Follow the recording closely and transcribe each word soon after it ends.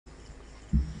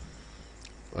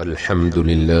الحمد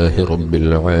لله رب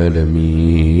العالمين.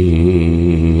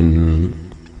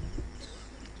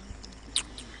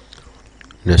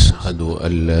 نشهد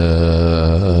أن لا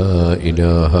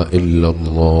إله إلا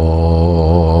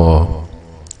الله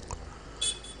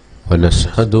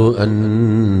ونشهد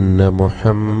أن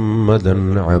محمدا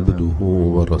عبده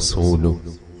ورسوله.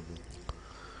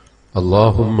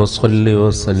 اللهم صل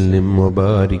وسلم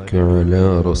وبارك على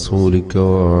رسولك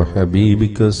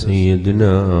وحبيبك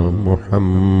سيدنا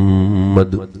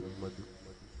محمد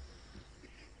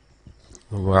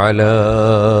وعلى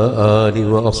آل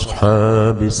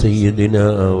وأصحاب سيدنا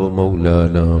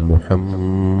ومولانا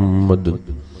محمد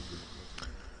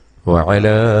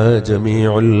وعلى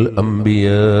جميع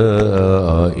الأنبياء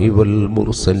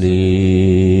والمرسلين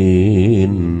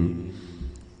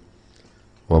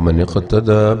ومن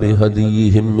اقتدى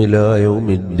بهديهم إلى يوم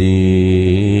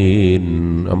الدين.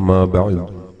 أما بعد،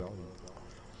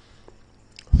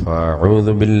 فأعوذ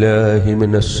بالله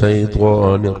من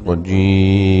الشيطان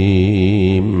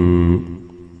الرجيم.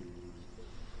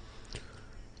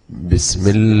 بسم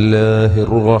الله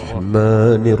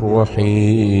الرحمن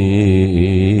الرحيم.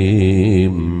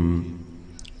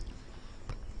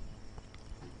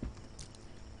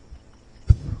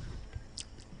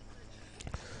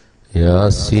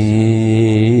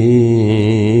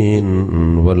 ياسين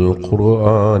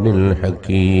والقرآن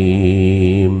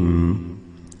الحكيم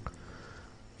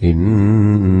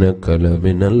إنك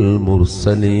لمن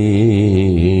المرسلين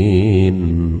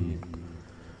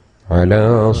على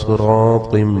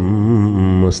صراط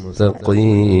مستقيم.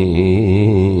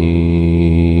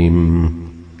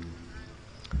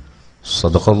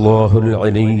 صدق الله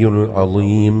العلي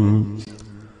العظيم.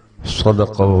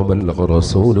 صدق وبلغ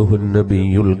رسوله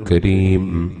النبي الكريم،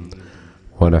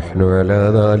 ونحن على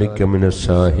ذلك من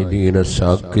الشاهدين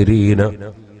الشاكرين،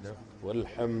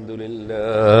 والحمد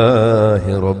لله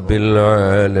رب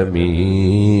العالمين.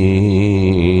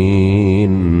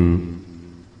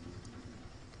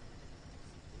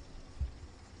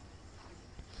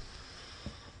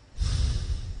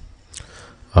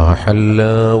 أحل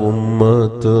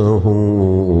أمته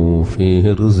في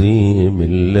هرز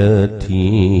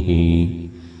ملته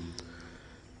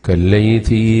كالليث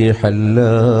حل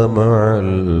مع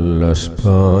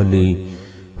الأشبال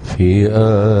في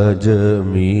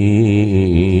آجمي.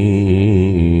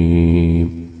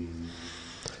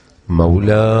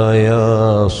 مولاي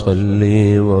صل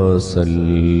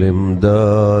وسلم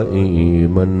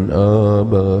دائما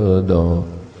أبدا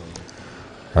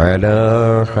على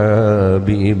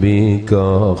حبيبك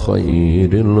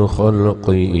خير الخلق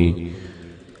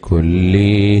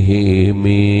كلهم.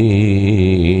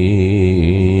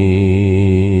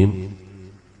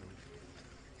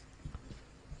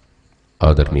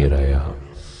 ആദരണീയരായ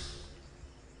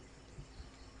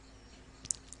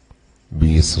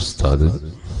BS ഉസ്താദ്,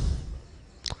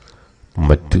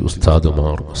 മറ്റ്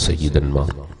ഉസ്താദുമാർ,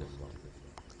 സയ്യിദന്മാർ,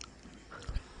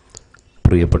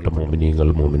 പ്രിയപ്പെട്ട മോമിനീങ്ങൾ,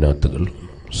 മോമിനാത്തുകൾ,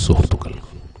 സുഹൃത്തുക്കൾ,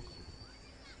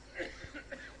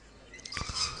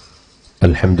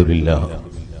 അൽഹംദുലില്ലാഹ്,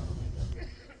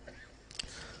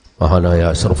 മഹാനായ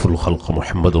അഷ്റഫുൽ ഖൽഖ്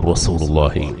മുഹമ്മദുർ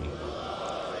റസൂലുള്ളാഹി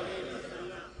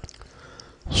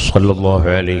സ്വല്ലല്ലാഹു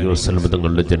അലൈഹി വസല്ലം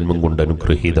തങ്ങളുടെ ജന്മം കൊണ്ട്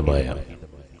അനുഗ്രഹീതമായ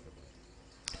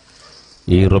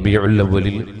ഈ റബീഉൽ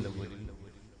അവ്വലിൽ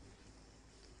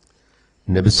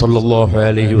നബി സല്ലല്ലാഹു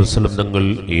അലൈഹി വസല്ലം തങ്ങൾ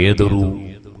ഏതൊരു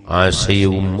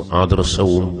ആശയവും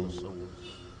ആദർശവും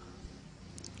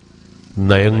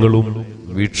നയങ്ങളും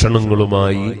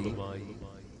വീക്ഷണങ്ങളുമായി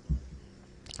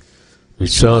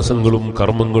വിശ്വാസങ്ങളും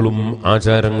കർമ്മങ്ങളും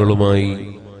ആചാരങ്ങളുമായി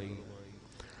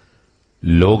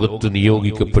ലോകത്ത്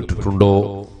നിയോഗിക്കപ്പെട്ടിട്ടുണ്ടോ,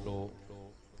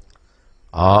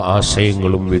 ആ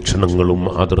ആശയങ്ങളും വീക്ഷണങ്ങളും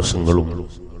ആദർശങ്ങളും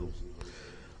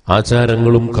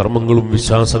ആചാരങ്ങളും കർമ്മങ്ങളും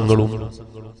വിശ്വാസങ്ങളും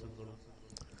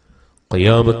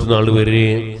ഖിയാമത്ത് നാൾ വരെ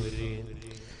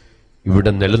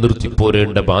ഇവിടെ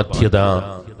നിലനിർത്തിപ്പോരേണ്ട ബാധ്യത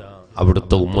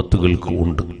അവിടുത്തെ ഉമ്മത്തുകൾക്ക്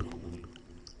ഉണ്ട്.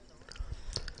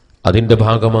 അതിന്റെ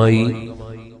ഭാഗമായി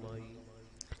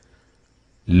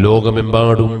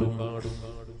ലോകമെമ്പാടും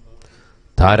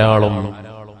ധാരാളം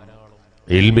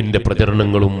ഇൽമിന്റെ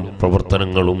പ്രചരണങ്ങളും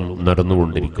പ്രവർത്തനങ്ങളും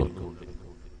നടന്നുകൊണ്ടിരിക്കും.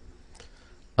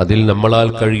 അതിൽ നമ്മളാൽ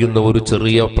കഴിയുന്ന ഒരു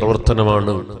ചെറിയ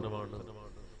പ്രവർത്തനമാണ്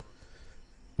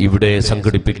ഇവിടെ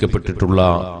സംഘടിപ്പിക്കപ്പെട്ടിട്ടുള്ള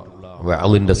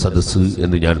വഅളിന്റെ സദസ്സ്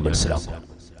എന്ന് ഞാൻ മനസ്സിലാക്കും.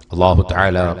 അല്ലാഹു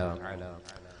തആല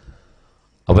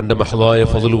അവന്റെ മഹദായ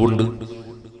ഫضل കൊണ്ട്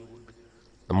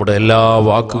നമ്മുടെ എല്ലാ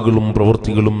വാക്കുകളും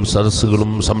പ്രവൃത്തികളും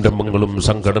സദസ്സുകളും സംരംഭങ്ങളും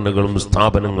സംഘടനകളും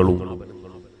സ്ഥാപനങ്ങളും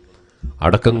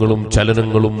അടക്കങ്ങളും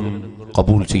ചലനങ്ങളും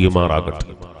കബൂൽ ചെയ്യുമാറാകട്ടെ.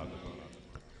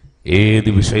 ഏത്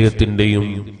വിഷയത്തിന്റെയും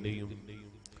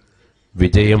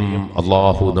വിജയം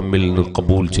അല്ലാഹു നമ്മിൽ നിന്ന്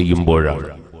ഖബൂൽ ചെയ്യുമ്പോഴാണ്.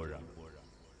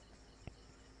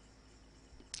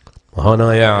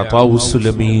 മഹാനായ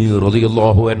അതാഉസ്സുലമി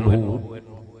റളിയല്ലാഹു അൻഹു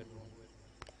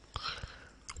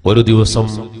ഒരു ദിവസം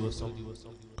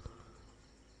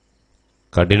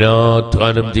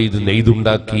കഠിനാധ്വാനം ചെയ്ത്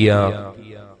നെയ്തുണ്ടാക്കിയ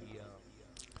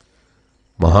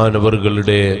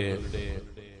മഹാനവറുകളുടെ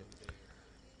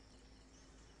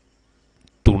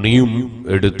തുണിയും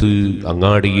എടുത്ത്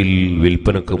അങ്ങാടിയിൽ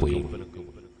വിൽപ്പനക്ക് പോയി.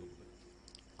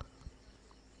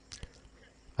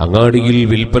 അങ്ങാടിയിൽ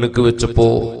വിൽപ്പനക്ക് വെച്ചപ്പോ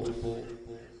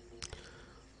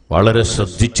വളരെ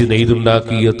ശ്രദ്ധിച്ച്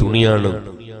നെയ്തുണ്ടാക്കിയ തുണിയാണ്.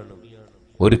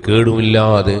 ഒരു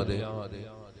കേടുമില്ലാതെ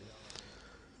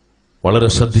വളരെ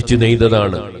ശ്രദ്ധിച്ച്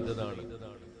നെയ്തതാണ്.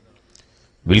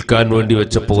 വിൽക്കാൻ വേണ്ടി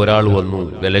വെച്ചപ്പോ ഒരാൾ വന്നു,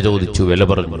 വില ചോദിച്ചു, വില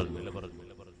പറഞ്ഞു.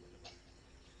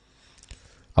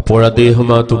 അപ്പോൾ അദ്ദേഹം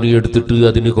ആ തുണി എടുത്തിട്ട്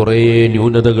അതിന് കുറെ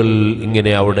ന്യൂനതകൾ,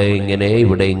 ഇങ്ങനെ അവിടെ ഇങ്ങനെ,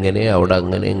 ഇവിടെ ഇങ്ങനെ, അവിടെ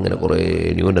അങ്ങനെ, ഇങ്ങനെ കുറെ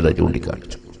ന്യൂനത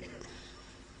ചൂണ്ടിക്കാണിച്ചു.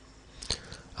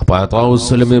 അപ്പൊ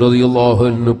അതാഉസ്സുലമി റളിയല്ലാഹു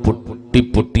അൻഹു പൊട്ടി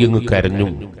പൊട്ടി അങ്ങ് കരഞ്ഞു,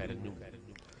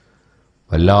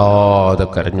 വല്ലാതെ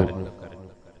കരഞ്ഞു.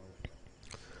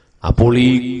 അപ്പോൾ ഈ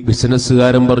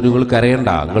ബിസിനസ്സുകാരൻ പറഞ്ഞു, നിങ്ങൾ കരയണ്ട,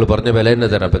 നിങ്ങൾ പറഞ്ഞ വില തന്നെ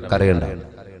തരാം, കരയണ്ട.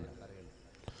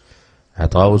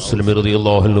 അതാഉസ്സുലമി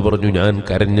റളിയല്ലാഹു അൻഹു പറഞ്ഞു, ഞാൻ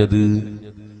കരഞ്ഞത്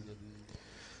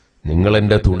നിങ്ങൾ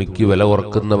എന്റെ തുണിക്ക് വില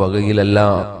കുറക്കുന്ന വകയിലല്ല.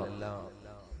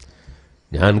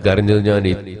 ഞാൻ കരഞ്ഞത്, ഞാൻ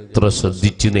ഇത്ര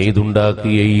ശ്രദ്ധിച്ച്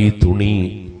നെയ്തുണ്ടാക്കിയ ഈ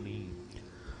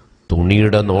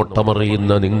തുണിയുടെ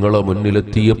നോട്ടമറിയുന്ന നിങ്ങളെ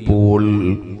മുന്നിലെത്തിയപ്പോൾ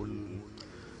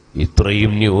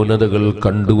ഇത്രയും ന്യൂനതകൾ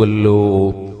കണ്ടുവല്ലോ.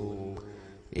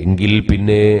 എങ്കിൽ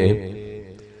പിന്നെ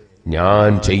ഞാൻ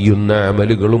ചെയ്യുന്ന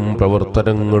അമലുകളും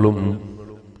പ്രവർത്തനങ്ങളും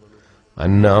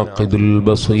അന്നാഖിദുൽ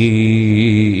ബസീർ,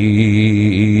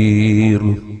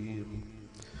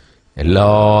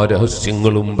 എല്ലാ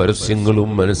രഹസ്യങ്ങളും പരസ്യങ്ങളും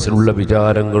മനസ്സിലുള്ള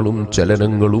വിചാരങ്ങളും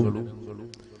ചലനങ്ങളും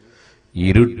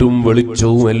ഇരുട്ടും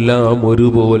വെളിച്ചവും എല്ലാം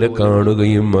ഒരുപോലെ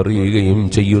കാണുകയും അറിയുകയും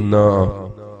ചെയ്യുന്ന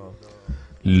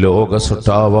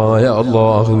ലോകസൃഷ്ടാവായ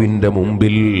അല്ലാഹുവിന്റെ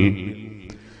മുമ്പിൽ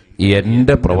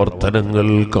എന്റെ പ്രവർത്തനങ്ങൾ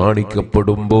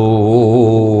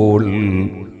കാണിക്കപ്പെടുമ്പോൾ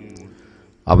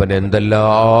അവൻ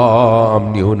എന്തെല്ലാം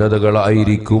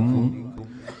ന്യൂനതകളായിരിക്കും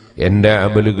എന്റെ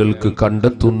അമലുകൾക്ക്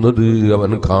കണ്ടെത്തുന്നത്,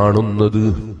 അവൻ കാണുന്നത്.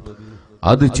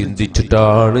 അത്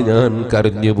ചിന്തിച്ചിട്ടാണ് ഞാൻ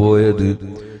കരഞ്ഞുപോയത്.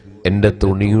 എന്റെ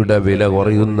തുണിയുടെ വില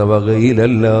കുറയുന്ന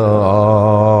വകയിലല്ല.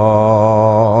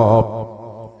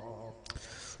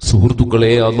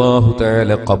 സുഹൃത്തുക്കളെ, അല്ലാഹു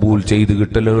തആല ഖബൂൽ ചെയ്ത്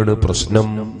കിട്ടലാണ് പ്രശ്നം.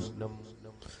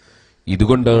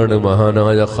 ഇതുകൊണ്ടാണ്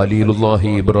മഹാനായ ഖലീലുല്ലാഹി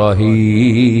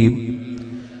ഇബ്രാഹിം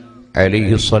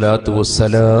അലൈഹി സ്വലാത്തു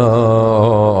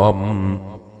വസ്സലാം,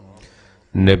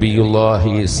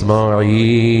 നബിയുല്ലാഹി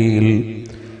ഇസ്മാഈൽ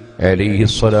അലൈഹി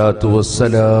സ്വലാത്തു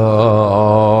വസ്സലാം,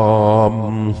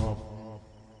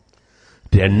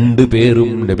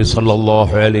 രണ്ടുപേരും നബി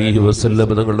സല്ലല്ലാഹു അലൈഹി വസല്ലം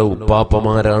തങ്ങളുടെ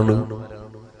ഉപ്പാപ്പമാരാണ്.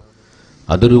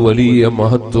 അതൊരു വലിയ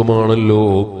മഹത്വമാണല്ലോ.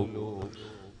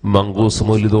 മങ്കൂസ്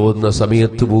മൗലിദ് ഓതുന്ന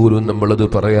സമയത്ത് പോലും നമ്മളത്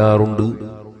പറയാറുണ്ട്.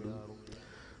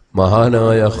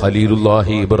 മഹാനായ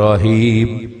ഖലീലുല്ലാഹി ഇബ്രാഹിം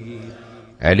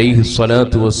അലൈഹി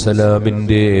സ്വലാത്തു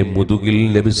വസ്സലാമിന്റെ മുതുകിൽ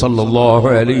നബി സല്ലല്ലാഹു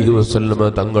അലൈഹി വസല്ലം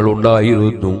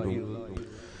തങ്ങളുണ്ടായിരുന്നു.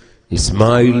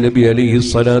 ഇസ്മായിൽ നബി അലൈഹി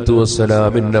സ്വലാത്തു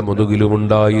വസ്സലാമിന്റെ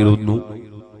മുതുകിലുമുണ്ടായിരുന്നു.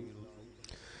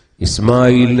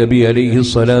 ഇസ്മായിൽ നബി അലൈഹി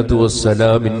സ്വലാത്തു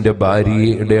വസ്സലാമിന്റെ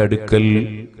ഭാര്യയുടെ അടുക്കൽ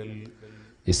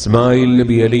ഇസ്മായിൽ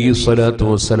നബി അലൈഹി സ്വലാത്തു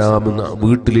വസ്സലാം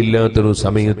വീട്ടിലില്ലാത്തൊരു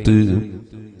സമയത്ത്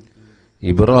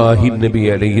ഇബ്രാഹിം നബി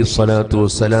അലൈഹി സ്വലാത്തു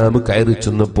വസ്സലാം കയറി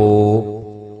ചെന്നപ്പോ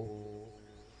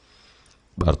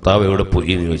ഭർത്താവ് എവിടെ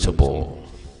പോയി എന്ന് ചോദിച്ചപ്പോ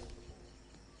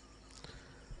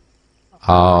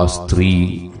ആ സ്ത്രീ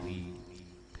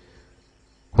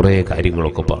കുറെ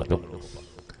കാര്യങ്ങളൊക്കെ പറഞ്ഞു.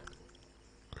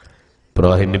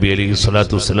 ഇബ്രാഹിം നബി അലൈഹി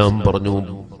സ്വലാത്തു വസ്സലാം പറഞ്ഞു,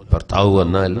 ഭർത്താവ്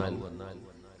വന്നാൽ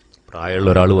പ്രായമുള്ള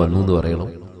ഒരാൾ വന്നു എന്ന് പറയണം,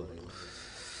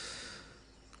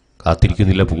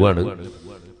 കാത്തിരിക്കുന്നില്ല, പോവാണ്,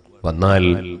 വന്നാൽ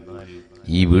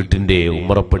ഈ വീട്ടിന്റെ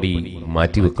ഉമ്മറപ്പടി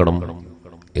മാറ്റിവെക്കണം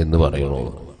എന്ന് പറയണോ.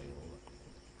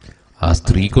 ആ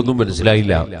സ്ത്രീക്കൊന്നും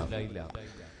മനസ്സിലായില്ല.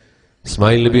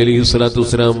 ഇസ്മായിൽ നബി അലൈഹി സ്വലാത്തു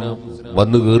വസ്സലാം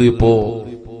വന്നു കയറിയപ്പോ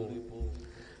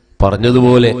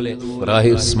പറഞ്ഞതുപോലെ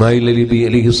ഇസ്മായിൽ നബി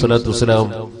അലൈഹി സ്വലാത്തു വസ്സലാം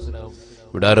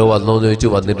ഇവിടെ ആരോ വന്നോന്ന് ചോദിച്ചു.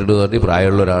 വന്നിട്ടുണ്ട് പറഞ്ഞു.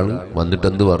 പ്രായമുള്ള ഒരാൾ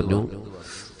വന്നിട്ടെന്ത് പറഞ്ഞു,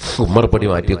 ഉമ്മറപ്പടി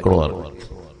മാറ്റിവെക്കണോ പറഞ്ഞു.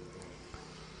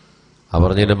 ആ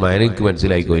പറഞ്ഞതിന്റെ മകനെനിക്ക്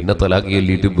മനസ്സിലായിക്കോ, എന്നെ തലാക്ക്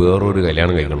ചൊല്ലിയിട്ട് വേറൊരു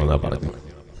കല്യാണം കഴിക്കണമെന്നാ പറഞ്ഞു.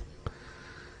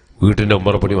 വീട്ടിന്റെ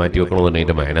ഉമ്മറപ്പടി മാറ്റിവെക്കണമെന്ന് പറഞ്ഞ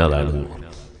എന്റെ മകന അതാണ്.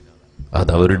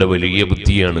 അതവരുടെ വലിയ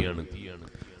ബുദ്ധിയാണ്,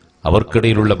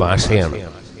 അവർക്കിടയിലുള്ള ഭാഷയാണ്.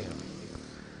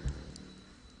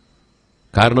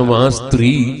 കാരണം ആ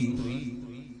സ്ത്രീ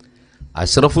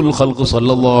അഷ്റഫുൽ ഖൽഖ്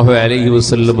സല്ലല്ലാഹു അലൈഹി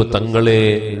വസല്ലം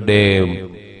തങ്ങളുടെ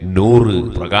നൂറ്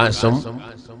പ്രകാശം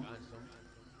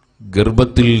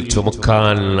ഗർഭത്തിൽ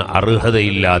ചുമക്കാൻ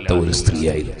അർഹതയില്ലാത്ത ഒരു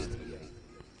സ്ത്രീയായിരുന്നു.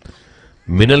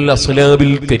 മിനൽ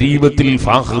അസ്ലാബിൽ കരീമത്തിൽ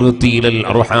ഫാഖിറത്തി ഇലൽ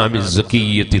അർഹാമിസ്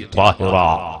സകിയ്യത്തി ത്വാഹിറ,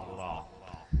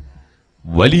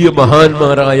 വലിയ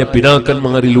മഹാന്മാരായ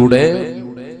പിതാക്കന്മാരിലൂടെ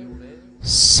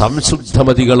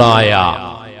സംശുദ്ധമതികളായ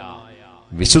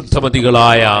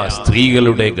വിശുദ്ധമതികളായ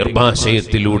സ്ത്രീകളുടെ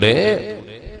ഗർഭാശയത്തിലൂടെ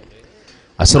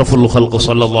അഷ്റഫുൽ ഖൽഖ്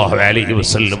സല്ലല്ലാഹു അലൈഹി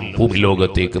വസല്ലം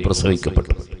ഭൂമിലോകത്തേക്ക്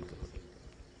പ്രസവിക്കപ്പെട്ടു.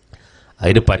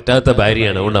 അതിന് പറ്റാത്ത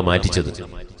ഭാര്യയാണ്, അതുകൊണ്ടാണ് മാറ്റിച്ചത്.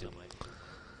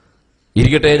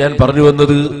 ഇരിക്കട്ടെ, ഞാൻ പറഞ്ഞു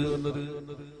വന്നത്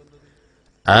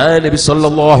ആ നബി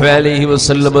സല്ലല്ലാഹു അലൈഹി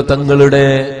വസല്ലം തങ്ങളുടെ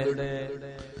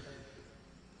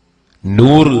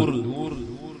നൂറ്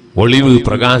ഒളിവ്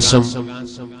പ്രകാശം,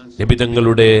 നബി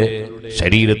തങ്ങളുടെ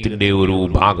ശരീരത്തിന്റെ ഒരു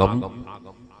ഭാഗം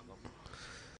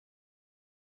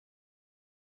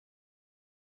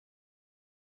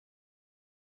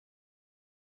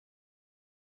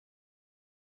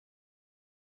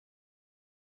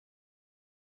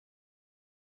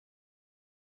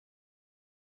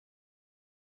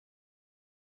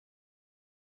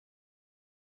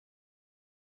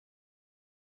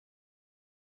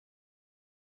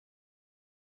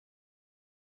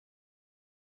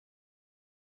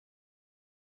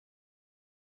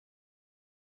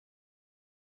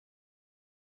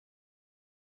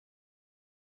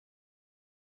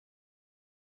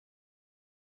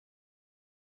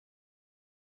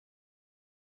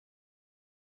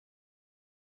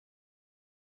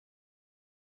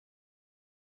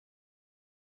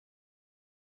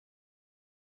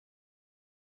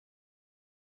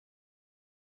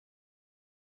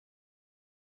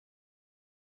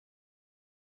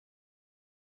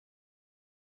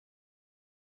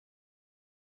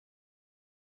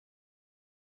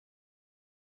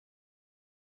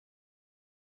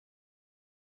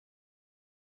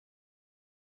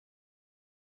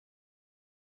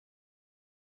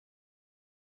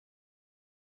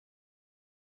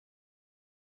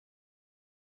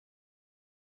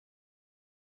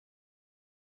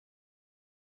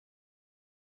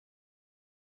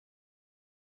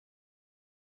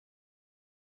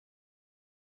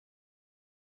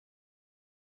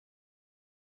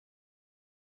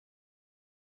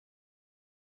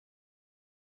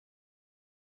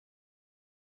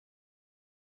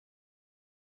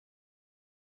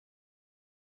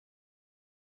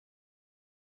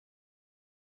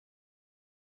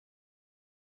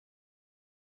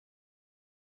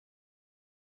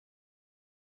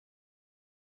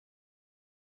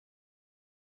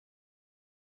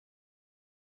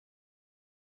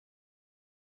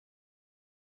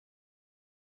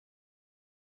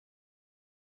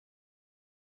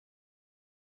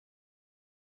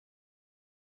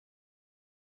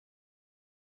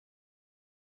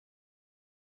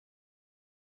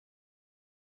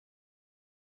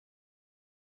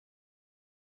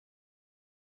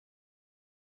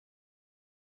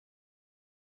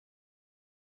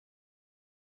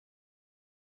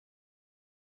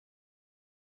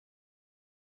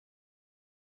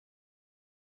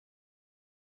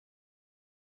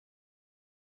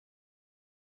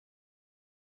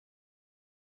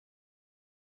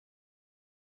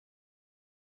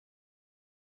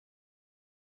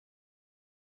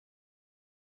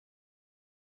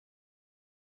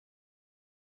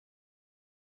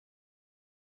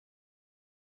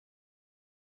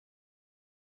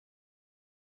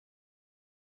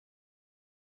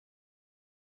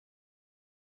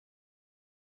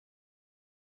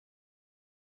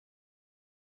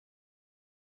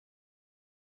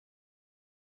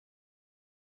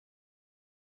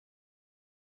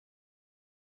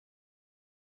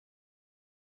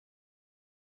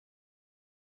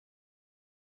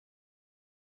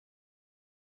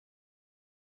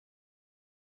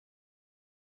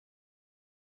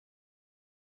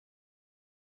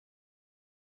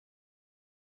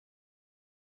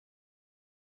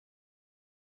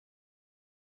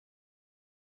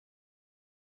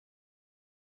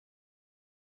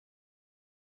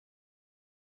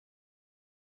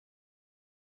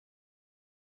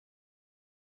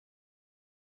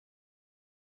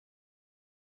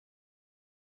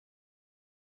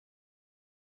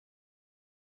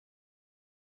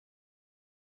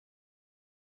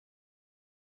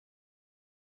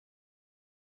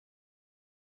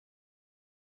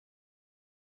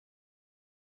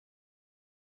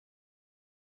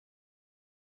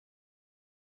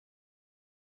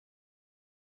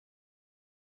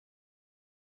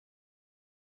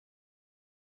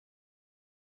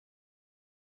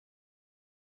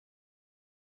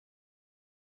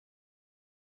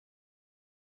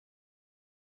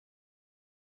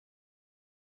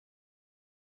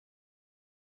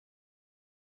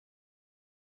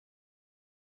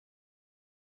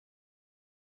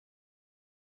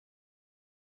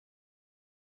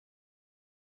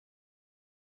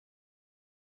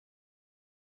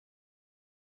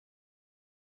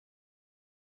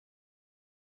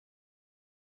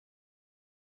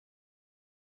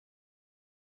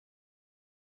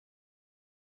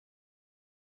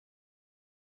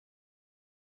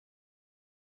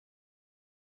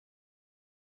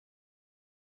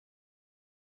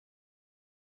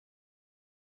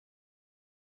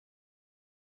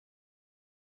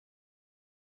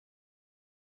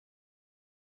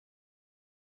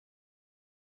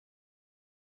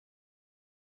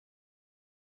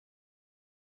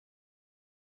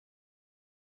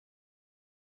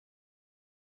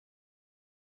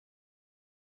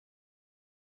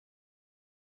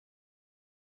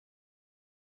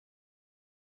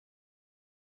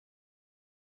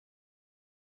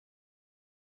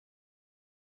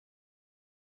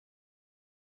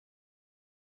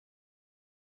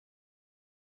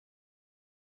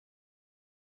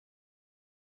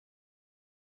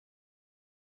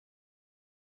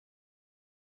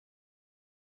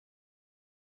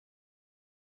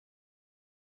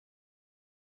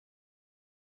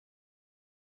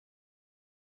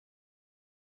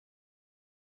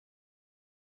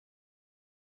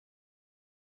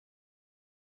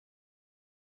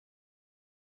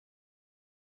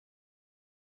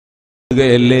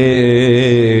വരികയല്ലേ,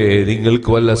 നിങ്ങൾക്ക്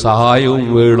വല്ല സഹായവും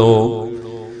വേണോ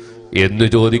എന്ന്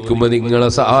ചോദിക്കുമ്പോ നിങ്ങളെ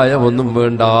സഹായമൊന്നും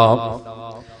വേണ്ട.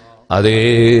 അതേ,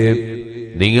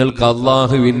 നിങ്ങൾക്ക്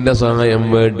അള്ളാഹുവിന്റെ സഹായം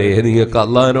വേണ്ടേ? നിങ്ങൾക്ക്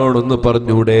അള്ളാഹിനോടൊന്ന്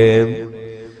പറഞ്ഞൂടെ?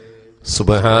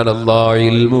 സുബ്ഹാനല്ലാഹി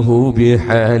ഇൽമുഹു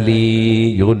ബിഹാലി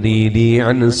യുനീനി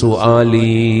അൻ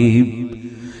സുആലി.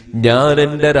 ഞാൻ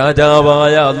എന്റെ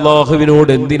രാജാവായ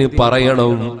അള്ളാഹുവിനോട് എന്തിന്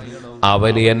പറയണം?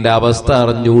 അവന് എന്റെ അവസ്ഥ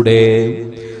അറിഞ്ഞൂടെ?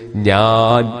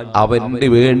 ഞാൻ അവന്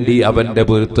വേണ്ടി, അവന്റെ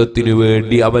പൊരുത്തത്തിനു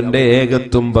വേണ്ടി, അവന്റെ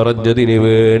ഏകത്വം പറഞ്ഞതിന്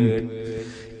വേണ്ടി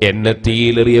എന്നെ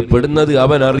തീയിലെറിയപ്പെടുന്നത്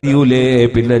അവൻ അറിയൂലേ?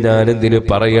 പിന്നെ ഞാൻ എന്തിനു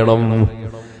പറയണം?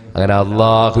 അങ്ങനെ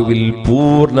അള്ളാഹുവിൽ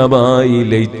പൂർണ്ണമായി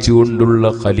ലയിച്ചുകൊണ്ടുള്ള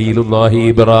ഖലീലുല്ലാഹി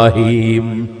ഇബ്രാഹിം,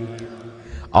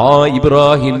 ആ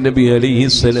ഇബ്രാഹിം നബി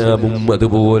അലൈഹിസ്സലാമും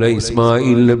അതുപോലെ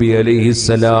ഇസ്മായിൽ നബി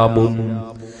അലൈഹിസ്സലാമും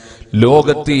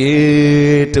ലോകത്ത്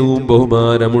ഏറ്റവും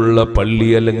ബഹുമാനമുള്ള പള്ളി,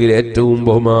 അല്ലെങ്കിൽ ഏറ്റവും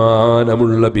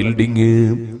ബഹുമാനമുള്ള ബിൽഡിംഗ്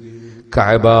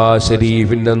കഅബ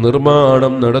ശരീഫിന്റെ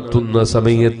നിർമ്മാണം നടത്തുന്ന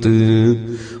സമയത്ത്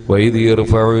വൈദി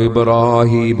യർഫഉ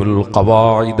ഇബ്രാഹീമുൽ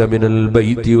ഖവാഇദ മിനൽ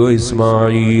ബൈതി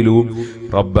വഇസ്മാഈലു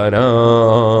റബ്ബനാ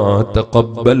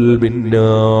തഖബ്ബൽ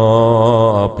മിന്നാ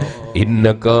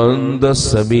ഇന്നക അൻതസ്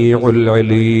സമീഉൽ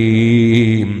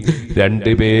അലീം.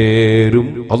 രണ്ടുപേരും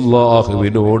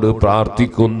അല്ലാഹുവിനോട്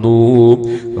പ്രാർത്ഥിക്കുന്നു,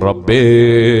 റബ്ബേ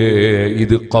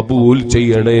ഇത് ഖബൂൽ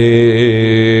ചെയ്യണേ.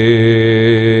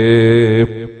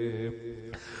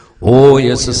 ഓ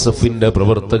എസ്എസ്എഫിന്റെ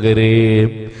പ്രവർത്തകരെ,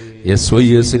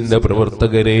 SYSന്റെ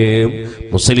പ്രവർത്തകരെ,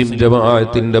 മുസ്ലിം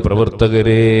ജമാഅത്തിന്റെ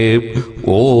പ്രവർത്തകരെ,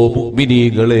 ഓ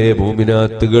മുഅ്മിനീകളെ,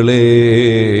 മുഅ്മിനാത്തുകളെ,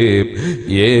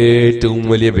 ഏറ്റവും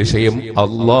വലിയ വിഷയം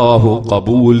അല്ലാഹു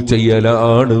ഖബൂൽ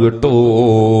ചെയ്യലാണ് കേട്ടോ.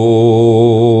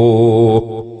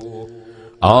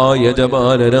 ആ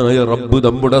യജമാനനായ റബ്ബ്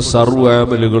നമ്മുടെ സർവ്വ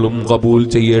അമലുകളും ഖബൂൽ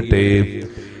ചെയ്യട്ടെ.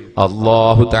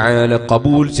 അല്ലാഹു തആല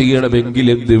ഖബൂൽ ചെയ്യണമെങ്കിൽ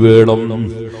എന്ത് വേണം?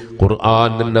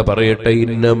 ഖുർആൻ തന്നെ പറയട്ടെ,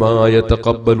 ഇന്നമാ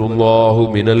യതഖബ്ബലുല്ലാഹു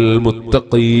മിനൽ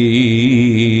മുത്തഖീൻ.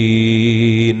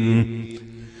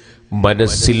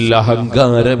 മനസ്സിൽ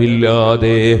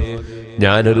അഹങ്കാരമില്ലാതെ,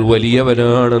 ഞാനൊരു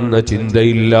വലിയവനാണെന്ന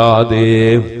ചിന്തയില്ലാതെ,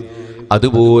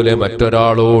 അതുപോലെ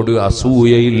മറ്റൊരാളോട്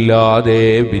അസൂയയില്ലാതെ,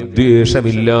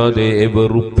 വിദ്വേഷമില്ലാതെ,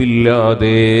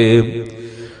 വെറുപ്പില്ലാതെ,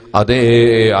 അതേ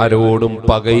ആരോടും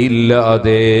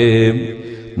പകയില്ലാതെ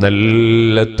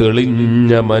നല്ല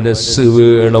തെളിഞ്ഞ മനസ്സ്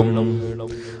വേണം.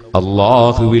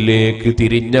 അല്ലാഹുവിലേക്ക്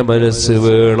തിരിഞ്ഞ മനസ്സ്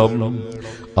വേണം.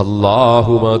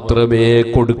 അല്ലാഹു മാത്രമേ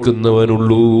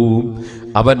കൊടുക്കുന്നവനുള്ളൂ,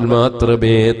 അവൻ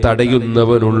മാത്രമേ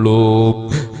തടയുന്നവനുള്ളൂ,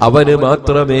 അവന്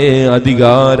മാത്രമേ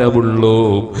അധികാരമുള്ളൂ.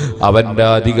 അവന്റെ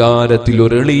അധികാരത്തിൽ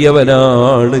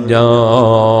ഒരെളിയവനാണ്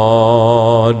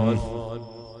ഞാൻ.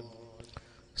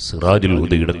 സിറാജുൽ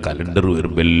ഹുദയുടെ കലണ്ടർ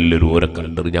വരുമ്പോൾ എല്ലാവരും ഓരോ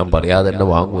കലണ്ടർ ഞാൻ പറയാതെ തന്നെ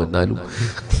വാങ്ങും. എന്നാലും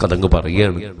അതങ്ങ്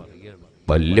പറയുകയാണ്,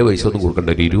 വലിയ പൈസ ഒന്നും കൊടുക്കണ്ട,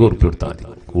 ഒരു 20 ഉറുപ്പിക കൊടുത്താൽ മതി,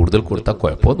 കൂടുതൽ കൊടുത്താൽ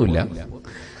കുഴപ്പമൊന്നുമില്ല.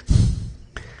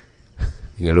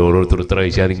 നിങ്ങൾ ഓരോരുത്തർ ഇത്ര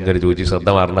പൈസ ഇങ്ങനെ ചോദിച്ച് ശ്രദ്ധ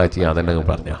മാറേണ്ട വെച്ച് ഞാൻ തന്നെ അങ്ങ്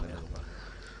പറഞ്ഞ.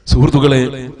 സുഹൃത്തുക്കളെ,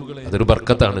 അതൊരു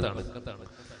ബർക്കത്താണ്.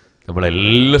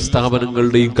 നമ്മളെല്ലാ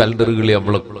സ്ഥാപനങ്ങളുടെയും കലണ്ടറുകൾ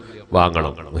നമ്മൾ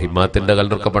വാങ്ങണം. ഹിമ്മാത്തിന്റെ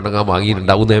കലണ്ടറൊക്കെ പണ്ടങ്ങാൻ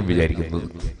വാങ്ങിയിട്ടുണ്ടാവും ഞാൻ വിചാരിക്കുന്നത്.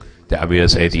 ജാമിയ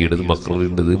സൈദിയുടേത്,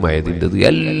 മക്രൂറിൻ്റെത്, മയദിൻ്റെത്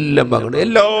എല്ലാം വാങ്ങണം.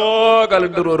 എല്ലാ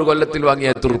കലണ്ടറും ഒരു കൊല്ലത്തിൽ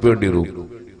വാങ്ങിയാൽ എത്ര ഉറുപ്പിക വേണ്ടി വരും?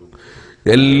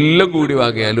 എല്ലാം കൂടി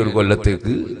വാങ്ങിയാലും ഒരു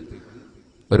കൊല്ലത്തേക്ക്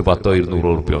ഒരു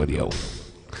 100-200 ഉറുപ്പിക മതിയാവും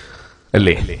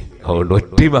അല്ലേ? അതുകൊണ്ട്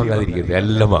ഒറ്റയും വാങ്ങാതിരിക്കരുത്,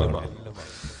 എല്ലാം വാങ്ങണം.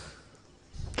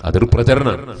 അതൊരു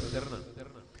പ്രചരണമാണ്.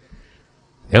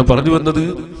 ഞാൻ പറഞ്ഞു വന്നത്,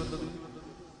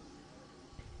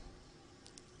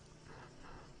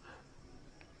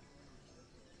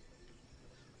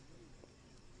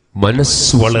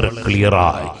 മനസ്സ് വളരെ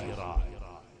ക്ലിയറായി,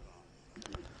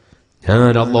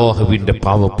 ഞാൻ അല്ലാഹുവിന്റെ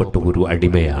പാവപ്പെട്ട ഒരു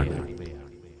അടിമയാണ്,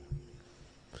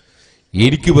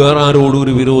 എനിക്ക് വേറെ ആരോടും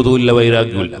ഒരു വിരോധമില്ല,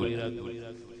 വൈരാഗ്യമില്ല,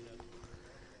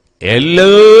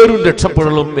 എല്ലാവരും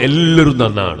രക്ഷപ്പെടണം, എല്ലാവരും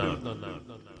നന്നാണ്.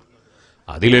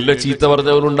 അതിലെന്നെ ചീത്ത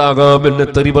പറഞ്ഞവനുണ്ടാകാം, എന്നെ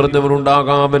തെറി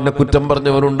പറഞ്ഞവനുണ്ടാകാം, എന്നെ കുറ്റം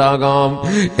പറഞ്ഞവനുണ്ടാകാം,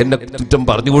 എന്നെ കുറ്റം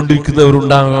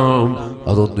പറഞ്ഞുകൊണ്ടിരിക്കുന്നവരുണ്ടാകാം.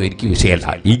 അതൊന്നും എനിക്ക് വിഷയമല്ല.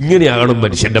 ഇങ്ങനെയാകണം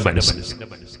മനുഷ്യന്റെ മനസ്സ്.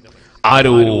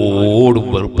 ആരോടും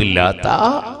വെറുപ്പില്ലാത്ത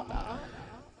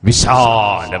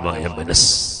വിശാലമായ മനസ്സ്.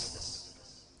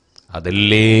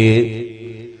 അതല്ലേ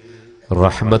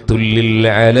റഹ്മത്തുൽ ലിൽ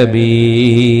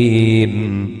ആലമീൻ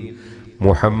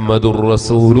മുഹമ്മദുർ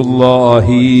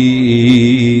റസൂലുള്ളാഹി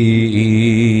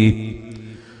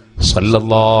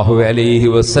സല്ലല്ലാഹു അലൈഹി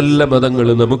വസല്ലം തങ്ങൾ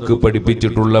നമുക്ക്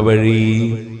പഠിപ്പിച്ചിട്ടുള്ള വഴി.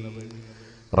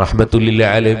 റഹ്മത്തുൽ ലിൽ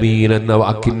ആലമീൻ എന്ന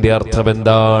വാക്കിന്റെ അർത്ഥം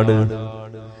എന്താണ്?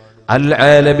 അൽ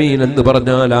ആലമീൻ എന്ന്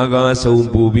പറഞ്ഞാൽ ആകാശവും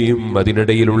ഭൂമിയും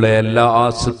അതിനിടയിലുള്ള എല്ലാ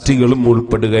സൃഷ്ടികളും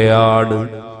ഉൾപ്പെടുകയാണ്.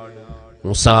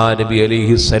 മൂസാ നബി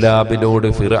അലൈഹിസ്സലാമിനോട്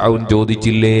ഫിർഔൻ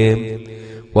ചോദിച്ചില്ലേ,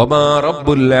 വമാ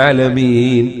റബ്ബുൽ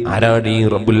ആലമീൻ, ആരാണ് ഈ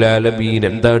റബ്ബുൽ ആലമീൻ,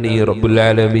 എന്താണ് ഈ റബ്ബുൽ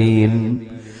ആലമീൻ?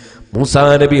 മൂസാ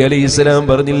നബി അലൈഹിസ്സലാം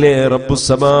പറഞ്ഞില്ലേ, റബ്ബുസ്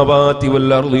സമാവാതി വൽ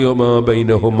അർളി വമാ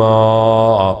ബൈനഹുമാ,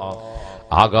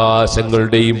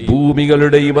 ആകാശങ്ങളുടെയും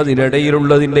ഭൂമികളുടെയും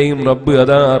അതിനിടയിലുള്ളതിന്റെയും റബ്ബ്,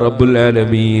 അതാ റബ്ബുൽ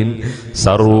ആലമീൻ,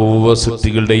 സർവ്വ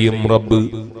സൃഷ്ടികളുടെയും റബ്ബ്.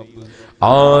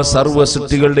 ആ സർവ്വ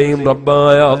സൃഷ്ടികളുടെയും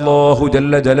റബ്ബായ അല്ലാഹു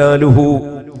ജല്ല ജലാലുഹു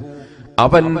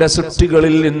അവന്റെ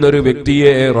സൃഷ്ടികളിൽ നിന്നൊരു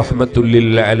വ്യക്തിയെ റഹ്മത്തുല്ലിൽ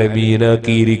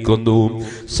ആലമീനാക്കിയിരിക്കുന്നു,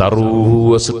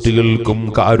 സർവ്വ സൃഷ്ടികൾക്കും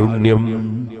കാരുണ്യം.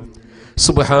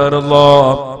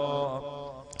 സുബ്ഹാനല്ലാഹ്.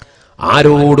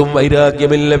 ആരോടും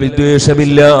വൈരാഗ്യമില്ല,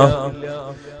 വിദ്വേഷമില്ല.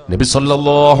 നബി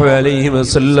സല്ലല്ലാഹു അലൈഹി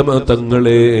വസല്ലം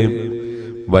തങ്ങളെ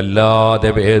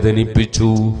വല്ലാതെ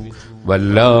വേദനിപ്പിച്ചു,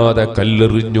 വല്ലാതെ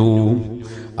കല്ലെറിഞ്ഞു,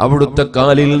 അവിടുത്തെ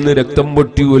കാലിൽ നിന്ന് രക്തം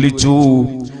പൊട്ടി ഒലിച്ചു.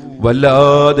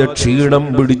 വല്ലാതെ ക്ഷീണം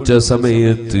പിടിച്ച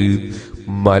സമയത്ത്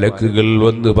മലക്കുകൾ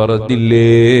വന്ന്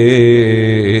പറഞ്ഞില്ലേ,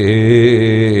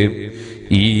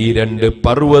 ഈ രണ്ട്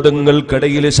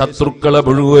പർവ്വതങ്ങൾക്കിടയിൽ ശത്രുക്കളെ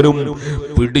മുഴുവനും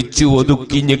പിടിച്ചു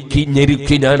ഒതുക്കി ഞെക്കി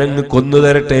ഞെരുക്കി ഞാനങ്ങ് കൊന്നു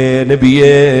തരട്ടെ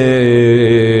നബിയേ.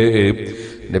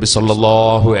 നബി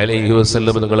സല്ലല്ലാഹു അലൈഹി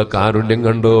വസല്ലം നിങ്ങളെ കാരുണ്യം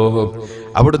കണ്ടോ?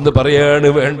 അവിടുന്ന് പറയാണ്,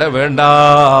 വേണ്ട വേണ്ട,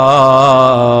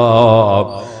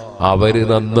 അവര്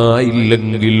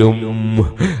നന്നായില്ലെങ്കിലും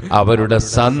അവരുടെ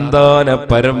സന്താന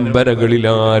പരമ്പരകളിൽ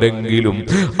ആരെങ്കിലും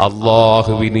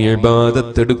അല്ലാഹുവിനെ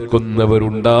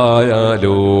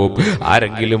ഇബാദത്തെടുക്കുന്നവരുണ്ടായാലോ,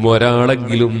 ആരെങ്കിലും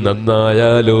ഒരാളെങ്കിലും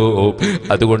നന്നായാലോ,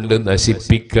 അതുകൊണ്ട്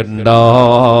നശിപ്പിക്കണ്ട.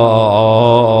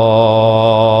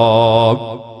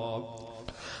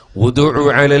 ഉദുഉ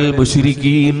അലൽ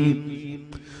മുശ്രികീൻ,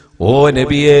 ഓ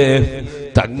നബിയേ,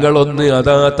 തങ്ങളൊന്ന്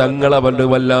അതാ തങ്ങളവന്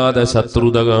വല്ലാതെ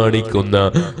ശത്രുത കാണിക്കുന്ന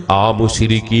ആ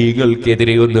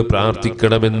മുശ്രിക്കീകൾക്കെതിരെ ഒന്ന്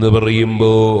പ്രാർത്ഥിക്കണമെന്ന് പറയുമ്പോ,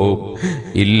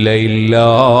 ഇല്ല ഇല്ല,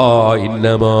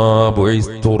 ഇന്നമാ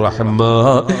ബുഇസ്തു റഹ്മ,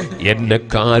 എന്നെ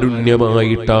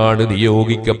കാരുണ്യമായിട്ടാണ്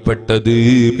നിയോഗിക്കപ്പെട്ടത്,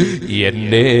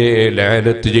 എന്നെ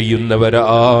ലഅനത്ത്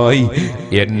ചെയ്യുന്നവരായി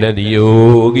എന്നെ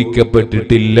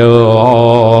നിയോഗിക്കപ്പെട്ടിട്ടില്ല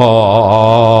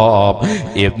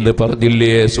എന്ന്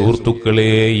പറഞ്ഞില്ലേ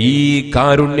സുഹൃത്തുക്കളെ? ഈ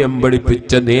കാരുണ്യം പഠിപ്പിച്ച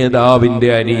നേതാവിന്റെ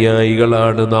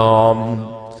അനുയായികളാണ് നാം.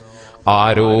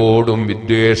 ആരോടും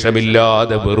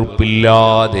വിദ്വേഷമില്ലാതെ,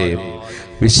 വെറുപ്പില്ലാതെ,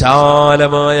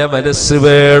 വിശാലമായ മനസ്സ്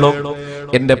വേണം.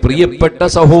 എന്റെ പ്രിയപ്പെട്ട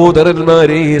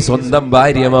സഹോദരന്മാരെ, സ്വന്തം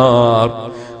ഭാര്യമാർ,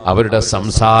 അവരുടെ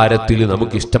സംസാരത്തിൽ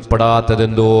നമുക്ക്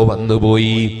ഇഷ്ടപ്പെടാത്തതെന്തോ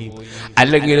വന്നുപോയി,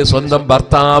 അല്ലെങ്കിൽ സ്വന്തം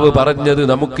ഭർത്താവ് പറഞ്ഞത്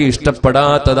നമുക്ക്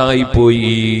ഇഷ്ടപ്പെടാത്തതായി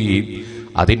പോയി.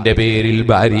 അതിന്റെ പേരിൽ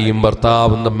ഭാര്യയും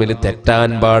ഭർത്താവും തമ്മിൽ തെറ്റാൻ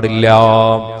പാടില്ല,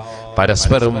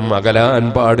 പരസ്പരം അകലാൻ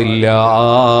പാടില്ല.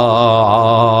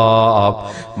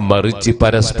 മറിച്ച്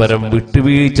പരസ്പരം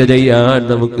വിട്ടുവീഴ്ച ചെയ്യാൻ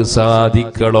നമുക്ക്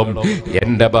സാധിക്കണം.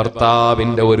 എന്റെ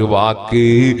ഭർത്താവിന്റെ ഒരു വാക്ക്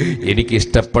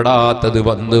എനിക്കിഷ്ടപ്പെടാത്തത്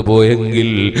വന്നു പോയെങ്കിൽ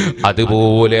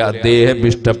അതുപോലെ അദ്ദേഹം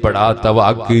ഇഷ്ടപ്പെടാത്ത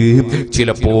വാക്ക്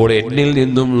ചിലപ്പോൾ എന്നിൽ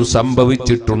നിന്നും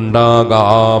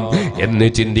സംഭവിച്ചിട്ടുണ്ടാകാം എന്ന്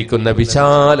ചിന്തിക്കുന്ന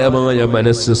വിശാലമായ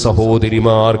മനസ്സ്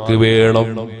സഹോദരിമാർക്ക് വേണം.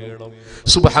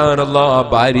 സുബ്ഹാനല്ലാഹ്.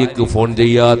 ഭാര്യയ്ക്ക് ഫോൺ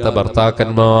ചെയ്യാത്ത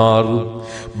ഭർത്താക്കന്മാർ,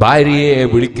 ഭാര്യയെ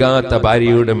വിളിക്കാത്ത,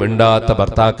 ഭാര്യയോട് മിണ്ടാത്ത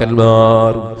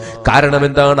ഭർത്താക്കന്മാർ. കാരണം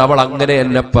എന്താണ്? അവൾ അങ്ങനെ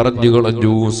എന്നെ പറഞ്ഞു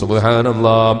കളഞ്ഞു.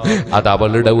 സുബ്ഹാനല്ലാഹ്. അത്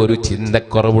അവളുടെ ഒരു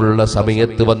ചിന്തക്കുറവുള്ള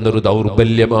സമയത്ത് വന്നൊരു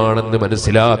ദൗർബല്യമാണെന്ന്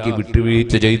മനസ്സിലാക്കി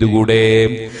വിട്ടുവീഴ്ച ചെയ്തുകൂടെ?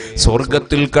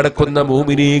 സ്വർഗത്തിൽ കിടക്കുന്ന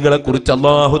മുഅ്മിനീങ്ങളെ കുറിച്ച്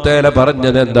അല്ലാഹു തആല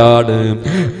പറഞ്ഞത് എന്താണ്?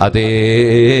 അതേ,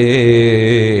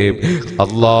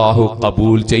 അല്ലാഹു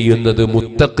ഖബൂൽ ചെയ്യുന്നത്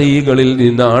മുത്തഖീകളിൽ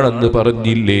നിന്നാണെന്ന്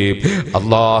പറഞ്ഞില്ലേ?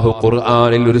 അല്ലാഹു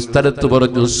ഖുർആനിൽ ഒരു സ്ഥലത്ത്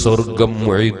പറഞ്ഞു, സ്വർഗം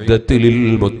ഉഇദ്ദത്തിൽ ലിൽ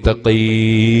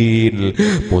മുത്തഖീൻ,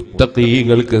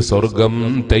 മുത്തഖീങ്ങൾക്ക് സ്വർഗം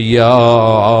തയ്യാർ.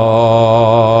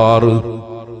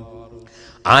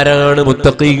 ആരാണ്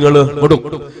മുത്തഖീങ്ങള്?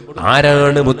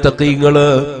 ആരാണ് മുത്തഖീങ്ങള്?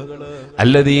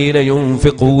 അല്ലദീന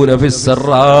യുൻഫിഖൂന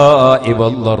ഫിസ്സറാഇ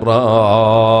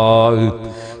വദ്ദറാഇ,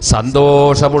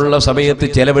 സന്തോഷമുള്ള സമയത്ത്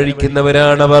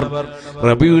ചെലവഴിക്കുന്നവരാണവർ.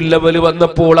 റബീഉൽ അവ്വൽ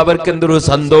വന്നപ്പോൾ അവർക്ക് എന്തൊരു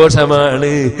സന്തോഷമാണ്!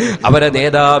 അവരെ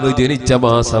നേതാവ് ജനിച്ച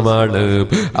മാസമാണ്,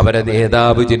 അവരെ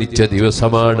നേതാവ് ജനിച്ച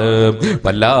ദിവസമാണ്,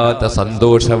 വല്ലാത്ത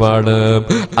സന്തോഷമാണ്.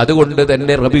 അതുകൊണ്ട്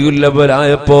തന്നെ റബീഉൽ അവ്വൽ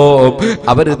ആയപ്പോ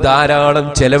അവര് ധാരാളം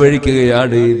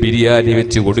ചെലവഴിക്കുകയാണ്, ബിരിയാണി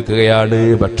വെച്ച് കൊടുക്കുകയാണ്,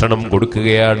 ഭക്ഷണം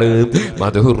കൊടുക്കുകയാണ്,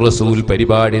 മദ്ഹുർ റസൂൽ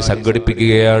പരിപാടി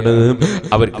സംഘടിപ്പിക്കുകയാണ്.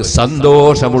 അവർക്ക്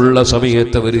സന്തോഷമുള്ള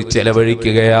സമയത്ത് അവർ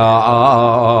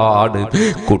ചെലവഴിക്കുകയാണ്.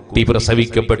 കുട്ടി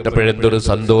പ്രസവിക്കപ്പെട്ടപ്പോഴെന്തൊരു എന്തൊരു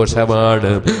സന്തോഷമാണ്.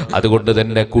 അതുകൊണ്ട്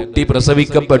തന്നെ കുട്ടി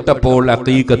പ്രസവിക്കപ്പെട്ടപ്പോൾ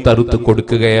അഖീഖത്ത് അറുത്ത്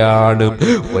കൊടുക്കുകയാണ്.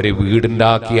 ഒരു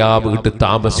വീടുണ്ടാക്കി ആ വീട്ടിൽ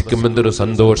താമസിക്കും എന്തൊരു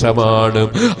സന്തോഷമാണ്.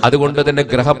 അതുകൊണ്ട് തന്നെ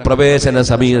ഗൃഹപ്രവേശന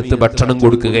സമയത്ത് ഭക്ഷണം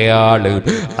കൊടുക്കുകയാണ്.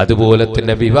 അതുപോലെ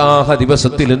തന്നെ വിവാഹ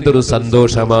ദിവസത്തിൽ എന്തൊരു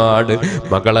സന്തോഷമാണ്.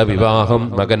 മകളെ വിവാഹം,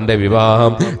 മകന്റെ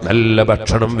വിവാഹം, നല്ല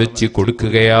ഭക്ഷണം വെച്ച്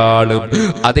കൊടുക്കുകയാണ്.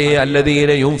 അതേ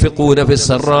അല്ലദീന യുൻഫിഖൂന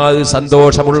ഫിസ്സറാ,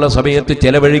 സന്തോഷമുള്ള സമയത്ത്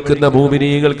ചെലവഴിക്കുന്ന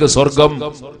മുഅ്മിനീങ്ങൾക്ക് സ്വർഗം.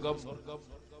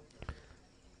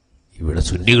 ഇവിടെ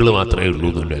സുന്നികൾ മാത്രമേ ഉള്ളൂ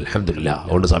എന്നുണ്ട്. അൽഹംദുലില്ലാ,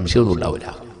 അതുകൊണ്ട് സംശയമൊന്നും ഉണ്ടാവില്ല.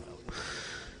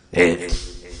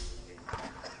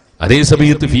 അതേ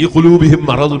സമയത്ത് ഫീ ഖുലൂബിഹിം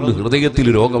മറദുൻ, ഹൃദയത്തിൽ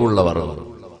രോഗമുള്ളവർ,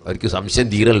 അവർക്ക് സംശയം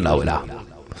തീരലുണ്ടാവില്ല.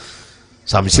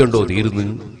 സംശയം ഉണ്ടോ,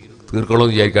 തീർക്കണമെന്ന്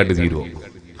വിചാരിക്കാണ്ട് തീരുമോ?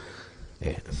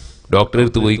 ഡോക്ടറെ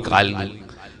അടുത്ത് പോയി കാലിന്,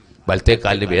 വലത്തെ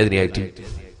കാലിന് വേദനയായിട്ട്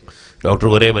ഡോക്ടർ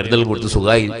കുറേ മരുന്നെല്ലാം കൊടുത്ത്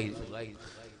സുഖമായി,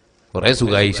 കുറേ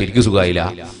സുഖമായി, ശരിക്കും സുഖമായില്ല.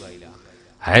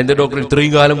 അതിന്റെ ഡോക്ടർ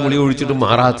ഇത്രയും കാലം ഗുളിക ഒഴിച്ചിട്ട്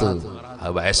മാറാത്തത്,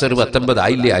 വയസ്സൊരു 19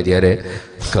 ആയില്ലേ ആചാരെ,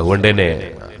 അതുകൊണ്ട് തന്നെ.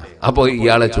 അപ്പൊ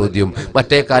ഇയാളെ ചോദ്യം,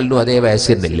 മറ്റേ കാലിനും അതേ വയസ്സ്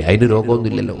തന്നെയല്ലേ, അതിന്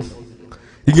രോഗമൊന്നുമില്ലല്ലോ,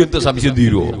 ഇങ്ങനത്തെ സംശയം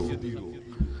തീരുമോ?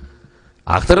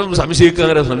 അത്തരം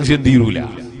സംശയിക്കാരെ സംശയം തീരൂല.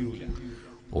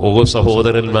 ഓ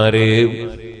സഹോദരന്മാരെ,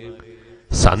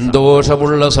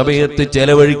 സന്തോഷമുള്ള സമയത്ത്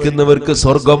ചെലവഴിക്കുന്നവർക്ക്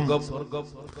സ്വർഗം,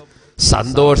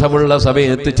 സന്തോഷമുള്ള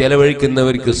സമയത്ത്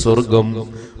ചെലവഴിക്കുന്നവർക്ക് സ്വർഗം.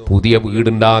 പുതിയ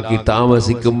വീടുണ്ടാക്കി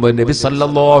താമസിക്കുമ്പോൾ നബി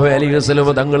സല്ലല്ലാഹു അലൈഹി വസല്ലം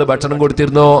തങ്ങൾ ഭക്ഷണം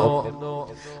കൊടുത്തിരുന്നോ?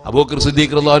 അബൂബക്കർ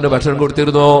സിദ്ദീഖ് റളിയല്ലാഹു അൻഹു ഭക്ഷണം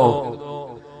കൊടുത്തിരുന്നോ?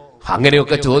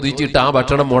 അങ്ങനെയൊക്കെ ചോദിച്ചിട്ട് ആ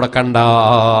ഭക്ഷണം മുടക്കണ്ട.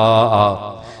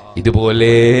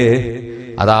 ഇതുപോലെ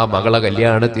അതാ മകളെ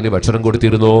കല്യാണത്തിന് ഭക്ഷണം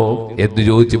കൊടുത്തിരുന്നോ എന്ന്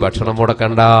ചോദിച്ച് ഭക്ഷണം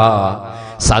മുടക്കണ്ട.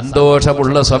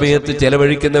 സന്തോഷമുള്ള സമയത്ത്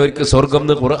ചെലവഴിക്കുന്നവർക്ക് സ്വർഗം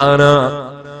എന്ന് ഖുർആനാ.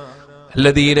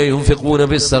 الذين ينفقون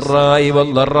في السراء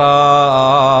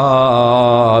والضراء,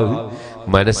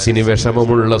 മനസ്സിന്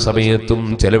വിഷമമുള്ള സമയത്തും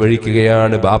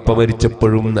ചെലവഴിക്കുകയാണ്. ബാപ്പ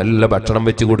മരിച്ചപ്പോഴും നല്ല ഭക്ഷണം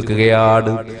വെച്ച്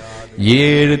കൊടുക്കുകയാണ്.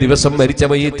 7 ദിവസം മരിച്ച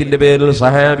മയ്യത്തിന്റെ പേരിൽ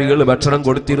സഹാബികൾ ഭക്ഷണം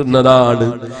കൊടുത്തിരുന്നതാണ്.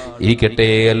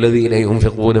 ഇരിക്കട്ടെ, الذين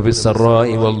ينفقون في السراء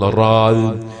والضراء,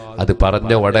 അത്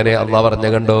പറഞ്ഞ ഉടനെ അല്ലാഹ് പറഞ്ഞ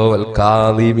കണ്ടോ, വൽ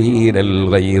കാളിമീനൽ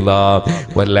ഗൈള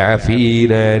വൽ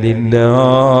അഫീന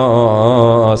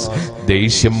ലിന്നാസ്,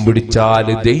 ദേഷ്യം പിടിച്ചാൽ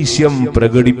ദേഷ്യം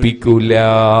പ്രകടിപ്പിക്കൂല,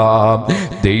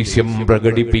 ദേഷ്യം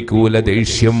പ്രകടിപ്പിക്കൂല,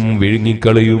 ദേഷ്യം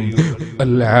വിഴുങ്ങിക്കളയും.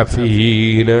 വൽ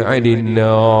അഫീന അനിന്നാസ്,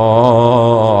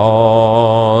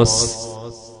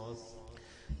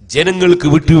 ജനങ്ങൾക്ക്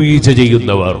വിട്ടുവീഴ്ച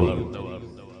ചെയ്യുന്നവർ.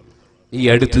 ഈ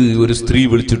അടുത്ത് ഒരു സ്ത്രീ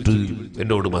വിളിച്ചിട്ട്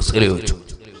എന്നോട് മസ്കല ചോദിച്ചു.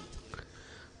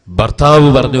 ഭർത്താവ്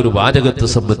പറഞ്ഞൊരു വാചകത്തെ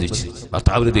സംബന്ധിച്ച്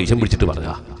ഭർത്താവിന് ദേഷ്യം പിടിച്ചിട്ട് പറഞ്ഞ,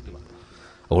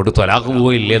 അതുകൊണ്ട് തലാഖ്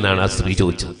പോയില്ലേ എന്നാണ് ആ സ്ത്രീ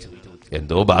ചോദിച്ചത്.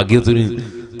 എന്തോ ഭാഗ്യത്തിന്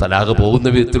തലാഖ് പോകുന്ന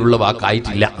വിധത്തിലുള്ള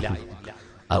വാക്കായിട്ടില്ല,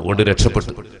 അതുകൊണ്ട്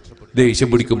രക്ഷപ്പെട്ടു. ദേഷ്യം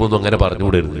പിടിക്കുമ്പോൾ ഒന്നും അങ്ങനെ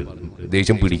പറഞ്ഞുകൂടരുത്,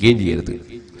 ദേഷ്യം പിടിക്കുകയും ചെയ്യരുത്.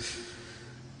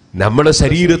 നമ്മുടെ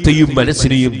ശരീരത്തെയും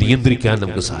മനസ്സിനെയും നിയന്ത്രിക്കാൻ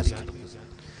നമുക്ക് സാധിക്കണം.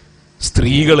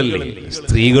 സ്ത്രീകളല്ലേ,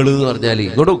 സ്ത്രീകൾ എന്ന് പറഞ്ഞാൽ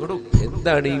ഇങ്ങോട്ടും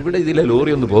എന്താണ്, ഇവിടെ ഇതിലെ ലോറി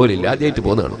ഒന്നും പോലില്ല, ആദ്യമായിട്ട്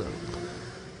പോകുന്നതാണ്.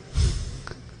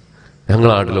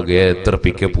 ഞങ്ങളുടെ നാട്ടിലൊക്കെ എത്ര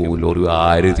പിക്കപ്പ് പോകും ലോറി,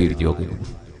 ആര് തിരിഞ്ഞു നോക്കുന്നു?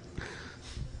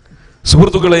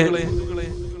 സുഹൃത്തുക്കളെ,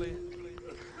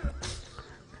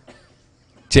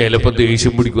 ചിലപ്പോ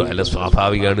ദേഷ്യം പിടിക്കും, അല്ല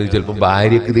സ്വാഭാവികമാണ്. ചിലപ്പോൾ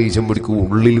ഭാര്യക്ക് ദേഷ്യം പിടിക്കും,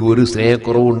 ഉള്ളിൽ ഒരു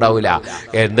സ്നേഹക്കുറവും ഉണ്ടാവില്ല.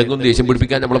 എന്തെങ്കിലും ദേഷ്യം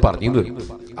പിടിപ്പിക്കാൻ നമ്മൾ പറഞ്ഞു വരും,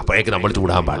 അപ്പോഴേക്ക് നമ്മൾ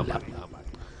ചൂടാൻ പാടില്ല.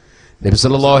 നബി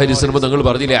സല്ലല്ലാഹു അലൈഹി വസല്ലം തങ്ങൾ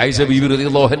പറഞ്ഞില്ലേ ആയിഷ ബീവി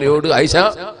റളിയല്ലാഹു അൻഹയോട്, ആയിഷ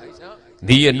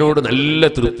നീ എന്നോട് നല്ല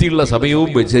തൃപ്തിയുള്ള സമയവും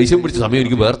ദേഷ്യം പിടിച്ച സമയവും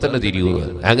എനിക്ക് വേറെ തന്നെ തിരിയുക.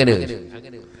 അങ്ങനെ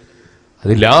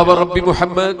അത് റബ്ബി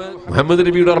മുഹമ്മദ്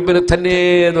നബിയുടെ റബ്ബിനെ തന്നെ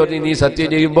എന്ന് പറഞ്ഞ് നീ സത്യം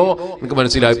ചെയ്യുമ്പോ എനിക്ക്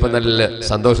മനസ്സിലായി ഇപ്പൊ നല്ല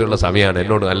സന്തോഷമുള്ള സമയമാണ്,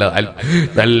 എന്നോട്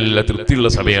നല്ല തൃപ്തിയുള്ള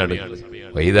സമയമാണ്.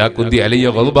 വൈദാകുന്തി അലയ്യ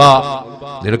ഗൾബാ,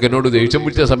 നിനക്ക് എന്നോട് ദേഷ്യം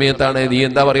പിടിച്ച സമയത്താണ് നീ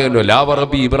എന്താ പറയുമല്ലോ, ലാ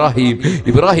റബ്ബി ഇബ്രാഹിം,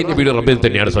 ഇബ്രാഹിം നബിയുടെ റബ്ബിനെ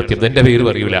തന്നെയാണ് സത്യം, എന്റെ പേര്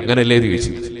പറയൂല, അങ്ങനല്ലേ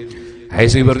ചോദിച്ചു.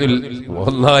 ആയിഷ പറഞ്ഞു,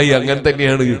 വല്ലാഹി അങ്ങനെ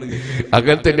തന്നെയാണ്,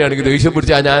 അങ്ങനെ തന്നെയാണെങ്കിൽ ദേഷ്യം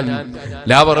പിടിച്ചാ ഞാൻ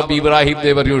ലാ റബ്ബി ഇബ്രാഹിം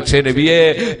എന്ന് പറയൂ. പക്ഷേ നബിയെ,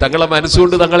 തങ്ങളെ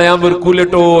മനസ്സുകൊണ്ട് തങ്ങളെ ഞാൻ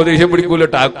വെറുക്കൂലട്ടോ, ദേഷ്യം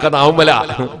പിടിക്കൂലട്ടോ, ഒക്കെ നാവുമല.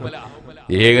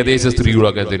 ഏകദേശ സ്ത്രീകളും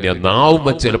അങ്ങനെ തന്നെയാ, നാവുമ്പ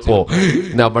ചിലപ്പോ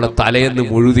നമ്മുടെ തലേന്ന്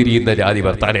മുഴുതിരിയുന്ന ജാതി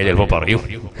വർത്താനെ ചിലപ്പോ പറയും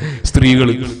സ്ത്രീകൾ.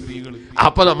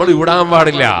 അപ്പൊ നമ്മൾ വിടാൻ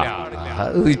പാടില്ല.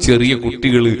 ചെറിയ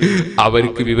കുട്ടികള്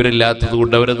അവർക്ക് വിവരമില്ലാത്തത്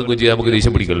കൊണ്ട് അവരെന്തെങ്കിലും ചെയ്യാൻ നമുക്ക്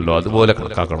ദേഷ്യം പിടിക്കലല്ലോ, അതുപോലെ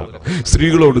കണക്കാക്കണം.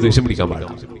 സ്ത്രീകളോട് ദേഷ്യം പിടിക്കാൻ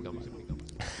പാടില്ല.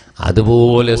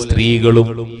 അതുപോലെ സ്ത്രീകളും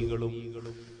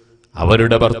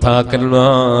അവരുടെ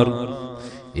ഭർത്താക്കന്മാർ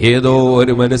ഏതോ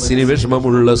ഒരു മനസ്സിന്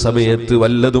വിഷമമുള്ള സമയത്ത്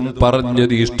വല്ലതും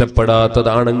പറഞ്ഞത്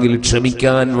ഇഷ്ടപ്പെടാത്തതാണെങ്കിൽ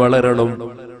ക്ഷമിക്കാൻ വളരണം.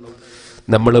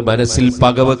 നമ്മൾ മനസ്സിൽ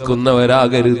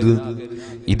പകവെക്കുന്നവരാകരുത്.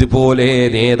 ഇതുപോലെ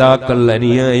നേതാക്കൾ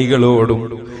അനുയായികളോടും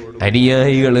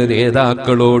അനുയായികള്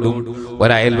നേതാക്കളോടും,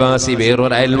 ഒരയൽവാസി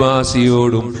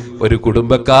വേറൊരയൽവാസിയോടും, ഒരു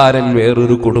കുടുംബക്കാരൻ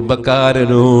വേറൊരു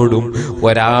കുടുംബക്കാരനോടും,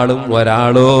 ഒരാളും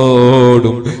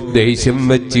ഒരാളോടും ദേഷ്യം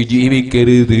വെച്ച്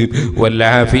ജീവിക്കരുത്.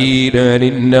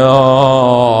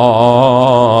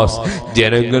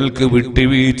 ജനങ്ങൾക്ക്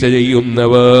വിട്ടുവീഴ്ച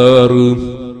ചെയ്യുന്നവർ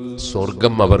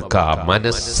സ്വർഗം അവർക്ക്.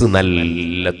 മനസ്സ്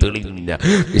നല്ല തെളിഞ്ഞ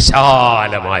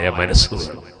വിശാലമായ മനസ്സ്.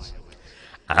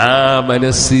 ആ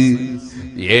മനസ്സ്,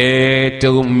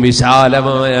 ഏറ്റവും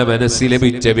വിശാലമായ മനസ്സ്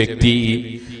ലഭിച്ച വ്യക്തി,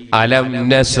 അലം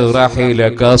നശ്റഹ്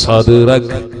ലക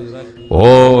സദ്റക്, ഓ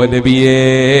നബിയേ,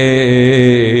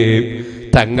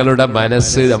 തങ്ങളുടെ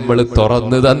മനസ്സ് നമ്മൾ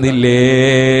തുറന്നു തന്നില്ലേ?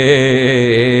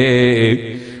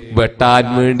 വെട്ടാൻ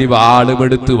വേണ്ടി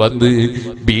വാളുമെടുത്ത് വന്ന്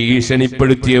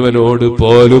ഭീഷണിപ്പെടുത്തിയവനോട്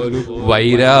പോലും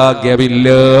വൈരാഗ്യമില്ല,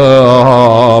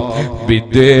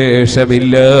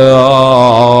 വിദ്വേഷമില്ല.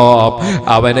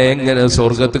 അവനെ എങ്ങനെ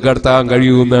സ്വർഗത്ത് കടത്താൻ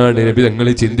കഴിയുമെന്നാണ് നബി തങ്ങൾ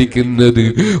ചിന്തിക്കുന്നത്.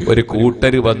 ഒരു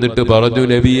കൂട്ടര് വന്നിട്ട് പറഞ്ഞു,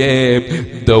 നബിയെ,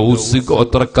 ദൗസ്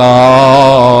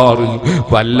ഗോത്രക്കാർ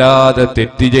വല്ലാതെ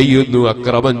തെറ്റ് ചെയ്യുന്നു,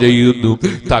 അക്രമം ചെയ്യുന്നു,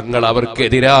 തങ്ങൾ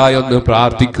അവർക്കെതിരായൊന്ന്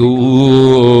പ്രാർത്ഥിക്കൂ.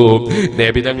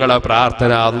 നബി തങ്ങളെ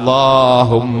പ്രാർത്ഥന,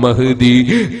 അല്ലാഹുമ്മ ഹ്ദി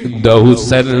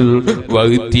ദൗസൻ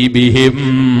വഅ്തി ബിഹിം,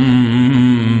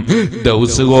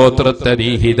 ദൗസ് ഗോത്രത്തെ നീ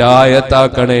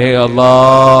ഹിദായത്താക്കണേ അല്ലാ,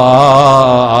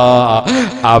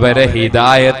 അവരെ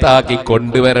ഹിദായത്താക്കി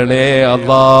കൊണ്ടുവരണേ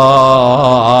അല്ലാ,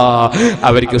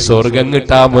 അവർക്ക് സ്വർഗം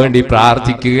കിട്ടാൻ വേണ്ടി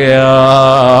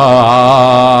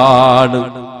പ്രാർത്ഥിക്കുകയാണ്.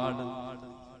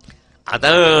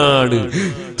 അതാണ്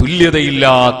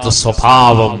തുല്യതയില്ലാത്ത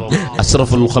സ്വഭാവം.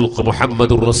 അഷ്റഫുൽ ഖൽഖ്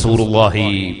മുഹമ്മദുർ റസൂലുള്ളാഹി.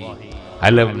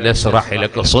 അലം നശ്റഹ്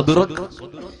ലക സദ്റക്,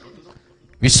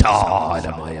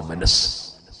 വിശാലമായ മനസ്സ്.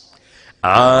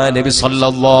 ആ നബി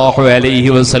സല്ലല്ലാഹു അലൈഹി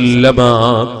വസല്ലമ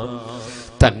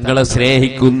തങ്ങളെ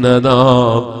സ്നേഹിക്കുന്ന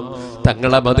നാം,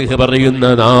 തങ്ങളെ മദ്ഹ് പറയുന്ന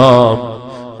നാം,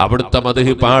 അവിടുത്തെ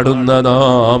മദ്ഹ് പാടുന്ന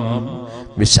നാം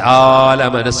വിശാല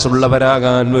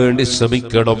മനസ്സുള്ളവരാകാൻ വേണ്ടി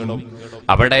ശ്രമിക്കണം.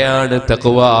 അവിടെയാണ്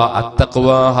തഖ്വ.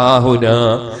 അത്തഖ്വാ ഹാഹുനാ,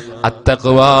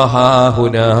 അത്തഖ്വാ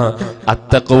ഹാഹുനാ,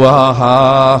 അത്തഖ്വാ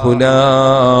ഹാഹുനാ.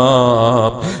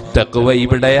 തഖ്വ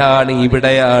ഇവിടെയാണ്,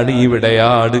 ഇവിടെയാണ്,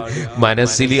 ഇവിടെയാണ്.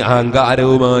 മനസ്സിൽ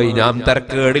അഹങ്കാരവുമായി, ഞാൻ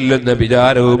തരക്കേടില്ലെന്ന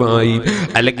വിചാരവുമായി,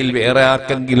 അല്ലെങ്കിൽ വേറെ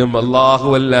ആർക്കെങ്കിലും അല്ലാഹു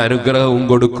വല്ല അനുഗ്രഹവും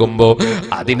കൊടുക്കുമ്പോ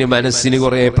അതിന് മനസ്സിന്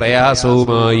കുറെ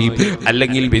പ്രയാസവുമായി,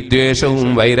 അല്ലെങ്കിൽ വിദ്വേഷവും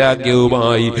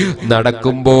വൈരാഗ്യവുമായി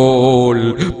നടക്കുമ്പോൾ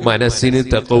മനസ്സിന്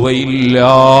തഖ്വയില്ല.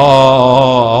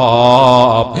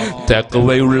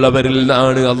 തഖ്വയുള്ളവരിൽ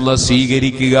നിന്നാണ് അല്ലാഹ്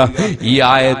സ്വീകരിക്കുക. ഈ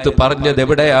ആയത്ത് പറഞ്ഞത്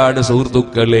എവിടെയാണ്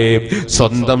സുഹൃത്തുക്കളെ?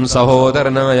 സ്വന്തം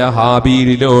സഹോദരനായ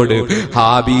ഹാബീലിനോട്,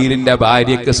 ഹാബീലിന്റെ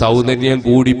ഭാര്യയ്ക്ക് സൗന്ദര്യം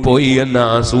കൂടിപ്പോയി എന്ന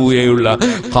അസൂയയുള്ള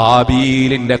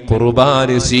ഹാബീലിന്റെ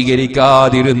ഖുർബാന്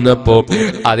സ്വീകരിക്കാതിരുന്നപ്പോ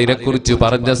അതിനെക്കുറിച്ച്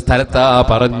പറഞ്ഞ സ്ഥലത്താ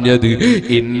പറഞ്ഞത്,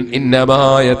 ഇന്നമാ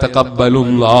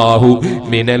യതഖബ്ബലുല്ലാഹു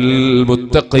മിനൽ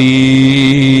മുത്തഖീൻ,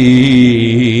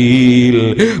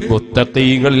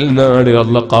 മുത്തഖീങ്ങളിൽ നിന്നാണ്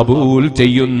അല്ലാഹ് ഖബൂൽ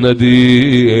ചെയ്യുന്നത്.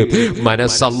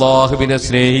 മനസ്സ് അല്ലാഹുവിനെ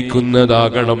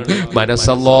സ്നേഹിക്കുന്നതാകണം, മനസ്സ്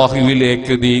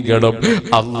അല്ലാഹുവിലേക്ക് നീങ്ങണം,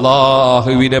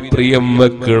 അല്ലാഹുവിനെ പ്രിയം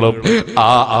വെക്കണം.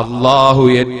 ആ അല്ലാഹു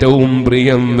ഏറ്റവും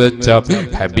പ്രിയം വെച്ച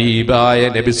ഹബീബായ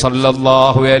നബി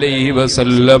സല്ലല്ലാഹു അലൈഹി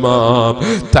വസല്ലമ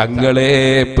തങ്ങളെ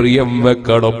പ്രിയം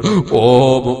വെക്കണം. ഓ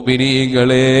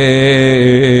മുഅ്മിനീങ്ങളെ,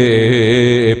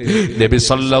 നബി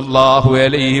സല്ലല്ലാഹു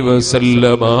അലൈഹി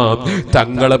വസല്ലമ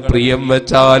തങ്ങളെ പ്രിയം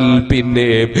വെച്ചാൽ പിന്നെ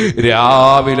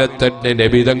രാവിലെ തന്നെ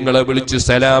നബി തങ്ങളെ വിളിച്ച്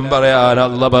സലാം പറയാൻ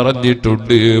അല്ലാഹ്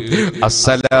പറഞ്ഞിട്ടുണ്ട്.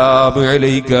 അസ്സലാമു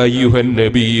അലൈക അയ്യുഹൻ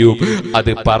നബിയു.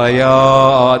 അത്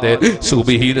പറയാതെ,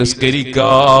 സുബ്ഹി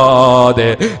നിസ്കരിക്കാതെ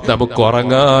നമുക്ക്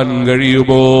ഉറങ്ങാൻ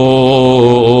കഴിയുമോ?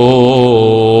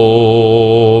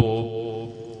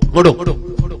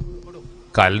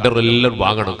 കലണ്ടർ എല്ലാം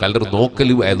വാങ്ങണം. കലണ്ടർ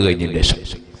നോക്കല് അത് കഴിഞ്ഞതിന്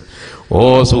ശേഷം. ഓ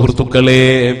സുഹൃത്തുക്കളെ,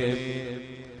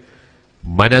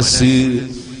 മനസ്സ്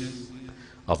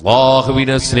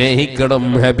അല്ലാഹുവിനെ സ്നേഹിക്കണം,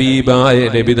 ഹബീബായ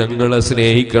നബി തങ്ങളെ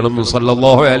സ്നേഹിക്കണം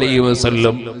സല്ലല്ലാഹു അലൈഹി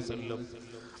വസല്ലം.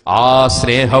 ആ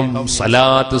സ്നേഹം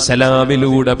സലാത്ത്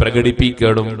സലാമിലൂടെ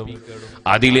പ്രകടിപ്പിക്കണം.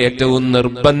 അതിലേറ്റവും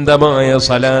നിർബന്ധമായ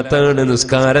സലാത്താണ്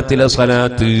നിസ്കാരത്തിലെ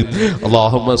സലാത്ത്.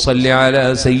 അല്ലാഹുമ്മ സല്ലി അലാ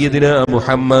സയ്യിദിനാ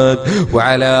മുഹമ്മദ്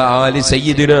വഅലാ ആലി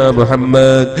സയ്യിദിനാ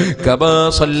മുഹമ്മദ് കമാ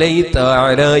സല്ലൈത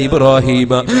അലാ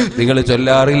ഇബ്രാഹീമ. നിങ്ങൾ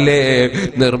ചൊല്ലാറില്ലേ?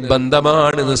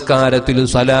 നിർബന്ധമാണ് നിസ്കാരത്തിൽ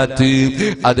സലാത്ത്.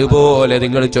 അതുപോലെ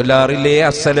നിങ്ങൾ ചൊല്ലാറില്ലേ?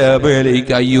 അസ്സലാമു അലൈക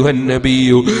അയ്യുഹൻ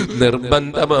നബിയു.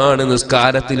 നിർബന്ധമാണ്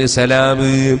നിസ്കാരത്തിൽ സലാം.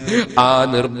 ആ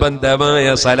നിർബന്ധമായ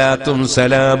സലാത്തും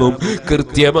സലാമും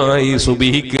കൃത്യമായി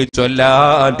സുബഹിക്ക്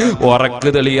ചൊല്ലാൻ ഉറക്ക്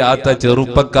തെളിയാത്ത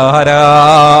ചെറുപ്പക്കാരാ,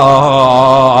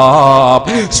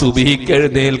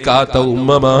 സുബഹിക്കെഴുന്നേൽക്കാത്ത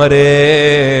ഉമ്മമാരെ,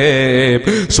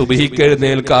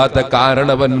 സുബഹിക്കെഴുന്നേൽക്കാത്ത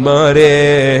കാരണവന്മാരെ,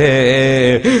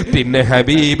 പിന്നെ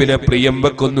ഹബീബിനെ പ്രിയം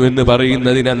വെക്കുന്നു എന്ന്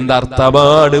പറയുന്നതിന്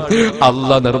എന്തർത്ഥമാണ്?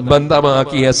 അല്ലാഹ്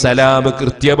നിർബന്ധമാക്കിയ സലാം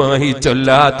കൃത്യമായി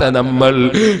ചൊല്ലാത്ത നമ്മൾ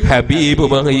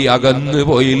ഹബീബുമായി അകന്നു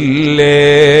പോയില്ലേ?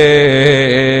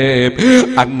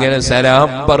 അങ്ങനെ സലാം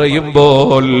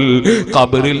പറയുമ്പോൾ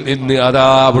ഖബറിൽ നിന്ന് അതാ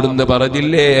അവിടുന്ന്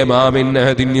പറഞ്ഞില്ലേ, മാമിൻ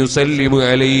അഹദിൻ യുസല്ലിമു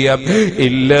അലയ്യ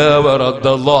ഇല്ലാ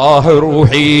വറദ്ദല്ലാഹു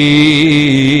റൂഹി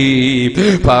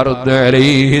ഫറദ്ദ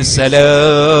അലൈഹി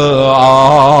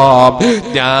സലാം.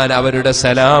 ഞാൻ അവരുടെ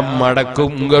സലാം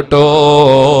മടക്കും കേട്ടോ.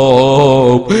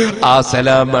 ആ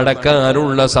സലാം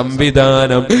മടക്കാനുള്ള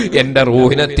സംവിധാനം എന്റെ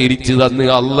റൂഹിനെ തിരിച്ചു തന്ന്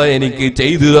അല്ലാഹ് എനിക്ക്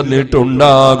ചെയ്തു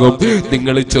തന്നിട്ടുണ്ടാകും.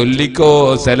 നിങ്ങൾ ചൊല്ലിക്കോ,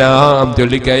 സലാം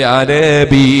ചൊല്ലിക്കോ. യാ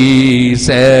നബി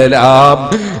സലാം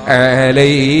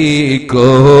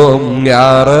അലൈക്കും, യാ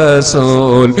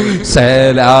റസൂൽ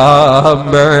സലാം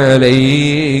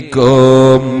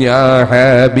അലൈക്കും, യാ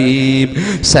ഹബീബ്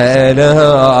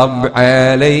സലാം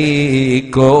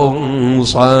അലൈക്കും,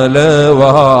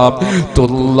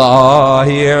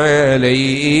 സ്വലവാത്തുല്ലാഹി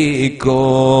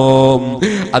അലൈക്കും.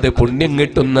 അത് പുണ്യം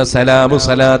കിട്ടുന്ന സലാമു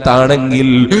സലാത്താണെങ്കിൽ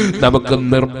നമുക്ക്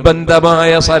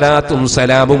നിർബന്ധമായ സലാത്തും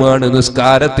സലാമുമാണ്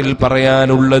നിസ്കാരത്തിൽ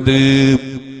പറയാനുള്ളത്.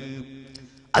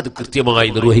 അത് കൃത്യമായി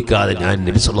നിർവഹിക്കാതെ ഞാൻ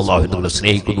നബി സല്ലല്ലാഹു അലൈഹി വസല്ലം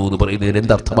സ്നേഹിക്കുന്നു എന്ന് പറയുന്നതിന്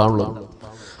എന്തർത്ഥമാണുള്ളത്?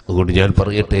 അതുകൊണ്ട് ഞാൻ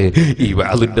പറയട്ടെ, ഈ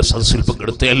വഅദിന്റെ സദസ്സിൽ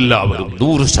പങ്കെടുത്ത എല്ലാവരും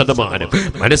 100%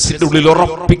 മനസ്സിന്റെ ഉള്ളിൽ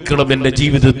ഉറപ്പിക്കണം, എന്റെ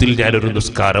ജീവിതത്തിൽ ഞാനൊരു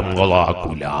നിസ്കാരം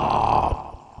ഖളാഅക്കൂല.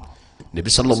 നബി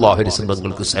സല്ലല്ലാഹു അലൈഹി വസല്ലം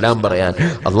തങ്ങൾക്ക് സലാം പറയാൻ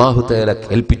അല്ലാഹു തആല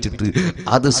കൽപ്പിച്ചിട്ട്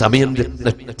അത് സമയം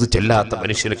ചെല്ലാത്ത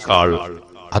മനുഷ്യനേക്കാൾ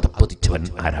അതപ്പതിച്ചവൻ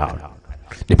ആരാണ്?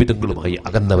 നബി തങ്ങളുമായി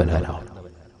അകന്നവൻ ആരാണ്?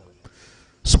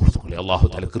 സുഹൃത്തുക്കളെ, അല്ലാഹു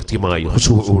തആല കൃത്യമായി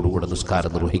ഖുശൂഅോടുകൂടെ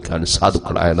നിസ്കാരം നിർവഹിക്കാൻ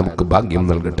സാധുക്കളായ നമുക്ക് ഭാഗ്യം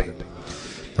നൽകട്ടെ.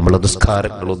 നമ്മുടെ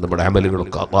നിസ്കാരങ്ങളും നമ്മുടെ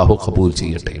അമലുകളൊക്കെ അല്ലാഹു ഖബൂൽ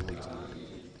ചെയ്യട്ടെ.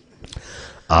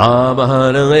 ആ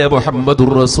മഹാനായ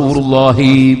മുഹമ്മദുർ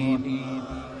റസൂലുള്ളാഹി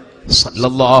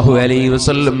സല്ലല്ലാഹു അലൈഹി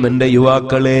വസല്ലം, എന്റെ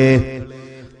യുവാക്കളെ,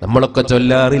 നമ്മളൊക്കെ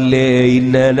ചൊല്ലാറില്ലേ,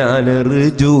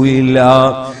 ഇന്നനാനർജുഇല്ല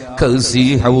കസി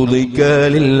ഹൗലിക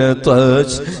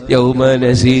ലിൽതജ് യൗമ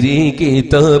നസിരി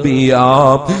കിതാബിയാ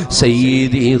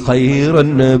സയ്യിദി ഖൈറൻ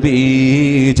നബി.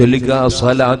 ചൊല്ലുക,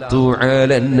 സ്വലാത്തു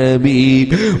അലൻ നബി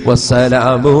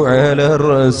വസ്സലാമു അലർ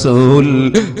റസൂൽ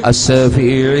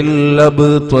അസ്സഫീഇൽ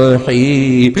അബ്തഹി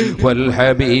വൽ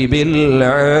ഹബീബിൽ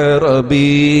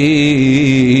അറബി.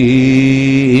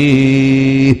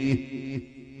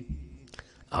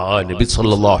 ആ നബി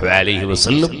സല്ലല്ലാഹു അലൈഹി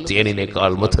വസല്ലം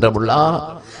തേനിനേക്കാൾ മധുരമുള്ള,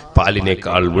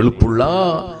 പാലിനേക്കാൾ വെളുപ്പുള്ള,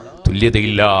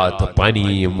 തുല്യതയില്ലാത്ത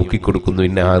പാനീയം മുക്കിക്കൊടുക്കുന്നു.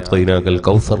 ഇന്നഅതൈനാകൽ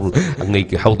കൗസർ,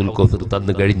 അങ്ങേക്ക് ഹൗദുൽ കൗസർ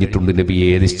തന്നു കഴിഞ്ഞിട്ടുണ്ട് നബിയെ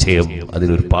നിശ്ചയം.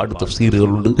 അതിനൊരുപാട്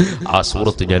തഫ്സീറുകളുണ്ട്. ആ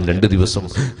സൂറത്ത് ഞാൻ 2 ദിവസം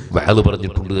വഅദ്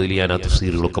പറഞ്ഞിട്ടുണ്ട്. അതിൽ ഞാൻ ആ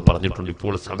തഫ്സീറുകളൊക്കെ പറഞ്ഞിട്ടുണ്ട്.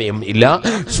 ഇപ്പോൾ സമയം ഇല്ല.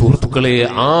 സുഹൃത്തുക്കളെ,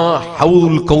 ആ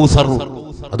ഹൗദുൽ കൗസർ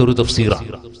അതൊരു തഫ്സീറാണ്.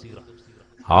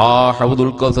 ആ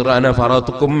ഹൗദുൽ കൗസർ അന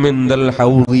ഫറതുകും മിൻദൽ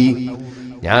ഹൗദി,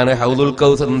 ഞാൻ ഹൗദുൽ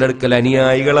കൗസറിന്റെ അടുക്കൽ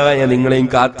അനുയായികളായ നിങ്ങളെയും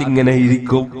കാത്തിങ്ങനെ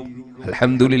ഇരിക്കും.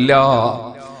 അൽഹംദുലില്ലാഹ്,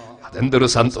 അതെന്തൊരു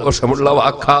സന്തോഷമുള്ള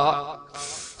വാക്കാ.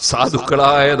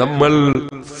 സാധുക്കളായ നമ്മൾ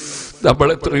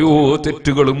എത്രയോ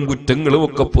തെറ്റുകളും കുറ്റങ്ങളും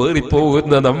ഒക്കെ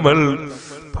പേറിപ്പോകുന്ന നമ്മൾ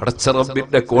പടച്ച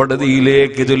റബ്ബിന്റെ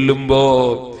കോടതിയിലേക്ക് ചെല്ലുമ്പോ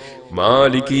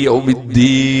മാലികി യൗമിദ്ദീൻ,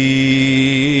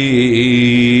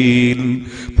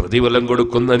 പ്രതിഫലം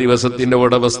കൊടുക്കുന്ന ദിവസത്തിന്റെ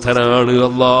ഉടമസ്ഥനാണ്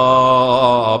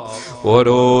അല്ലാഹ്.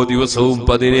 ഓരോ ദിവസവും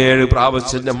 17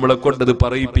 പ്രാവശ്യം നമ്മളെ കൊണ്ടത്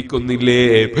പറയിപ്പിക്കുന്നില്ലേ?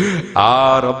 ആ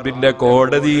റബ്ബിന്റെ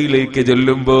കോടതിയിലേക്ക്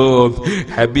ചെല്ലുമ്പോ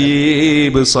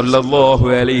ഹബീബ് സല്ലല്ലാഹു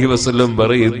അലൈഹി വസല്ലം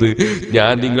പറയുന്നു,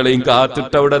 ഞാൻ നിങ്ങളെയും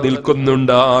കാത്തിട്ട് അവിടെ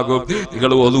നിൽക്കുന്നുണ്ടാകും.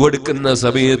 നിങ്ങൾ ഒതുവെടുക്കുന്ന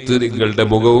സമയത്ത് നിങ്ങളുടെ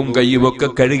മുഖവും കയ്യുമൊക്കെ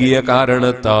കഴുകിയ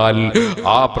കാരണത്താൽ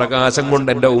ആ പ്രകാശം കൊണ്ട്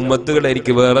എന്റെ ഉമ്മത്തുകൾ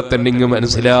എനിക്ക് വേറെ തന്നെ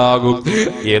മനസ്സിലാകും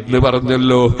എന്ന്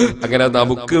പറഞ്ഞല്ലോ. അങ്ങനെ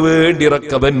നമുക്ക് വേണ്ടി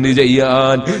റെക്കമെൻഡ്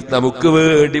ചെയ്യാൻ, നമുക്ക്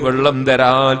വേണ്ടി വെള്ളം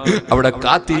തരാൻ അവിടെ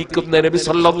കാത്തിരിക്കുന്ന നബി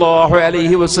സല്ലല്ലാഹു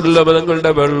അലൈഹി വസല്ലം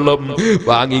തങ്ങളുടെ വെള്ളം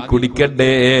വാങ്ങി കുടിക്കണ്ടേ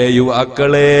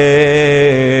യുവാക്കളെ?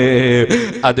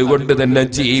 അതുകൊണ്ട് തന്നെ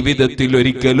ജീവിതത്തിൽ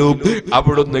ഒരിക്കലും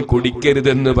അവിടുന്ന്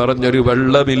കുടിക്കരുതെന്ന് പറഞ്ഞൊരു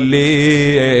വെള്ളമില്ലേ?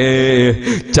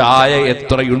 ചായ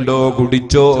എത്രയുണ്ടോ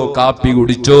കുടിച്ചോ, കാപ്പി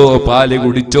കുടിച്ചോ, പാല്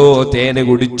കുടിച്ചോ, തേന്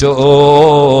കുടിച്ചോ,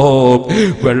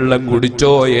 വെള്ളം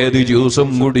കുടിച്ചോ, ഏത് ജ്യൂസും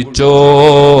കുടിച്ചോ.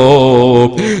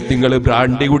 നിങ്ങൾ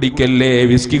ബ്രാൻഡി കുടിക്കല്ലേ,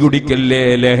 വിസ്കി കുടിക്കല്ലേ,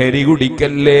 ലഹരി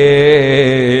കുടിക്കല്ലേ.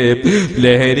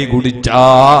 ലഹരി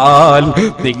കുടിച്ചാൽ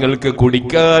നിങ്ങൾക്ക്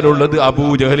കുടിക്കാനുള്ളത്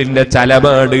അബൂജഹലിന്റെ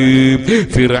ചലമാണ്,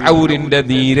 ഫിർഔനിന്റെ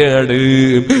നീരാണ്,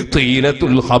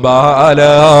 തീനത്തുൽ ഖബാലാണ്.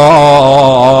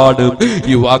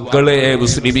 യുവാക്കളെ,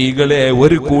 മുസ്ലിമീങ്ങളെ,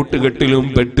 ഒരു കൂട്ടുകെട്ടിലും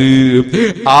പെട്ട്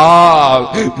ആ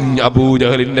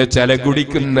അബൂജഹലിന്റെ ചല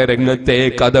കുടിക്കുന്ന രംഗത്തെ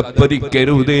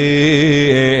കഥപ്പതിക്കരുതേ.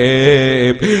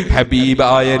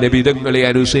 ഹബീബായ നബിതങ്ങളെ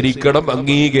അനുസരിക്കണം,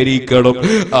 അംഗീകരിക്കണം.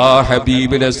 ആ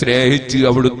ഹബീബിനെ സ്നേഹിച്ച്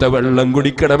അവിടുത്തെ വെള്ളം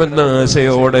കുടിക്കണമെന്ന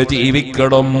ആശയോടെ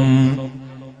ജീവിക്കണം.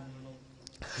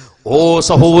 ഓ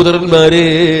സഹോദരന്മാരെ,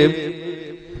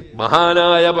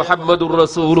 മഹാനായ മുഹമ്മദുർ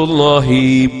റസൂലുള്ളാഹി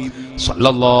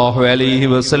സ്വല്ലല്ലാഹു അലൈഹി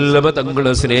വസല്ലമ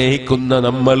തങ്ങളെ സ്നേഹിക്കുന്ന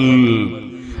നമ്മൾ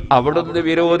അവിടുന്ന്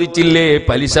വിരോധിച്ചില്ലേ?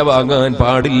 പലിശ വാങ്ങാൻ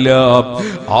പാടില്ല,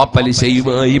 ആ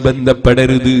പലിശയുമായി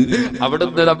ബന്ധപ്പെടരുത്.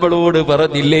 അവിടുന്ന് നമ്മളോട്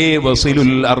പറഞ്ഞില്ലേ?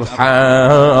 വസിലുൽ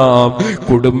അർഹാം,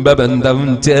 കുടുംബ ബന്ധം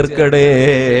ചേർക്കണേ,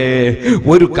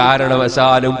 ഒരു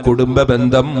കാരണവശാലും കുടുംബ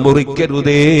ബന്ധം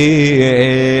മുറിക്കരുതേ.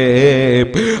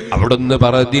 അവിടുന്ന്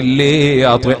പറഞ്ഞില്ലേ?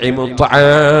 അത്ഇമുത്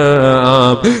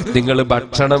തആം, നിങ്ങൾ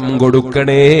ഭക്ഷണം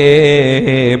കൊടുക്കണേ.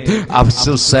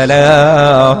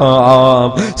 അഫ്സുസ്സലാം,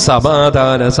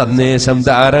 സമാധാന സന്ദേശം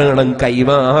ധാരാളം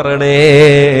കൈമാറണേ.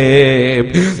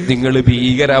 നിങ്ങൾ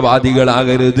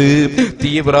ഭീകരവാദികളാകരുത്,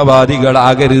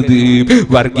 തീവ്രവാദികളാകരുത്,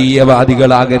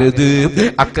 വർഗീയവാദികളാകരുത്,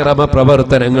 അക്രമ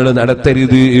പ്രവർത്തനങ്ങൾ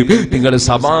നടത്തരുത്. നിങ്ങൾ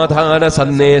സമാധാന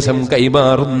സന്ദേശം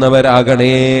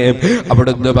കൈമാറുന്നവരാകണേ.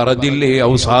 അവിടുന്ന് പറഞ്ഞില്ലേ?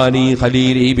 ഔസാനി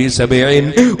ഖലീലി ബിസബഇൻ,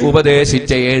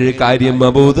 ഉപദേശിച്ച 7 കാര്യം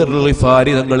അബൂദർ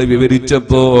ഗിഫാരി തങ്ങൾ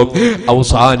വിവരിച്ചപ്പോ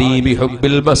ഔസാനി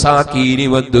ബിഹുബ്ബിൽ മസാകീനി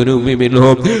വദ്ദുനുമി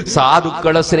മിൻഹും,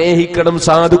 സാധുക്കളെ സ്നേഹിക്കണം,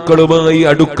 സാധുക്കളുമായി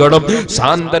അടുക്കണം,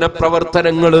 സാന്ത്വന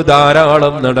പ്രവർത്തനങ്ങൾ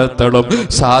ധാരാളം നടത്തണം.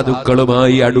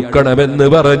 സാധുക്കളുമായി അടുക്കണമെന്ന്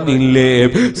പറഞ്ഞില്ലേ?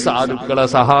 സാധുക്കളെ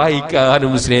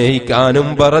സഹായിക്കാനും സ്നേഹിക്കാനും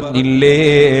പറഞ്ഞില്ലേ?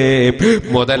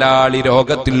 മുതലാളി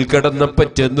രോഗത്തിൽ കിടന്നപ്പോ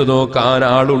ചെന്ന് നോക്കാൻ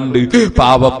ആളുണ്ട്,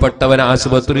 പാവപ്പെട്ടവൻ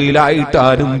ആശുപത്രിയിലായിട്ട്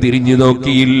ആരും തിരിഞ്ഞു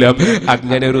നോക്കിയില്ല.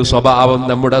 അങ്ങനെ ഒരു സ്വഭാവം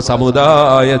നമ്മുടെ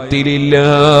സമുദായത്തിലില്ല.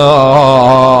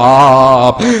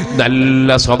 നല്ല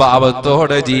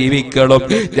സ്വഭാവത്തോടെ ജീവിക്കണം.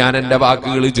 ഞാൻ എന്റെ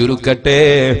വാക്കുകൾ ചുരുക്കട്ടെ.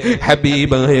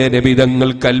 ഹബീബായ നബി തങ്ങൾ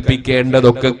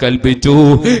കൽപ്പിക്കേണ്ടതൊക്കെ കൽപ്പിച്ചു,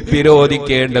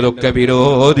 വിരോധിക്കേണ്ടതൊക്കെ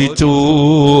വിരോധിച്ചു.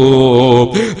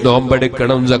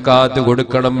 നോമ്പെടുക്കണം, സക്കാത്ത്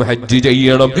കൊടുക്കണം, ഹജ്ജ്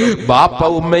ചെയ്യണം, ബാപ്പ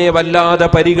ഉമ്മയെ വല്ലാതെ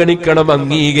പരിഗണിക്കണം,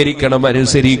 അംഗീകരിക്കണം,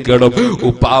 അനുസരിക്കണം.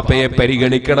 ഉപ്പാപ്പയെ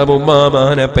പരിഗണിക്കണം,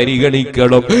 ഉമ്മാമാനെ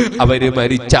പരിഗണിക്കണം. അവര്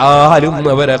മരിച്ചാലും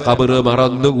അവരെ ഖബറ്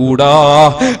മറന്നുകൂടാ,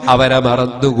 അവരെ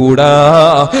മറന്നുകൂടാ.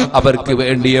 അവർക്ക്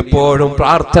വേണ്ടി എപ്പോഴും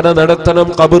പ്രാർത്ഥന നടത്തണം,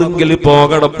 ഖബറിങ്കിൽ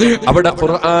പോകണം, അവിടെ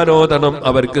ഖുർആൻ ഓതണം,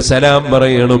 അവർക്ക് സലാം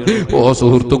പറയണം. ഓ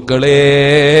സുഹൃത്തുക്കളെ,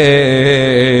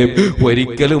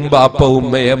 ഒരിക്കലും ബാപ്പ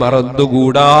ഉമ്മയെ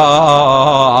മറന്നുകൂടാ.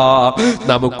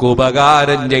 നമുക്ക്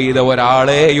ഉപകാരം ചെയ്ത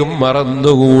ഒരാളെയും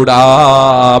മറന്നുകൂടാ.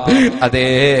 അതേ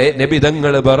നബി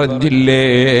തങ്ങൾ പറഞ്ഞില്ലേ?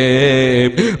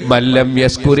 മല്ലം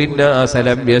യസ്കുരിന്നാസ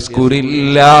ലം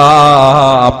യസ്കുരില്ലാ,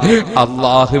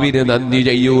 അല്ലാഹുവിന് നന്ദി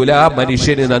ചെയ്യൂല,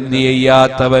 മനുഷ്യന് നന്ദി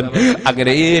ചെയ്യാത്തവൻ.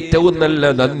 അങ്ങനെ ഏറ്റവും നല്ല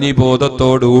നന്ദി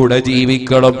ബോധത്തോടുകൂടെ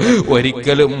ജീവിക്കണം.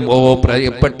 ഒരിക്കലും ഓ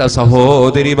പ്രിയപ്പെട്ട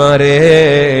സഹോദരിമാരെ,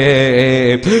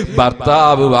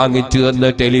 ഭർത്താവ് വാങ്ങിച്ചു തന്ന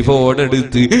ടെലിഫോൺ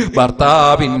എടുത്ത്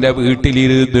ഭർത്താവിന്റെ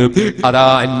വീട്ടിലിരുന്ന് അതാ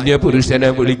അന്യപുരുഷനെ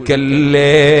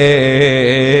വിളിക്കല്ലേ,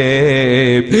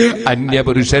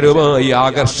 അന്യപുരുഷനുമായി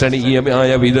ആകർഷണീയമായ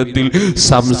വിധത്തിൽ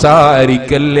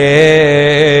സംസാരിക്കല്ലേ.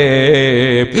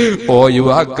 ഓ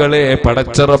യുവാക്കളെ,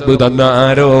 പടച്ച റബ്ബ് തന്ന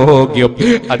ആരോഗ്യം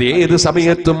അതേത്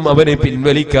സമയത്തും അവനെ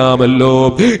പിൻവലിക്കാമല്ലോ.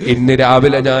 ഇന്ന്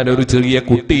രാവിലെ ഞാൻ ഒരു ചെറിയ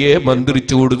കുട്ടിയെ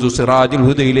മന്ത്രിച്ചു കൊടുത്തു. സിറാജുൽ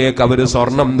ഹുദയിലേക്ക് അവര്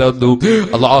സ്വർണം തന്നു.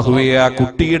 അല്ലാഹുവേ, ആ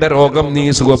കുട്ടിയുടെ രോഗം നീ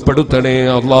സുഖപ്പെടുത്തണേ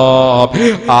അല്ലാ.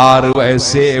 6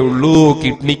 വയസ്സേ ഉള്ളൂ,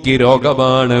 കിഡ്നിക്ക്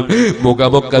രോഗമാണ്,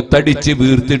 മുഖമൊക്കെ തടിച്ച്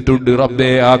വീർത്തിട്ടുണ്ട്.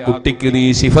 റബ്ബേ, ആ കുട്ടിക്ക് നീ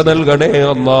ശിഫ നൽകണേ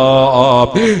അല്ലാ.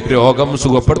 രോഗം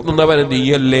സുഖപ്പെടുത്തുന്നവൻ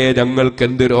നീയല്ലേ. ഞങ്ങൾക്ക്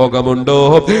എന്ത് രോഗമുണ്ടോ,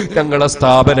 ഞങ്ങളെ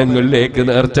സ്ഥാപനങ്ങളിലേക്ക്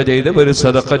നേർച്ച ചെയ്തവർ,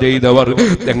 സദഖ ചെയ്തവർ,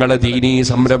 ഞങ്ങളെ ദീനീ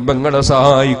സംരംഭങ്ങളെ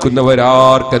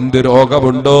സഹായിക്കുന്നവരാർക്കെന്ത്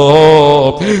രോഗമുണ്ടോ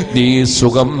നീ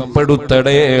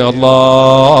സുഖപ്പെടുത്തണേ അല്ലാ.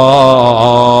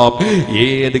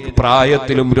 ഏത്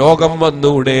പ്രായത്തിലും രോഗം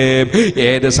വന്നൂടെ,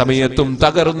 ഏത് സമയത്തും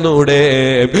തകർന്നൂടെ.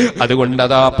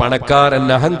 അതുകൊണ്ടതാ പണക്കാരൻ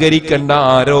അഹങ്കരിക്കണ്ട,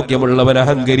 ആരോഗ്യമുള്ളവൻ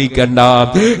അഹങ്കരിക്കണ്ട.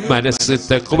 മനസ്സ്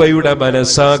തഖ്വയുടെ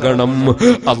മനസ്സാകണം,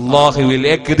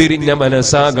 അല്ലാഹുവിലേക്ക് തിരിഞ്ഞ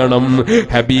മനസ്സാകണം,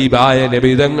 ഹബീബായ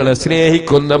നബി തങ്ങളെ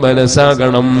സ്നേഹിക്കുന്ന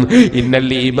മനസ്സാകണം. ഇന്നൽ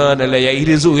ഈമാന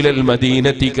ലയരിസു ഇലൽ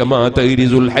മദീനതി കമാ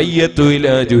തരിസുൽ ഹയ്യതു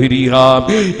ഇലാ ജുഹരിഹാ.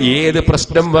 ഏത്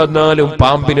പ്രശ്നം വന്നാലും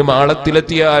പാമ്പിന്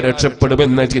മാളത്തിലെത്തിയാൽ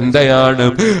രക്ഷപ്പെടുമെന്ന ചിന്തയാണ്.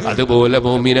 അതുപോലെ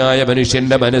മുഅ്മിനായ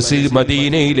മനുഷ്യന്റെ മനസ്സ്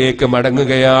മദീനയിലേക്ക്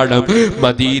മടങ്ങുകയാണ്.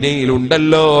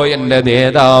 മദീനയിലുണ്ടല്ലോ എന്റെ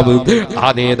നേതാവ്, ആ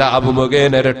നേതാവ്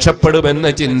മുഖേന രക്ഷപ്പെടുമെന്ന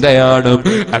ചിന്തയാണ്. പറയാണ്,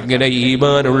 അങ്ങനെ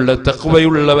ഈമാനുള്ള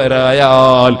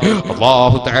തഖ്വയുള്ളവരായാൽ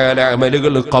അല്ലാഹു തആല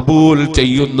അമലുകൾ ഖബൂൽ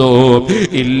ചെയ്യുന്നു.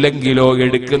 ഇല്ലെങ്കിലോ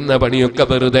എടുക്കുന്ന പണിയൊക്കെ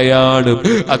വെറുതെയാണ്.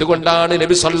 അതുകൊണ്ടാണ്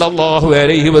നബി സല്ലല്ലാഹു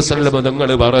അലൈഹി വസല്ലം തങ്ങൾ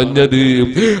പറഞ്ഞത്,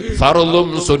 ഫർളും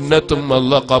സുന്നത്തും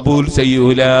അല്ലാഹു ഖബൂൽ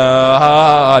ചെയ്യൂല.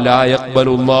 ലാ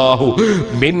യഖ്ബലുല്ലാഹു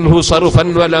മിൻഹു സർഫൻ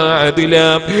വലാ അദ്ല.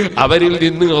 അവരിൽ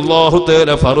നിന്ന് അല്ലാഹു തആല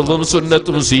ഫർളും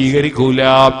സുന്നത്തും സ്വീകരിക്കൂല.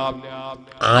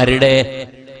 ആരുടെ?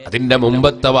 അതിന്റെ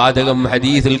മുമ്പത്തെ വാചകം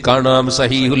ഹദീസിൽ കാണാം,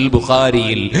 സഹീഹുൽ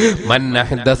ബുഖാരിയിൽ, മൻ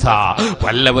അഹ്ദസ,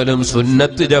 വല്ലവനും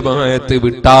സുന്നത്ത് ജമാഅത്ത്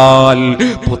വിട്ടാൽ,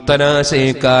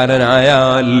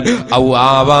 പുത്തനാശയക്കാരനായാൽ, ഔ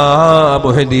ആവാ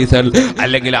മുഹദിസൻ,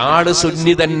 അല്ലെങ്കിൽ ആള്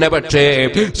സുന്നി തന്നെ പക്ഷേ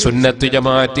സുന്നത്ത്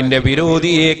ജമാഅത്തിന്റെ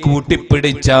വിരോധിയെ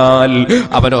കൂട്ടിപ്പിടിച്ചാൽ,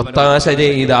 അവൻ ഒത്താശ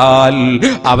ചെയ്താൽ,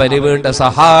 അവന് വേണ്ട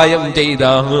സഹായം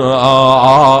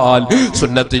ചെയ്താൽ,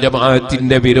 സുന്നത്ത്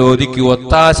ജമാഅത്തിന്റെ വിരോധിക്ക്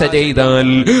ഒത്താശ ചെയ്താൽ,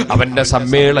 അവന്റെ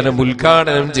സമ്മേളനം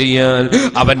ഉദ്ഘാടനം ചെയ്യാൻ,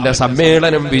 അവന്റെ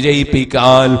സമ്മേളനം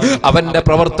വിജയിപ്പിക്കാൻ, അവന്റെ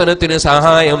പ്രവർത്തനത്തിന്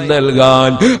സഹായം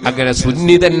നൽകാൻ, അങ്ങനെ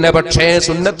സുന്നി തന്നെ പക്ഷേ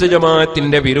സുന്നത്ത്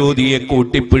ജമാഅത്തിന്റെ വിരോധിയെ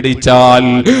കൂട്ടിപ്പിടിച്ചാൽ,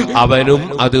 അവനും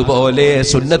അതുപോലെ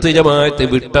സുന്നത്ത് ജമാഅത്ത്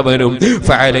വിട്ടവനും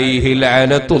ഫഅലൈഹി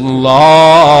ലഅനത്തുല്ലാഹ്,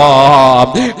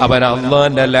 അവൻ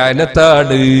അല്ലാഹുവിന്റെ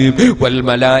ലഅനത്താണ്, വൽ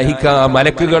മലായിക,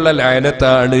 മലക്കുകളുടെ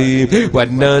ലഅനത്താണ്,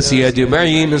 വന്നാസി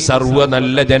അജ്മഈൻ, സർവ്വ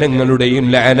നല്ല ജനങ്ങളുടെയും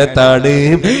ലഅനത്താണ്.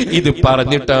 ഇത്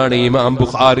പറഞ്ഞിട്ടാണ് ഇമാം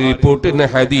ബുഖാരി റിപ്പോർട്ട് ചെയ്യുന്ന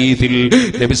ഹദീസിൽ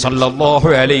നബി സല്ലല്ലാഹു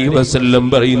അലൈഹി വസല്ലം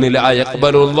പറയുന്നു, ലാ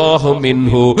യഖ്ബലുല്ലാഹു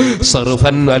മിൻഹു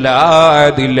സർഫൻ വലാ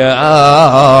അദ്ല.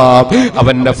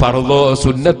 അവന്റെ ഫർളോ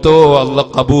സുന്നത്തോ അല്ലാഹു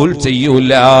ഖബൂൽ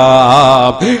ചെയ്യൂല.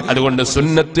 അതുകൊണ്ട്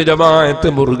സുന്നത്ത് ജമാഅത്ത്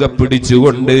മുറുകെ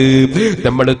പിടിച്ചുകൊണ്ട്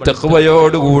നമ്മൾ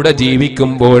തഖ്വയോടുകൂടെ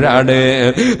ജീവിക്കുമ്പോഴാണ്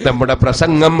നമ്മുടെ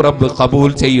പ്രസംഗം റബ്ബ് ഖബൂൽ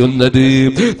ചെയ്യുന്നത്,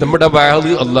 നമ്മുടെ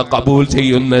വഅദ് അല്ലാഹു ഖബൂൽ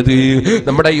ചെയ്യുന്നത്,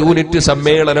 നമ്മുടെ യൂണിറ്റ്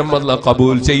സമ്മേളനം അല്ലാഹു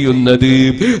ഖബൂൽ ചെയ്യുന്നത്,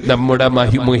 നമ്മുടെ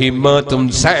മുഹിമ്മാത്തും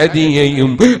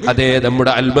സഅദിയയും, അതേ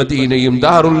നമ്മുടെ അൽമദീനയും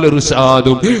ദാറുൽ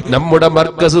ഇർശാദും, നമ്മുടെ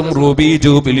മർക്കസും റൂബി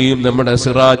ജൂബിലിയും, നമ്മുടെ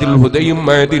സിറാജുൽ ഹുദയും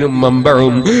മഅദിനും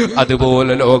മംബഉം,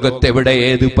 അതുപോലെ ലോകത്തെവിടെ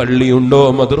ഏത് പള്ളിയുണ്ടോ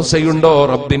മദ്രസയുണ്ടോ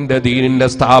റബ്ബിന്റെ ദീനിന്റെ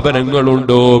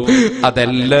സ്ഥാപനങ്ങളുണ്ടോ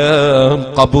അതെല്ലാം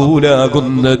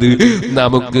ഖബൂലാകുന്നത്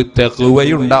നമുക്ക്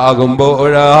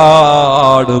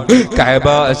തഖ്വയുണ്ടാകുമ്പോഴാണ്. കഅബ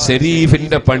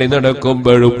ശരീഫിന്റെ പണി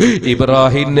നടക്കുമ്പോഴും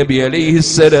ഇബ്രാഹിം നബി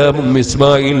അലൈഹിസ്സലാമും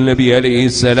ഇസ്മായിൽ നബി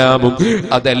അലൈഹിസ്സലാമും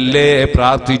അതല്ലേ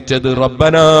പ്രാർത്ഥിച്ചത്,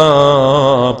 റബ്ബനാ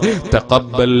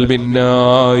തഖബ്ബൽ മിന്നാ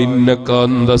ഇന്നക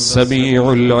അൻതസ്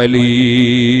സമീഉൽ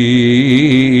അലീം.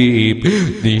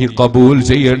 നീ ഖബൂൽ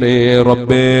ചെയ്യണേ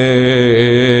റബ്ബേ.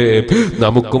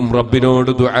 നമുക്കും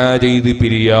റബ്ബിനോട് ദുആ ചെയ്ത്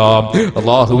പിരിയാം.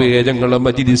 അല്ലാഹുവേ, ഞങ്ങളുടെ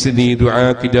മജ്ലിസ് നീ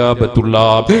ദുആക്ക് ഇജാബത്തുള്ള,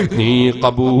 നീ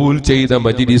ഖബൂൽ ചെയ്ത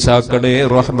മജ്ലിസാക്കണേ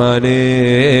റഹ്മാനേ.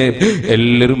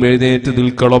 എല്ലാവരും എഴുന്നേറ്റ്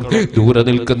നിൽക്കണം. ദൂരെ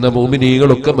നിൽക്കുന്ന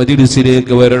മുഅ്മിനീകളൊക്കെ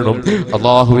മജ്ലിസിലേക്ക് വരണം.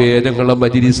 അല്ലാഹുവേ, ഞങ്ങളുടെ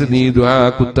മജ്ലിസ് നീ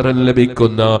ദുആക്ക് ഉത്തരം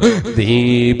ലഭിക്കുന്ന, നീ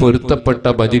പൊരുത്തപ്പെട്ട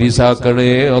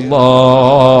മജ്ലിസാക്കണേ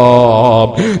അല്ലാഹ്.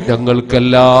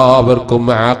 ഞങ്ങൾക്കെല്ലാവർക്കും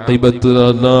ആഖിബത്ത്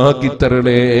നന്നാക്കി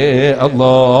തരണേ അല്ലാഹ്.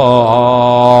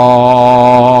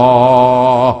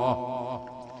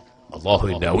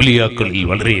 അല്ലാഹുവിന്റെ ഔലിയാക്കളിൽ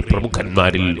വളരെ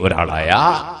പ്രമുഖന്മാരിൽ ഒരാളായ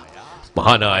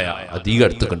മഹാനായ അധികം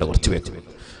അടുത്ത് കണ്ട കുറച്ച് പേര്,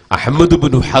 അഹ്മദ്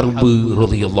ഇബ്നു ഹർബ്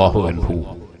റളിയല്ലാഹു അൻഹു,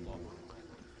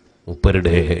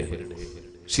 മൂപ്പരുടെ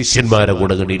ശിഷ്യന്മാരെ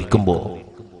കൂടെ ഇരിക്കുമ്പോ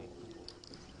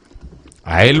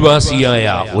അയൽവാസിയായ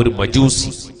ഒരു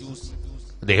മജൂസി,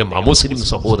 അദ്ദേഹം അമുസ്ലിം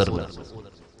സഹോദരനാണ്,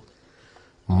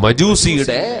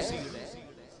 മജൂസിയുടെ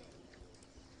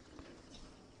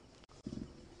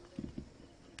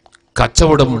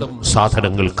കച്ചവടം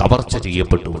സാധനങ്ങൾ കവർച്ച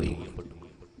ചെയ്യപ്പെട്ടുപോയി.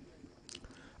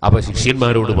 അപ്പൊ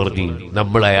ശിഷ്യന്മാരോട് പറഞ്ഞു,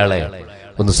 നമ്മൾ അയാളെ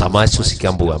ഒന്ന്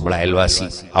സമാശ്വസിക്കാൻ പോവാ. നമ്മളെ അയൽവാസി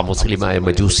ആ മുസ്ലിമായ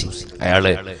മജൂസി,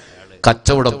 അയാളെ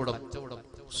കച്ചവടം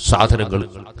സാധനങ്ങൾ,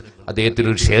 അദ്ദേഹത്തിന്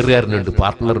ഒരു ഷെയർകാരനുണ്ട്,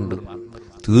 പാർട്ട്ണറുണ്ട്,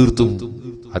 തീർത്തും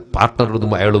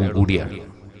പാർട്ട്ണറും അയാളും കൂടിയാണ്.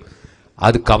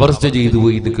 അത് കവർച്ച ചെയ്തു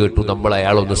പോയി എന്ന് കേട്ടു. നമ്മൾ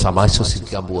അയാളൊന്ന്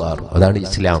സമാശ്വസിക്കാൻ പോവാറ്. അതാണ്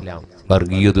ഇസ്ലാം.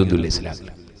 വർഗീയതൊന്നുമില്ല ഇസ്ലാമിൽ.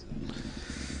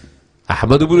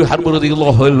 അഹ്മദ് ഇബ്നു ഹർബ്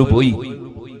റളിയല്ലാഹു അൻഹു പോയി.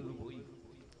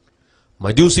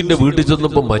 മജൂസിന്റെ വീട്ടിൽ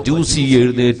ചെന്നപ്പോ മജൂസി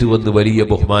എഴുന്നേറ്റ് വന്ന് വലിയ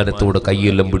ബഹുമാനത്തോടെ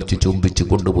കൈയെല്ലാം പിടിച്ച് ചുംബിച്ച്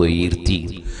കൊണ്ടുപോയി ഇരുത്തി.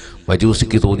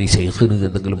 മജൂസിക്ക് തോന്നി ശൈഖിന്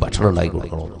എന്തെങ്കിലും ഭക്ഷണം ഉണ്ടാക്കി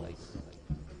കൊടുക്കണമെന്ന്.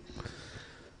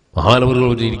 മഹാനവറുകൾ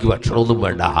പറഞ്ഞു, എനിക്ക് ഭക്ഷണമൊന്നും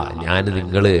വേണ്ട, ഞാൻ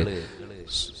നിങ്ങള്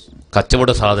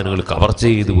കച്ചവട സാധനങ്ങൾ കവർച്ച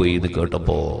ചെയ്തു പോയി എന്ന്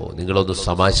കേട്ടപ്പോ നിങ്ങളൊന്ന്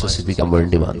സമാശ്വസിപ്പിക്കാൻ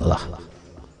വേണ്ടി വന്നതാ.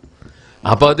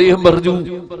 അപ്പൊ അദ്ദേഹം പറഞ്ഞു,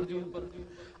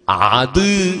 അത്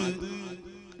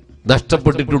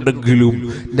നഷ്ടപ്പെട്ടിട്ടുണ്ടെങ്കിലും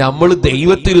നമ്മൾ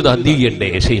ദൈവത്തിന് നന്ദി ചെയ്യണ്ടേ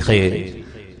ശൈഖേ,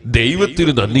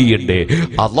 ദൈവത്തിന് നന്ദി ചെയ്യണ്ടേ,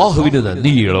 അള്ളാഹുവിന്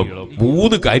നന്ദി ചെയ്യണം,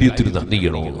 3 കാര്യത്തിന് നന്ദി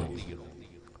ചെയ്യണമെന്ന്.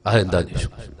 അതെന്താ ചോദിച്ചു.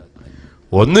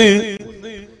 ഒന്ന്,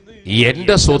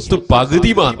 എന്റെ സ്വത്ത്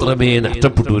പകുതി മാത്രമേ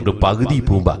നഷ്ടപ്പെട്ടുകൊണ്ട് പകുതി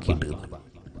ഇപ്പവും ബാക്കിയുണ്ട്.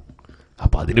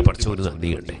 അപ്പൊ അതിന് പഠിച്ചവന്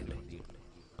നന്ദിയുണ്ട്.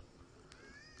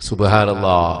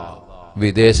 സുബ്ഹാനല്ലാഹ്.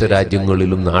 വിദേശ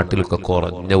രാജ്യങ്ങളിലും നാട്ടിലൊക്കെ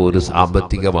കുറഞ്ഞ ഒരു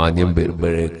സാമ്പത്തിക മാന്യം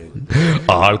വരുമ്പോഴേക്ക്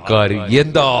ആൾക്കാർ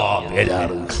എന്താ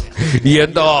ബേജാറ്,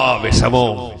 എന്താ വിഷമോ.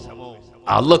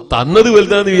 അള്ള തന്നത്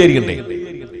വലുതാന്ന് വിചാരിക്കണ്ടേ.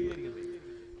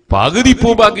 പകുതി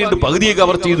ഇപ്പവും ബാക്കിയുണ്ട്, പകുതിയെ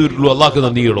കവർ ചെയ്തിട്ടുള്ളൂ, അള്ളാഹ്ക്ക്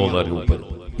നന്ദി ചെയ്യണോന്ന് അറിയുമ്പോൾ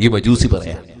ഈ മജൂസി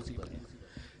പറയാം.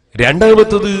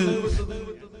 രണ്ടാമത്തത്,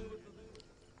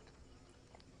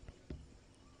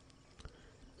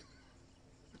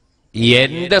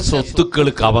 എന്റെ സ്വത്തുക്കൾ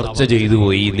കവർച്ച ചെയ്തു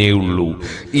പോയിന്നേ ഉള്ളൂ.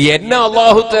 എന്നെ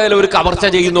അല്ലാഹു തആല ഒരു കവർച്ച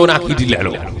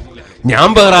ചെയ്യുന്നവനാക്കിയിട്ടില്ലല്ലോ. ഞാൻ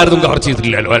വേറെ ആരും കവർച്ച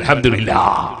ചെയ്തിട്ടില്ലല്ലോ.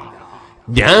 അൽഹംദുലില്ലാഹ്.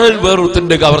 ഞാൻ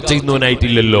വേറൊരുത്തന്റെ കവർച്ച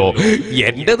ചെയ്യുന്നവനായിട്ടില്ലല്ലോ.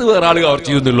 എന്റേത് വേറെ ആള് കവർച്ച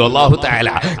ചെയ്യുന്നല്ലോ. അല്ലാഹു തആല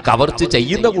കവർച്ച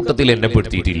ചെയ്യുന്ന കൂട്ടത്തിൽ എന്നെ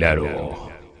പെടുത്തിയിട്ടില്ലല്ലോ.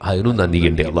 അതിനും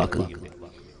നന്ദിയുണ്ട് അള്ളാഹ്ക്ക്.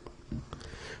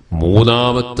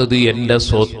 മൂന്നാമത്തത്, എന്റെ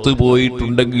സ്വത്ത്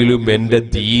പോയിട്ടുണ്ടെങ്കിലും എന്റെ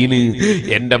ദീന്,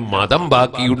 എന്റെ മതം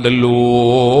ബാക്കിയുണ്ടല്ലോ.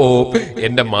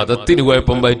 എന്റെ മതത്തിന്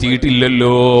കുഴപ്പം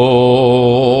പറ്റിയിട്ടില്ലല്ലോ.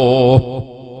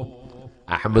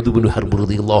 അഹ്മദ് ഇബ്നു ഹർബ്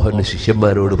റളിയല്ലാഹു അൻഹു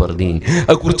ശിഷ്യന്മാരോട് പറഞ്ഞ്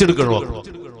അത് കുറിച്ചെടുക്കണോ.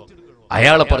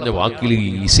 അയാളെ പറഞ്ഞ വാക്കിൽ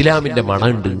ഇസ്ലാമിന്റെ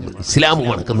മണമുണ്ട്, ഇസ്ലാം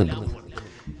മണക്കുന്നുണ്ട്,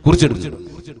 കുറിച്ചെടുത്തു.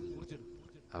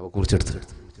 അവ കുറിച്ചെടുത്ത്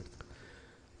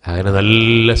അങ്ങനെ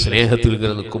നല്ല സ്നേഹത്തിൽ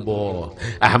ഇങ്ങനെ നിൽക്കുമ്പോ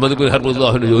അഹ്മദ് ഇബ്നു ഹർബ്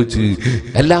റളിയല്ലാഹു അൻഹു ചോദിച്ചു,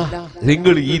 അല്ല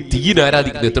നിങ്ങൾ ഈ തീൻ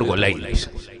ആരാധിക്കുന്നത് എത്ര കൊല്ലായി?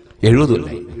 70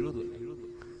 കൊല്ലായി.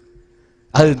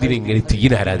 അതെന്തിനാ ഇങ്ങനെ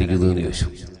തീൻ ആരാധിക്കുന്നതെന്ന് ചോദിച്ചു.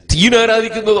 തീൻ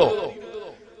ആരാധിക്കുന്നതോ?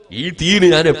 ഈ തീന്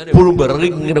ഞാൻ എപ്പോഴും വിറക്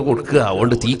ഇങ്ങനെ കൊടുക്കുക,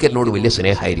 അതുകൊണ്ട് തീക്ക് എന്നോട് വലിയ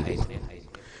സ്നേഹമായിരിക്കും.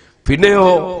 പിന്നെയോ,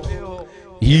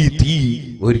 ഈ തീ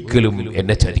ഒരിക്കലും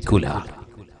എന്നെ ചതിക്കൂല.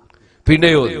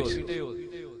 പിന്നെയോ,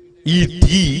 ഈ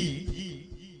തീ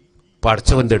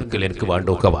പടച്ചവന്റെ അടുക്കൽ എനിക്ക്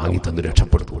വേണ്ടൊക്കെ വാങ്ങി തന്ന്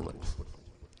രക്ഷപ്പെടുത്തുന്നു.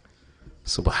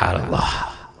 സുബ്ഹാനല്ലാഹ്.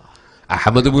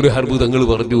 അഹ്മദ് ഇബ്നു ഹർബ് തങ്ങൾ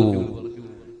പറഞ്ഞു,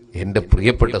 എന്റെ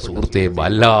പ്രിയപ്പെട്ട സുഹൃത്തെ,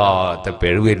 വല്ലാത്ത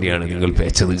പിഴവ് തന്നെയാണ് നിങ്ങൾ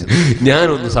പേച്ചത്.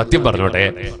 ഞാനൊന്ന് സത്യം പറഞ്ഞോട്ടെ.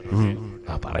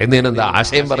 പറയുന്നതിനെന്താ,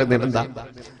 ആശയം പറയുന്നതിനെന്താ?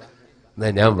 എന്നാ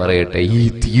ഞാൻ പറയട്ടെ. ഈ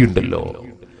തീ ഉണ്ടല്ലോ,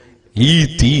 ഈ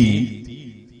തീ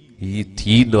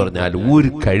എന്ന് പറഞ്ഞാൽ ഒരു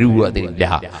കഴിവ് അതിനില്ല.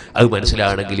 അത്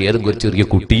മനസ്സിലാണെങ്കിൽ ഏതെങ്കിലും ഒരു ചെറിയ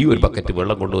കുട്ടി ഒരു ബക്കറ്റ്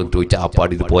വെള്ളം കൊണ്ടുവന്ന് ചോദിച്ചാൽ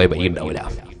അപ്പാട് ഇത് പോയ വഴി ഉണ്ടാവില്ല.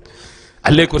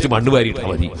 അല്ലെ കുറച്ച് മണ്ണ് വാരിയിട്ടാ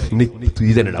മതി, തീ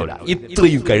തന്നെ ഉണ്ടാവില്ല.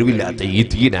 ഇത്രയും കഴിവില്ലാത്ത ഈ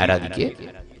തീനെ ആരാധിക്കേ.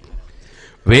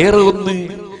 വേറെ ഒന്ന്,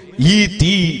 ഈ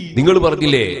തീ നിങ്ങൾ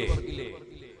പറഞ്ഞില്ലേ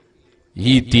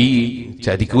ഈ തീ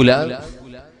ചതിക്കൂല.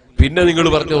 പിന്നെ നിങ്ങൾ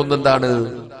പറഞ്ഞ ഒന്നെന്താണ്,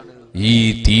 ഈ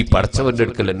തീ പടച്ചവന്റെ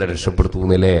അടുക്കൽ എന്നെ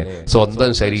രക്ഷപ്പെടുത്തുന്നല്ലേ.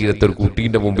 സ്വന്തം ശരീരത്തെ ഒരു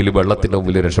കുട്ടീന്റെ മുമ്പിൽ, വെള്ളത്തിന്റെ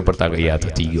മുമ്പിൽ രക്ഷപ്പെടുത്താൻ കഴിയാത്ത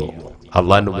തീയോ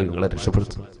അള്ളാന്റെ മുമ്പിൽ നിങ്ങളെ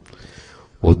രക്ഷപ്പെടുത്തും.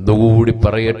 ഒന്നുകൂടി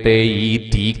പറയട്ടെ, ഈ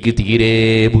തീക്ക് തീരെ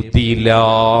ബുദ്ധിയില്ല.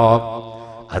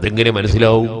 അതെങ്ങനെ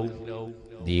മനസ്സിലാവും?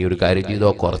 നീ ഒരു കാര്യം ചെയ്തോ,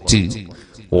 കുറച്ച്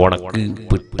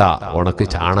ഉണക്ക്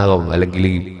ചാണകം അല്ലെങ്കിൽ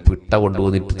പിട്ട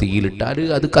കൊണ്ടുവന്നിട്ട് തീയിലിട്ടാൽ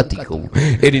അത് കത്തിക്കും.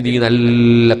 ഇനി നീ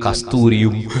നല്ല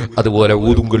കസ്തൂരിയും അതുപോലെ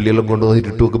ഊതും കൊള്ളിയെല്ലാം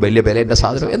കൊണ്ടുവന്നിട്ട് വലിയ വിലന്റെ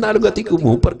സാധനം, എന്നാലും കത്തിക്കും.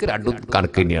 മൂപ്പർക്ക് രണ്ടും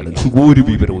കണക്ക് തന്നെയാണ്. ഒരു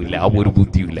വിവരവും ഇല്ല, ഒരു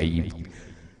ബുദ്ധിയില്ല. ഈ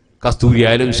കസ്തൂരി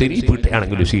ആയാലും ശരി,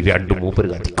 പിട്ടയാണെങ്കിലും ശരി, രണ്ടും മൂപ്പർ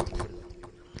കത്തിക്കും.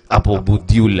 അപ്പോ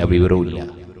ബുദ്ധിയുമില്ല, വിവരവുമില്ല.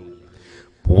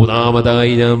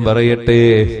 മൂന്നാമതായി ഞാൻ പറയട്ടെ,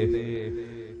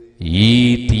 ഈ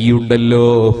തീയുണ്ടല്ലോ,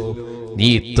 നീ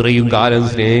ഇത്രയും കാലം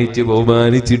സ്നേഹിച്ച്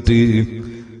ബഹുമാനിച്ചിട്ട്,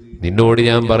 നിന്നോട്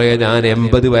ഞാൻ പറയാ, ഞാൻ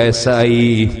 80 വയസ്സായി,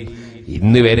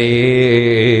 ഇന്ന് വരെ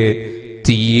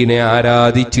തീനെ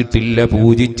ആരാധിച്ചിട്ടില്ല,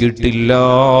 പൂജിച്ചിട്ടില്ല.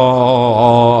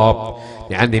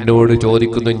 ഞാൻ നിന്നോട്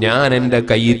ചോദിക്കുന്നു, ഞാൻ എന്റെ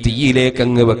കൈ തീയിലേക്ക്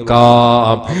അങ്ങ്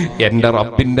വെക്കാം, എന്റെ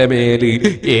റബ്ബിന്റെ മേല്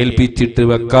ഏൽപ്പിച്ചിട്ട്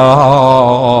വെക്കാം.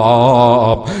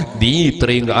 നീ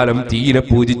ഇത്രയും കാലം തീനെ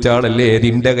പൂജിച്ചാണല്ലേ,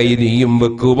 നിന്റെ കൈ നീയും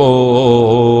വെക്കുമോ?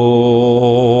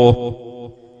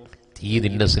 തീ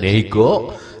നിന്നെ സ്നേഹിക്കോ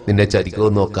നിന്നെ ചതിക്കോ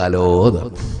നോക്കാലോ.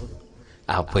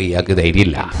 അപ്പൊ ഇയാൾക്ക്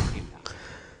ധൈര്യമില്ല.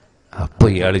 അപ്പൊ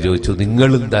ഇയാള് ചോദിച്ചു, നിങ്ങൾ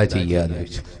എന്താ ചെയ്യാന്ന്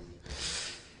ചോദിച്ചു.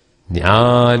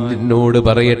 ഞാൻ നിന്നോട്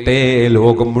പറയട്ടെ,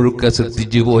 ലോകം മുഴുക്ക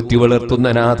ശ്രദ്ധിച്ചു പോറ്റി വളർത്തുന്ന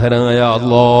നാഥനായ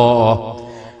അല്ലാഹ്,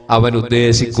 അവൻ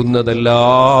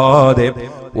ഉദ്ദേശിക്കുന്നതല്ലാതെ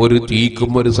ഒരു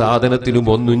തീക്കും ഒരു സാധനത്തിനും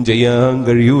ഒന്നും ചെയ്യാൻ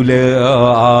കഴിയൂല.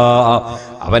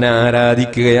 അവൻ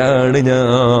ആരാധിക്കുകയാണ്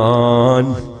ഞാൻ.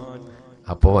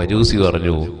 അപ്പോ മജൂസി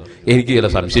പറഞ്ഞു, എനിക്ക് ചില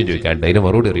സംശയം ചോദിക്കാണ്ട്, അതിന്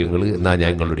മറുപടി അറിയുങ്ങൾ. എന്നാ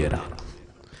ഞാൻ നിങ്ങളോട് തരാം.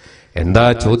 എന്താ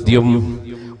ചോദ്യം?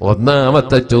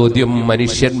 ഒന്നാമത്തെ ചോദ്യം,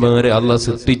 മനുഷ്യന്മാരെ അല്ലാഹ്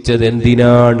സൃഷ്ടിച്ചത്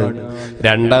എന്തിനാണ്?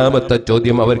 രണ്ടാമത്തെ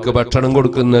ചോദ്യം, അവർക്ക് ഭക്ഷണം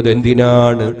കൊടുക്കുന്നത്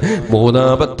എന്തിനാണ്?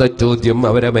 മൂന്നാമത്തെ ചോദ്യം,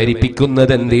 അവരെ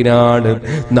മരിപ്പിക്കുന്നത് എന്തിനാണ്?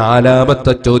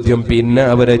 നാലാമത്തെ ചോദ്യം, പിന്നെ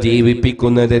അവരെ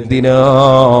ജീവിപ്പിക്കുന്നത് എന്തിനാണ്?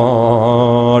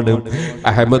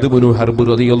 അഹ്മദ് ഇബ്നു ഹർബ്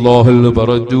റളിയല്ലാഹു അൻഹു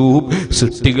പറഞ്ഞു,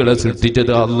 സൃഷ്ടികളെ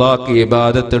സൃഷ്ടിച്ചത് അല്ലാഹ്ക്ക്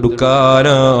ഇബാദത്ത്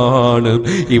എടുക്കാനാണ്.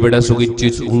 ഇവിടെ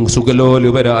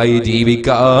സുഖലോലുപരായി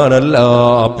ജീവിക്കാനല്ല.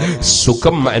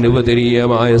 സുഖം,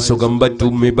 അനുവദനീയമായ സുഖം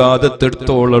പറ്റും, ഇബാദത്ത്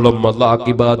എടുത്തോളണം. അല്ലാഹ്ക്ക്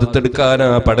ഇബാദത്ത് എടുക്കാനാ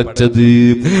പഠിച്ചത്.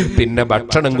 പിന്നെ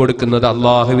ഭക്ഷണം കൊടുക്കുന്നത്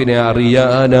അല്ലാഹുവിനെ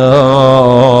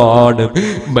അറിയാനാണ്.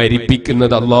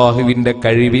 മരിപ്പിക്കുന്നത് അല്ലാഹുവിന്റെ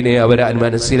കഴിവിനെ അവരെ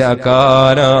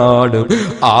മനസ്സിലാക്കാനാണ്.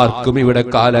 ആർക്കും ഇവിടെ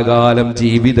കാലകാലം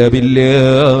ജീവിതമില്ല.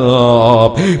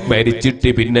 മരിച്ചിട്ട്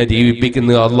പിന്നെ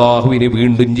ജീവിപ്പിക്കുന്നത് അല്ലാഹുവിനെ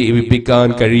വീണ്ടും ജീവിപ്പിക്കാൻ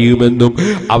കഴിയുമെന്നും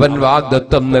അവൻ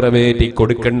വാഗ്ദത്തം നിറവേറ്റി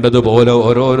കൊടുക്കേണ്ടതുപോലെ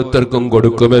ഓരോരുത്തർക്കും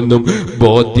കൊടുക്കുമെന്നും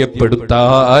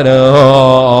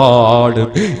ബോധ്യപ്പെടുത്താനാണ്.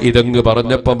 ഇതങ്ങ്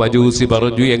പറഞ്ഞപ്പോ മജൂസി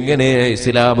പറഞ്ഞു, എങ്ങനെ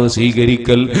ഇസ്ലാം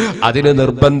സ്വീകരിക്കൽ? അതിന്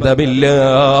നിർബന്ധമില്ല,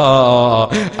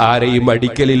 ആരെയും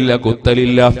അടിക്കലില്ല,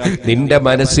 കുത്തലില്ല. നിന്റെ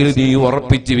മനസ്സിൽ നീ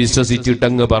ഉറപ്പിച്ച്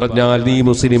വിശ്വസിച്ചിട്ടങ്ങ് പറഞ്ഞാൽ നീ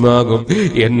മുസ്ലിമാകും.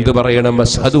 എന്ത് പറയണം?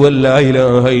 അശ്ഹദു അല്ലാ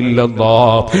ഇലാഹ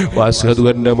ഇല്ലല്ലാഹ് വഅശ്ഹദു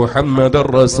അന്ന മുഹമ്മദർ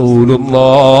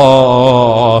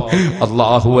റസൂലുള്ളാഹ്.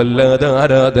 അല്ലാഹു അല്ലാതെ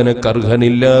ആരാധനക്ക്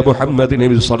അർഹനില്ല, മുഹമ്മദ്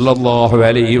നബി സല്ലല്ലാഹു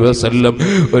അലൈഹി വസല്ലം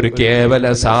ഒരു കേവല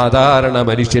സാധാരണ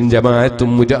മനുഷ്യൻ. ജമാഅത്തും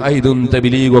മുജാഹിദും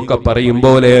തബ്ലീഗും ഒക്കെ പറയും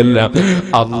പോലെയല്ല,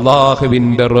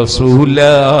 അല്ലാഹുവിന്റെ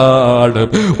റസൂലാണ്.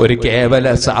 ഒരു കേവല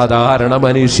സാധാരണ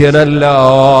മനുഷ്യനല്ല,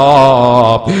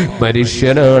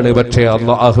 മനുഷ്യനാണ്. പക്ഷെ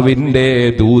അല്ലാഹുവിന്റെ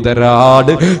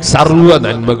ദൂതരാണ്. സർവ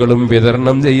നന്മകളും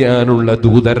വിതരണം ചെയ്യാനുള്ള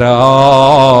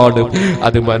ദൂതരാണ്.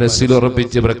 അത്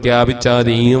മനസ്സിലുറപ്പിച്ച് പ്രഖ്യാപിച്ച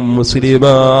നീയും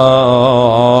മുസ്ലിമാണ്.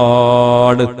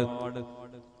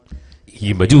 ഈ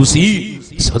മജൂസി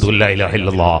അശ്ഹദു അല്ലാ ഇലാഹ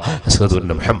ഇല്ലല്ലാഹ് അശ്ഹദു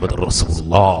അന്ന മുഹമ്മദർ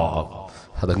റസൂലുള്ളാഹ്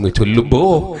അതങ്ങ് ചൊല്ലുമ്പോ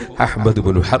അഹ്മദ്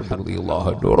ഇബ്നു ഹർബ് റളിയല്ലാഹു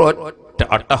അൻഹു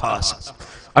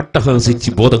അട്ടഹാസിച്ച്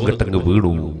ബോധം കെട്ടങ്ങ്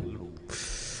വീണു.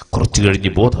 കുറച്ചു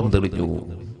കഴിഞ്ഞ് ബോധം തെളിഞ്ഞു.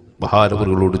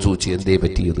 മഹാനവറുകളോട് ചോദിച്ചു, എന്തേ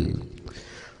പറ്റിയത്?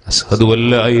 അശ്ഹദു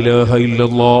അല്ലാ ഇലാഹ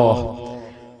ഇല്ലല്ലാഹ്,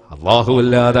 അല്ലാഹു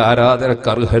അല്ലാതെ ആരാധനക്ക്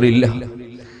അർഹനില്ല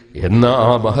എന്ന ആ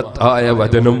മഹത്തായ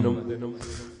വചനം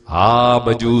ആ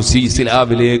മജൂസി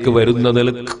ഇസ്ലാമിലേക്ക് വരുന്ന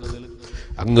നിലക്ക്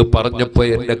അങ്ങ് പറഞ്ഞപ്പോ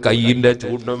എന്റെ കയ്യിന്റെ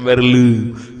ചൂണ്ടം വിരല്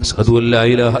അശ്ഹദു അല്ലാ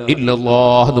ഇലാഹ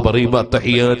ഇല്ലല്ലാഹ് എന്ന് പറയുമ്പോ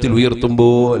അത്തഹിയ്യാത്തിൽ ഉയർത്തും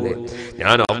പോലെ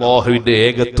ഞാൻ അല്ലാഹുവിന്റെ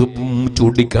ഏകത്വം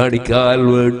ചൂണ്ടിക്കാണിക്കാൻ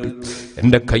വേണ്ടി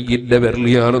എന്റെ കയ്യിന്റെ വിരൽ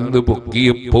ഞാനൊന്ന്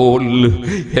പൊക്കിയപ്പോൾ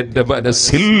എന്റെ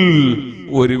മനസ്സിൽ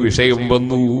ഒരു വിഷയം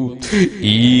വന്നു.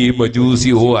 ഈ മജൂസി,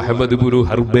 ഓ അഹ്മദ് ഇബ്നു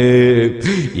ഹർബേ,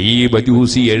 ഈ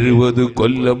മജൂസി 70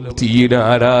 കൊല്ലം തീനെ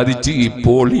ആരാധിച്ച്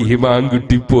ഇപ്പോൾ ഈമാൻ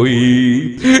കിട്ടിപ്പോയി.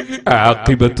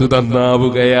 ആഖിബത്ത്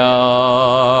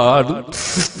നന്നാവുകയാണ്.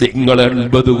 നിങ്ങൾ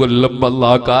 80 കൊല്ലം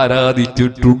അല്ലാഹ്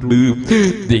ആരാധിച്ചിട്ടുണ്ട്.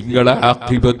 നിങ്ങളെ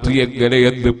ആഖിബത്ത്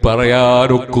എങ്ങനെയെന്ന്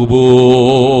പറയാനൊക്കുമോ?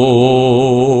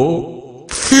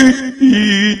 ഈ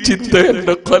ചിന്ത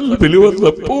എന്റെ കൽബിൽ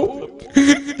വന്നപ്പോ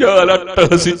ഞാൻ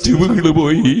അട്ടഹസിച്ച്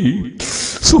വീണുപോയി.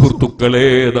 സുഹൃത്തുക്കളെ,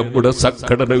 നമ്മുടെ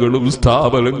സംഘടനകളും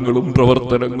സ്ഥാപനങ്ങളും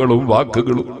പ്രവർത്തനങ്ങളും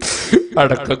വാക്കുകളും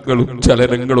അടക്കങ്ങളും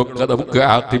ചലനങ്ങളും ഒക്കെ നമുക്ക്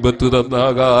ആഖിബത്ത്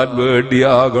നന്നാകാൻ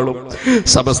വേണ്ടിയാകണം.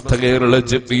 സമസ്ത കേരള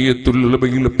ജമിയത്തുൽ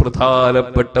ഉലമയിൽ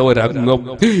പ്രധാനപ്പെട്ട ഒരംഗം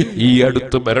ഈ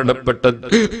അടുത്ത് മരണപ്പെട്ട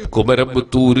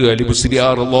കുമരമ്പത്തൂര് അലി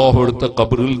മുസ്ലിയാർ അല്ലാഹു അടുത്ത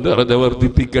ഖബറിൽ നിറഞ്ഞ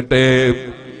വർദ്ധിപ്പിക്കട്ടെ.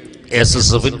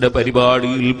 SSFന്റെ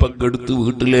പരിപാടിയിൽ പങ്കെടുത്ത്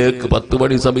വീട്ടിലേക്ക് 10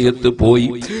 മണി സമയത്ത് പോയി.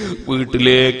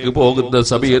 വീട്ടിലേക്ക് പോകുന്ന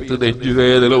സമയത്ത്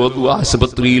നെഞ്ചുവേദന വന്നു.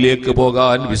 ആശുപത്രിയിലേക്ക്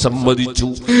പോകാൻ വിസമ്മതിച്ചു.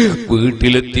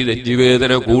 വീട്ടിലെത്തി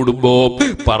നെഞ്ചുവേദന കൂടുമ്പോ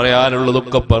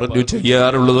പറയാനുള്ളതൊക്കെ പറഞ്ഞു,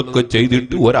 ചെയ്യാനുള്ളതൊക്കെ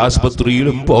ചെയ്തിട്ട്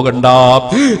ഒരാശുപത്രിയിലും പോകണ്ട.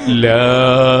 ലാ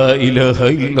ഇലാഹ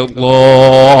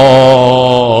ഇല്ലല്ലാഹ്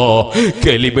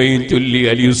കലിമയും ചൊല്ലി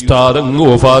അലി ഉസ്താദ് അങ്ങ്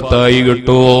വഫാത്തായി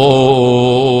കേട്ടോ.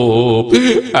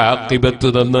 ആഖിബത്ത്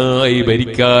നന്നായി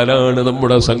ഭരിക്കാനാണ്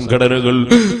നമ്മുടെ സംഘടനകൾ,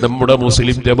 നമ്മുടെ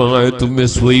മുസ്ലിം ജമാഅത്തും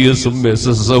SYS-ഉം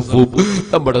SSF-ഉം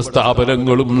നമ്മുടെ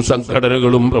സ്ഥാപനങ്ങളും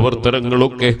സംഘടനകളും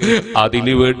പ്രവർത്തനങ്ങളൊക്കെ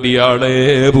അതിനു വേണ്ടിയാണ്.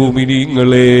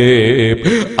 ഭൂമിനീങ്ങളെ,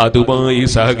 അതുമായി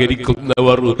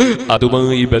സഹകരിക്കുന്നവർ,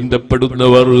 അതുമായി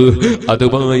ബന്ധപ്പെടുന്നവർ,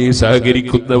 അതുമായി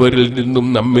സഹകരിക്കുന്നവരിൽ നിന്നും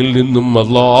നമ്മിൽ നിന്നും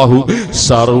അല്ലാഹു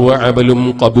സർവ അമലും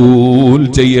ഖബൂൽ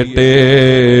ചെയ്യട്ടെ.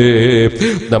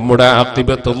 നമ്മുടെ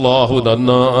ആഖിബത്ത് അല്ലാഹു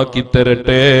നന്നാക്കി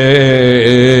തരട്ടെ.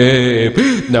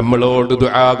 നമ്മളോട്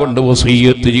ദുആ കൊണ്ട്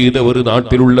വസിയ്യത്ത് ചെയ്തവർ,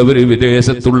 നാട്ടിലുള്ളവർ,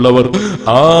 വിദേശത്തുള്ളവർ,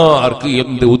 ആർക്ക്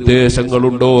എന്ത്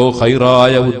ഉദ്ദേശങ്ങളുണ്ടോ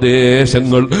ഖൈറായ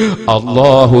ഉദ്ദേശങ്ങൾ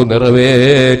അല്ലാഹു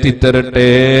നിറവേറ്റിത്തരട്ടെ.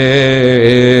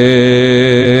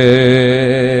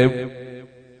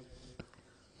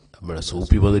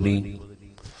 സൂപ്പി മദനി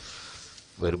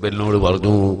വെറുബലിനോട്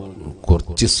പറഞ്ഞു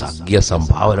കുറച്ച് സംഖ്യ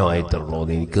സംഭാവനമായി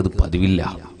തരണോന്ന്, എനിക്കത് പതിവില്ല,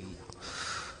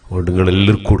 അതുകൊണ്ട് നിങ്ങൾ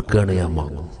എല്ലാവരും കൊടുക്കുകയാണ്, ഞാൻ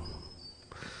വാങ്ങും.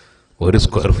 ഒരു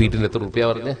സ്ക്വയർ ഫീറ്റിന് എത്ര റുപ്യ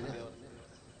പറഞ്ഞേ?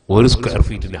 ഒരു സ്ക്വയർ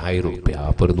ഫീറ്റിന് 1000 റുപ്യ.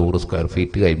 അപ്പോൾ ഒരു 100 square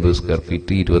feet, 50 square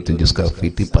feet, 25 square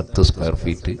feet, 10 square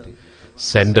feet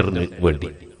സെന്ററിന് വേണ്ടി,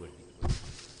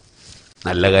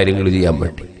 നല്ല കാര്യങ്ങൾ ചെയ്യാൻ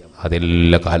വേണ്ടി.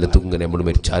 അതെല്ലാ കാലത്തും ഇങ്ങനെ നമ്മൾ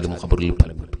മരിച്ചാലും ഖബറിൽ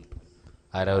ഫലം കിട്ടും.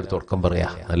 ആരാ ഒരു തുടക്കം പറയാ?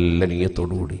 നല്ല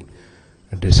നീയത്തോടുകൂടി.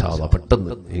 എൻ്റെ സാധാ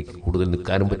പെട്ടെന്ന് എനിക്ക് കൂടുതൽ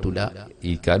നിൽക്കാനും പറ്റൂല,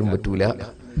 ഇരിക്കാനും പറ്റൂല,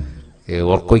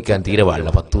 ഉറക്കൊയ്ക്കാൻ തീരെ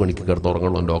പാടില്ല. 10 മണിക്ക്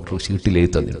കിടന്നുറങ്ങണം, ഡോക്ടർ ഷീട്ടിൽ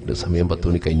എഴുതി തന്നിട്ടുണ്ട്. സമയം 10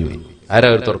 മണി കഴിഞ്ഞു പോയി. ആരാ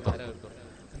ഒരു തുറക്കം?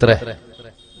 എത്ര?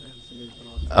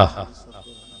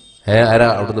 ആരാ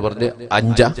അവിടുന്ന് പറഞ്ഞ്?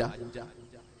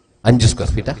 5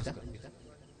 സ്ക്വയർ ഫീറ്റാ?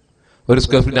 ഒരു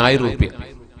സ്ക്വയർ ഫീറ്റിന് 1000 റുപ്യ.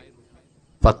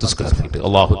 10 സ്ക്വയർ ഫീറ്റ്.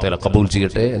 അല്ലാഹു തആല കബൂൽ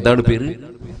ചെയ്യട്ടെ. എന്താണ് പേര്?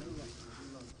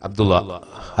 അബ്ദുള്ള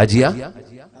ഹാജിയ?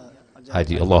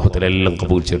 ഹാജി. അല്ലാഹു തആല എല്ലാം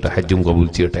കബൂൽ ചെയ്യട്ടെ, ഹജ്ജും കബൂൽ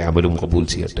ചെയ്യട്ടെ, അമലും കബൂൽ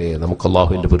ചെയ്യട്ടെ. നമുക്ക്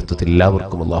അല്ലാഹുവിന്റെ പൊരുത്തത്തിൽ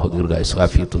എല്ലാവർക്കും അല്ലാഹു ദീർഘായുസ്സും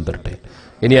ആഫിയത്തും തരട്ടെ.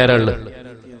 ഇനി ആരാളുള്ളത്?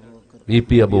 VP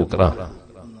അബൂബക്കർ.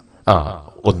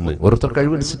 ഒന്ന്. ഓരോരുത്തർ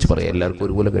കഴിവനുസരിച്ച് പറയാം, എല്ലാവർക്കും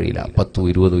ഒരുപോലെ കഴിയില്ല. 10,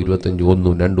 20, 25, 1,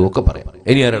 2 ഒക്കെ പറയാം.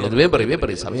 ഇനി ആരാളുള്ളത്? വേം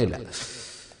പറയും, സമയമില്ല.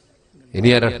 ഇനി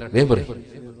ആരാണ്? വേം പറയും.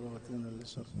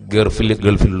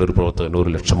 ഗൾഫിലുള്ള ഒരു പ്രവർത്തകൻ 1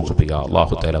 ലക്ഷം റുപ്യ.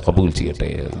 അല്ലാഹു തആല കബൂൽ ചെയ്യട്ടെ.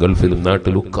 ഗൾഫിലും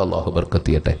നാട്ടിലും ഒക്കെ അല്ലാഹു ബർക്കത്ത്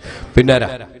ചെയ്യട്ടെ. പിന്നെ ആരാ?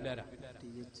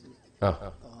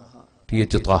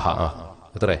 TH താഹ.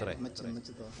 എത്ര?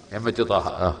 MH താഹ.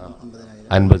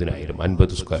 50,000.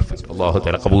 50 square feet. അല്ലാഹു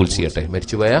തആല കബൂൽ ചെയ്യട്ടെ.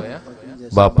 മരിച്ചുപോയ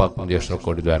ബാപ്പാക്കും ജ്യേഷ്ഠർക്കും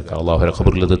വേണ്ടി ദ്വാരക്കാം. അല്ലാഹു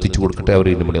ഖബറിൽ അത് എത്തിച്ചു കൊടുക്കട്ടെ. അവരെ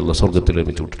നമ്മുടെ അല്ലാഹു സ്വർഗ്ഗത്തിൽ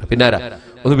ഒരുമിച്ച് വിട്ടിട്ട്. പിന്നെ ആരാ?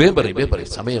 ഒന്ന് വേം പറയും.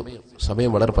 സമയം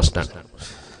വളരെ പ്രശ്നമാണ്.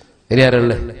 ഇനി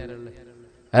ആരാളെ?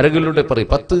 ആരെങ്കിലും ഉണ്ടെ പറയും.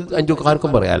 10, 5 ഒക്കെ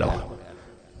ആർക്കും പറയാലോ.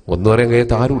 ഒന്നും പറയാൻ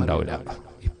കഴിയാത്ത ആരും ഉണ്ടാവില്ല.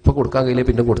 ഇപ്പൊ കൊടുക്കാൻ കഴിയില്ല,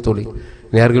 പിന്നെ കൊടുത്തോളി.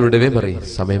 ഇനി ആരെങ്കിലും ഉണ്ടെ വേം പറയും.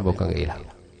 സമയം പോക്കാൻ കഴിയില്ല.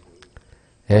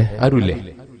 ആരുമില്ലേ?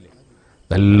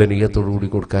 നല്ല നീയത്തോടുകൂടി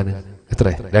കൊടുക്കാൻ. എത്ര?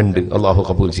 2. അല്ലാഹു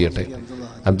കബൂൽ ചെയ്യട്ടെ.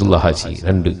 അബ്ദുള്ള ഹാജി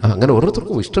 2. അങ്ങനെ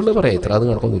ഓരോരുത്തർക്കും ഇഷ്ടമുള്ളത് പറയാം. ഇത്ര അത്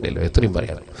നടക്കൊന്നുമില്ലല്ലോ, എത്രയും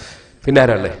പറയാം. പിന്നെ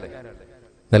ആരാളെ?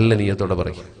 നല്ല നീയത്തോടെ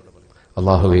പറയും.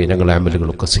 അല്ലാഹുവേ ഞങ്ങളെ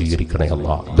അമലുകളൊക്കെ സ്വീകരിക്കണേ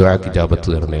അല്ലാ, ദുആക്ക് ഇജാബത്ത്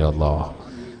തരണേ അല്ലാ.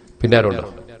 പിന്നെ ആരുണ്ടോ?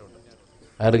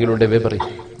 ആരെങ്കിലും ഉണ്ടേ വേം പറയും.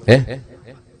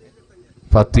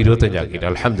 10, 25 ആക്കിയിട്ട്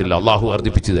അൽഹംദുലില്ലാ. അല്ലാഹു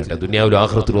വർദ്ധിപ്പിച്ചു തരട്ടെ. ദുനിയാവിലും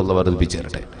ആഖിറത്തിലും അല്ലാഹു വർദ്ധിപ്പിച്ചു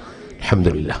തരട്ടെ.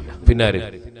 അൽഹംദുലില്ലാ. പിന്നെ ആര്?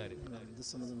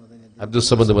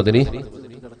 അബ്ദുസ്സമദ് മദനി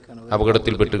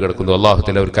അപകടത്തിൽപ്പെട്ട് കിടക്കുന്നു. അല്ലാഹു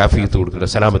തആല ഒരു കാഫിയത്ത് കൊടുക്കട്ടെ,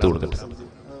 സലാമത്ത് കൊടുക്കട്ടെ.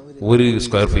 1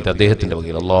 സ്ക്വയർ ഫീറ്റ് അദ്ദേഹത്തിന്റെ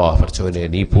വകയിൽ അല്ലാഹ് പഠിച്ചവനെ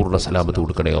നീ പൂർണ്ണ സലാമത്ത്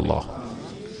കൊടുക്കണേ അല്ലാഹ്.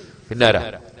 പിന്നെ ആരാ?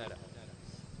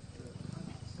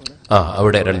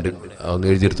 അവിടെ 2 ഒന്ന്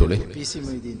എഴുതിയെടുത്തോളേ.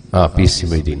 PC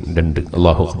മൊയ്തീൻ 2.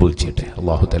 അല്ലാഹു ഖബൂൽ ചെയ്യട്ടെ.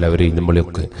 അല്ലാഹു തആല അവരെയും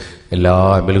നമ്മളെയൊക്കെ എല്ലാ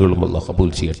അമലുകളും അല്ലാഹു ഖബൂൽ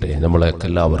ചെയ്യട്ടെ. നമ്മളെയൊക്കെ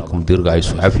എല്ലാവർക്കും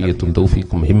ദീർഘായുസ്സും ആഫിയത്തും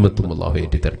തൗഫീഖും ഹിമ്മത്തും അല്ലാഹു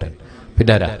ഏറ്റി തരട്ടെ.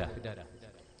 പിന്നെ ആരാ?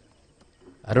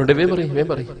 ആരോടെ? വേം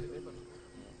പറയും.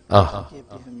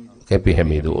 KP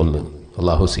ഹമീദ് 1.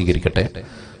 അല്ലാഹു സ്വീകരിക്കട്ടെ.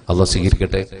 അല്ലാഹു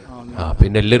സ്വീകരിക്കട്ടെ.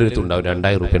 പിന്നെ എല്ലാവരും ഉണ്ടാവും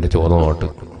 2000 റുപ്യന്റെ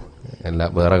ചോദ്യം. എല്ലാ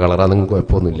വേറെ കളറാണെങ്കിൽ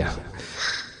കുഴപ്പമൊന്നുമില്ല.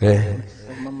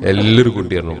 എല്ലാവരും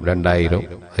കൊണ്ടുവരണം 2000.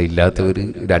 ഇല്ലാത്തവർ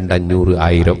 2500,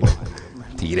 1000.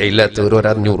 തീരെ ഇല്ലാത്തവർ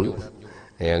 500.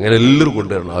 അങ്ങനെ എല്ലാവരും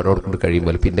കൊണ്ടുവരണം. അവരോട്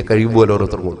കഴിയുമ്പോൾ, പിന്നെ കഴിയുമ്പോൾ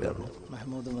ഓരോരുത്തരും കൊണ്ടുവരണം.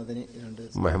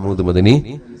 മഹ്മൂദ് മദനി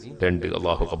 2.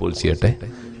 അല്ലാഹു കബൂൽ ചെയ്യട്ടെ.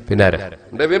 പിന്നെ ആരാ?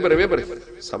 വേം പറയും.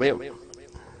 സമയം.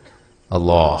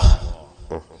 അല്ലാഹ്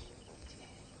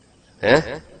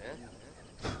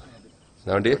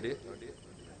വേണ്ടി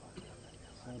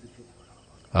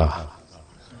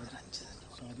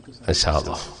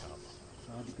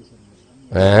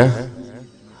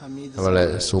നമ്മളെ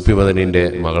സൂഫി മദനിന്റെ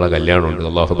മകളെ കല്യാണമുണ്ട്.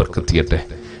 അല്ലാഹു ബർക്കത്ത് ചെയ്യട്ടെ.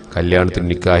 കല്യാണത്തിന്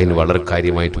നിക്കാഹിന് വളരെ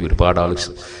കാര്യമായിട്ട് ഒരുപാട് ആൾ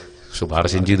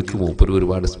ശുപാർശ ചെയ്തിട്ട് മൂപ്പര്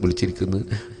ഒരുപാട് വിളിച്ചിരിക്കുന്നു.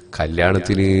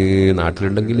 കല്യാണത്തിന്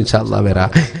നാട്ടിലുണ്ടെങ്കിൽ ഇൻഷാ അല്ലാഹ് വരാ,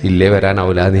 ഇല്ലേ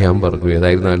വരാനാവില്ലാന്ന് ഞാൻ പറഞ്ഞു.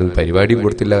 ഏതായിരുന്നാലും പരിപാടിയും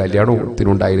കൊടുത്തില്ല,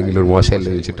 കല്യാണത്തിനുണ്ടായിരുന്നെങ്കിൽ ഒരു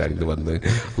മോശമല്ലേ വെച്ചിട്ടാണ് ഇത് വന്ന്.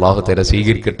 അല്ലാഹു തആല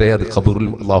സ്വീകരിക്കട്ടെ. അത് ഖബറിൽ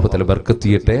അല്ലാഹു തആല ബർക്കത്ത്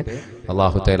ചെയ്യട്ടെ.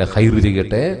 അല്ലാഹു തആല ഖൈർ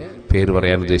ചെയ്യട്ടെ. പേര്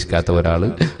പറയാൻ ഉദ്ദേശിക്കാത്ത ഒരാൾ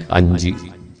 5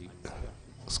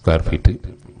 സ്ക്വയർ ഫീറ്റ്.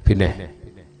 പിന്നെ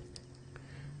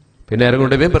ആരും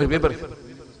കൊണ്ട് വേം പറയും.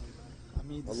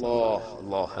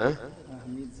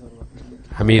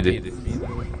 ഹമീദ്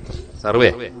സർവേ.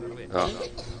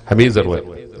 ഹമീദ് സർവേ.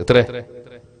 എത്ര?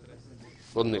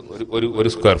 1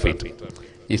 സ്ക്വയർ ഫീറ്റ്.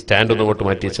 ഈ സ്റ്റാൻഡ് ഒന്ന് അങ്ങോട്ട്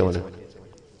മാറ്റി വെച്ചാൽ മതി,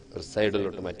 ഒരു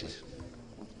സൈഡിലോട്ട് മാറ്റി.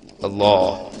 അല്ലാഹ്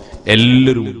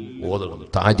എല്ലാവരും ഓതണം.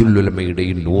 താജുൽ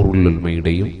ഉലമയുടെയും നൂറുൽ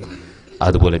ഉലമയുടെയും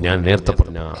അതുപോലെ ഞാൻ നേരത്തെ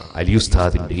പറഞ്ഞ അലി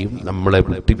ഉസ്താദിൻ്റെയും നമ്മളെ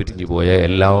വിട്ടുപിരിഞ്ഞു പോയ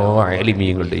എല്ലാ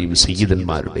ആലിമീങ്ങളുടെയും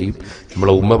സയ്യിദന്മാരുടെയും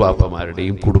നമ്മളെ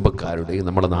ഉമ്മബാപ്പമാരുടെയും കുടുംബക്കാരുടെയും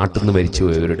നമ്മുടെ നാട്ടിൽ നിന്ന് മരിച്ചു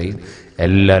പോയവരുടെയും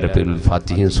എല്ലാവരുടെ പേരിൽ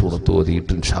ഫാത്തിഹയും സൂറത്ത്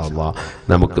ഓതിയിട്ട് ഇൻഷാ അല്ലാഹ്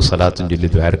നമുക്ക് സലാത്തും ചൊല്ലി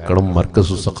ദ്വാരക്കണം.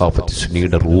 മർക്കസു സഖാഫത്ത്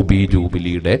സുന്നിയുടെ റൂബി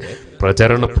ജൂബിലിയുടെ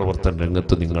പ്രചരണ പ്രവർത്തന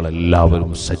രംഗത്ത്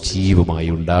നിങ്ങളെല്ലാവരും സജീവമായി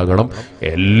ഉണ്ടാകണം.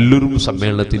 എല്ലാവരും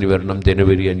സമ്മേളനത്തിന് വരണം.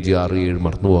 ജനുവരി 5, 6, 7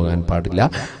 മറന്നു പോകാൻ പാടില്ല.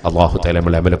 അല്ലാഹു തആല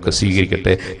നമ്മളെ അമലൊക്കെ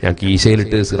സ്വീകരിക്കട്ടെ. ഞാൻ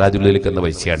കീശയിലിട്ട് സിറാജുല്ലിലേക്ക് എന്ന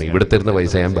പൈസയാണ്, ഇവിടെ തരുന്ന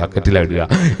പൈസ ഞാൻ ബാക്കറ്റിലിടുക.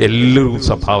 എല്ലാവരും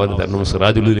സംഭാവന തരണം.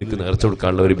 സിറാജുല്ലിലേക്ക് നേർച്ച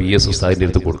കൊടുക്കാനുള്ള ഒരു BS ഉസ്താദിൻ്റെ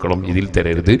അടുത്ത് കൊടുക്കണം, ഇതിൽ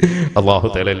തരരുത്. അല്ലാഹു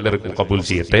തആല എല്ലാവർക്കും കബൂൽ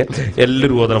ചെയ്യട്ടെ.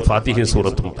 എല്ലാവരും ഓതണം ഫാത്തിഹയും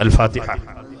സൂറത്തും. അൽ ഫാത്തിഹ.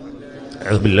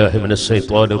 അഊദു ബില്ലാഹി മിനശ്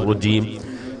ശൈത്വാനിർ റജീം.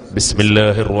 بسم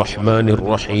الله الرحمن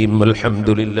الرحيم. الحمد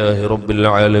لله رب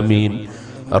العالمين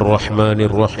الرحمن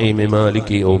الرحيم مالك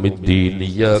يوم الدين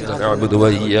إياك نعبد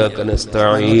وإياك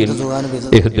نستعين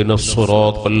اهدنا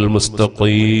الصراط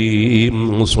المستقيم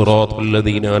صراط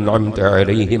الذين أنعمت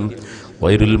عليهم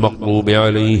غير المغضوب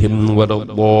عليهم ولا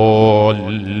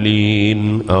الضالين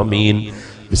آمين.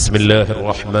 بسم الله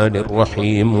الرحمن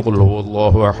الرحيم. قل هو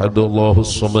الله أحد الله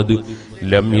الصمد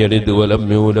لم يلد ولم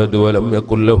يولد ولم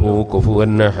يكن له كفوا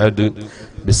أحد.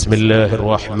 بسم الله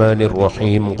الرحمن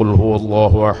الرحيم. قل هو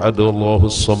الله أحد الله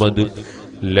الصمد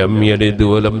لم يلد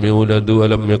ولم يولد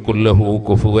ولم يكن له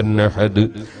كفوا أحد.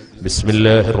 بسم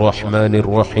الله الرحمن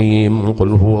الرحيم.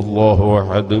 قل هو الله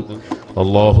أحد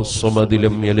الله الصمد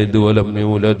لم يلد ولم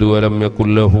يولد ولم يكن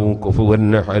له كفوا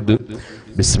أحد.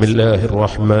 بسم الله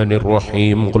الرحمن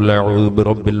الرحيم. قل أعوذ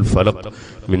برب الفلق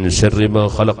من شر ما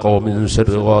خلق ومن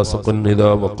شر غاسق إذا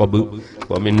وقب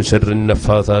ومن شر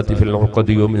النفاثات في العقد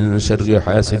ومن شر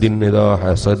حاسد إذا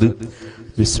حسد.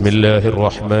 بسم الله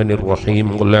الرحمن الرحيم.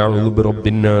 قل أعوذ برب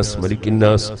الناس ملك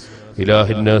الناس إله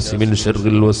الناس من شر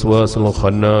الوسواس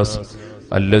الخناس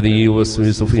الذي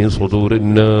يوسوس في صدور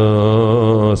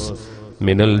الناس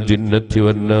من الجنة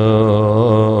والناس.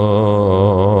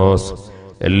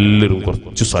 എല്ലാവരും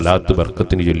കുറച്ച് സ്വലാത്ത്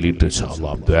ബർക്കത്തിന് ചൊല്ലിയിട്ട് ഇൻഷാ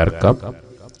അല്ലാഹ് ദ്വാരക്കാം.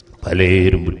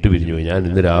 പലരും വിട്ടുപിരിഞ്ഞു പോയി. ഞാൻ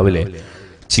ഇന്ന് രാവിലെ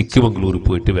ചിക്കുമംഗ്ലൂർ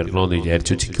പോയിട്ട് വരണമെന്ന്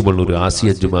വിചാരിച്ചു. ചിക്കുമംഗ്ലൂർ ആസിയ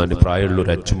അജ്മാന്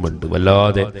പ്രായമുള്ളൊരു അച്ഛനുണ്ട്.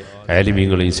 വല്ലാതെ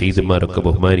ആലിമീങ്ങളെയും സയ്യിദന്മാരൊക്കെ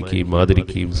ബഹുമാനിക്കുകയും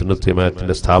ആദരിക്കുകയും സുന്നത്ത്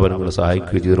ജമാഅത്തിന്റെ സ്ഥാപനങ്ങളെ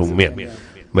സഹായിക്കുകയും ചെയ്തൊരു ഉമ്മയാണ്.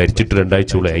 മരിച്ചിട്ട് 2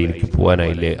 ആഴ്ചയോളായി. എനിക്ക്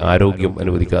പോകാനായില്ലേ, ആരോഗ്യം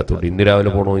അനുവദിക്കാത്തതുകൊണ്ട്. ഇന്ന് രാവിലെ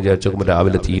പോകണമെന്ന് വിചാരിച്ചു നോക്കുമ്പോൾ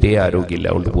രാവിലെ തീരെ ആരോഗ്യമില്ല,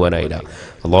 അതുകൊണ്ട് പോകാനായില്ല.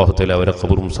 അല്ലാഹു തആല അവരെ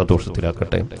ഖബറും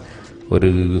സന്തോഷത്തിലാക്കട്ടെ. ഒരു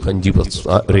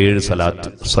 7 സലാത്ത്.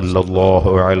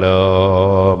 സല്ലല്ലാഹു അലാ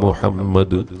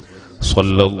മുഹമ്മദ്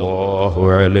സല്ലല്ലാഹു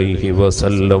അലൈഹി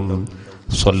വസല്ലം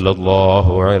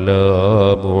സല്ലല്ലാഹു അലാ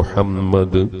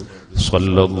മുഹമ്മദ്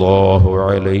സല്ലല്ലാഹു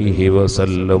അലൈഹി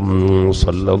വസല്ലം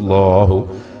സല്ലല്ലാഹു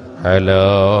അലാ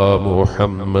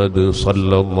മുഹമ്മദ്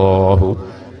സല്ലല്ലാഹു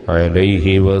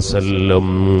അലൈഹി വസല്ലം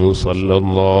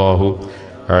സല്ലല്ലാഹു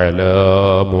അലാ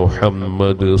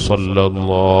മുഹമ്മദ്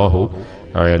സല്ലല്ലാഹു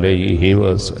عليه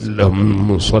وسلم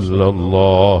صلى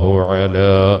الله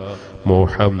على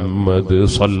محمد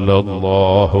صلى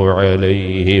الله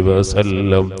عليه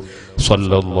وسلم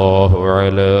صلى الله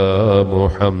على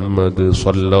محمد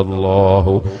صلى الله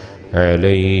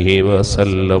عليه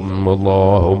وسلم.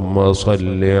 اللهم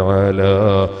صل على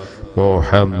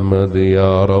محمد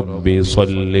يا رب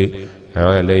صل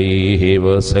عليه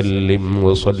وسلم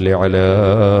وصل على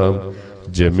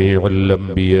جميع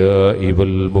الأنبياء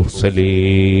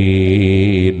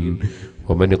والمرسلين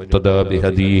ومن اقتدى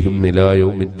بهديهم إلى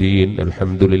يوم الدين.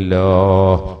 الحمد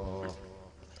لله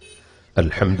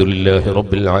الحمد لله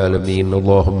رب العالمين.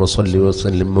 اللهم صل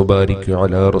وسلم وبارك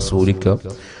على رسولك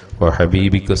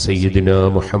وحبيبك سيدنا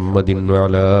محمد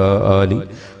وعلى آله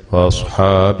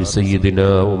وأصحاب سيدنا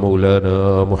ومولانا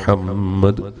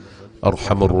محمد.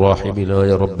 അർഹമുർറാഹിമീനായ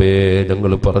റബ്ബേ,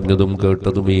 ഞങ്ങൾ പറഞ്ഞതും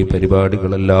കേട്ടതും ഈ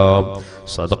പരിപാടികളെല്ലാം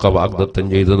സദഖ വാഗ്ദത്തം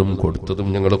ചെയ്തതും കൊടുത്തതും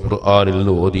ഞങ്ങൾ ഖുർആനിൽ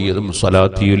നിന്ന് ഓതിയതും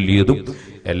സ്വലാത്ത് ചൊല്ലിയതും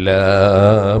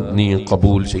എല്ലാം നീ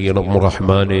ഖബൂൽ ചെയ്യണം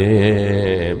റഹ്മാനേ.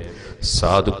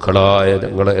 സാധുക്കളായ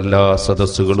ഞങ്ങളെ എല്ലാ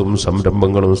സദസ്സുകളും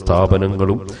സംരംഭങ്ങളും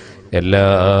സ്ഥാപനങ്ങളും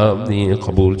എല്ലാം നീ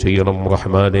ഖബൂൽ ചെയ്യണം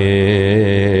റഹ്മാനേ.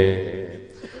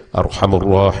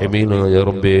 അർഹമുർറാഹിമീനായ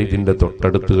റബ്ബേ, ഇതിൻ്റെ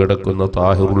തൊട്ടടുത്ത് കിടക്കുന്ന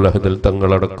താഹിറുൽ അഹ്ദൽ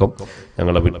തങ്ങളടക്കം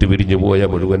ഞങ്ങളെ വിട്ടുപിരിഞ്ഞു പോയ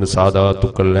മുഴുവൻ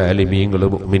സാദാത്തുക്കൾ ആലിമീങ്ങൾ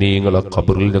മുഅ്മിനീങ്ങളെ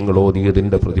ഖബറിൽ ഞങ്ങൾ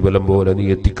ഓതിയതിൻ്റെ പ്രതിഫലം പോലെ നീ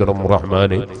എത്തിക്കണം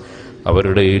റഹ്മാനെ.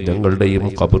 അവരുടെയും ഞങ്ങളുടെയും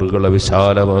ഖബറുകളെ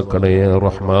വിശാലമാക്കണേ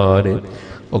റഹ്മാനെ.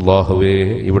 അല്ലാഹുവേ,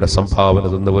 ഇവിടെ സംഭാവന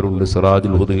തന്നവരുണ്ട്.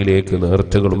 സിറാജുൽ ഹുദയിലേക്ക്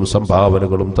നേർച്ചകളും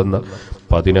സംഭാവനകളും തന്ന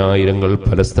 10,000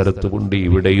 പല സ്ഥലത്തുമുണ്ട്,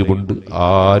 ഇവിടെയുമുണ്ട്.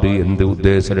 ആര് എന്ത്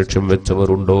ഉദ്ദേശ ലക്ഷ്യം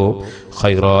വെച്ചവരുണ്ടോ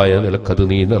ഖൈറായ നിലക്കത്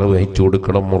നീ നിർവഹിച്ചു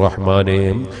കൊടുക്കണം റഹ്മാനെ.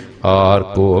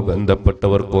 ആർക്കോ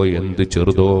ബന്ധപ്പെട്ടവർക്കോ എന്ത്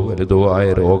ചെറുതോ വലുതോ ആയ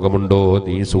രോഗമുണ്ടോ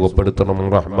നീ സുഖപ്പെടുത്തണം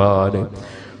റഹ്മാനെ.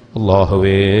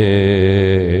 അല്ലാഹുവേ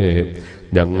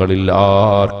ഞങ്ങളിൽ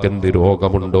ആർക്കെന്ത്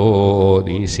രോഗമുണ്ടോ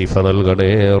നീ ശിഫ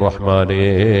നൽകണേ റഹ്മാനേ.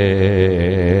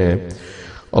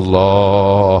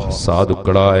 അല്ലാഹ്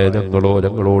സാധുക്കളായ ഞങ്ങളോ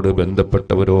ഞങ്ങളോട്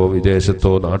ബന്ധപ്പെട്ടവരോ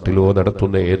വിദേശത്തോ നാട്ടിലോ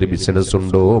നടത്തുന്ന ഏത് ബിസിനസ്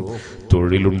ഉണ്ടോ,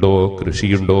 തൊഴിലുണ്ടോ,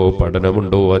 കൃഷിയുണ്ടോ,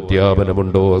 പഠനമുണ്ടോ,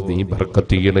 അധ്യാപനമുണ്ടോ, നീ ബർക്കത്ത്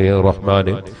ചെയ്യണേ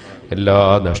റഹ്മാനെ.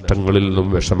 എല്ലാ നഷ്ടങ്ങളിൽ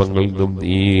നിന്നും വിഷമങ്ങളിൽ നിന്നും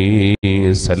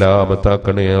നീ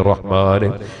സലാമത്താക്കണേ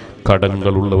റഹ്മാനെ.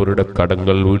 കടങ്ങളുള്ളവരുടെ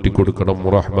കടങ്ങൾ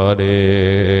വീട്ടിക്കൊടുക്കണം റഹ്മാനേ.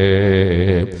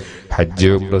 ഹജ്ജ്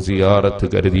ഉംറ സിയാറത്ത്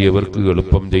കരുതിയവർക്ക്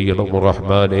എളുപ്പം ചെയ്യണം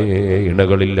റഹ്മാനേ.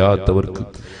 ഇണകളില്ലാത്തവർക്ക്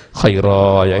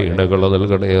ഖൈറായ ഇണകൾ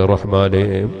നൽകണേ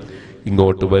റഹ്മാനേ.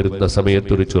 ഇങ്ങോട്ട് വരുന്ന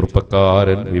സമയത്തൊരു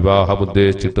ചെറുപ്പക്കാരൻ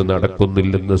വിവാഹമുദ്ദേശിച്ചിട്ട്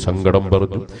നടക്കുന്നില്ലെന്ന് സങ്കടം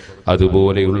പറഞ്ഞു.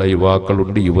 അതുപോലെയുള്ള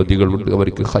യുവാക്കളുണ്ട്, യുവതികളുണ്ട്.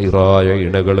 അവർക്ക് ഖൈറായ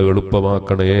ഇണകൾ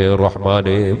എളുപ്പമാക്കണേ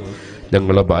റഹ്മാനേ.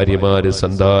 ഞങ്ങളെ ഭാര്യമാര്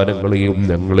സന്താനങ്ങളെയും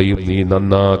ഞങ്ങളെയും നീ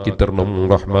നന്നാക്കി തരണം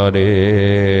റഹ്മാനേ.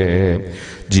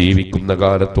 ജീവിക്കുന്ന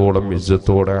കാലത്തോളം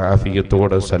ഇസ്സത്തോടെ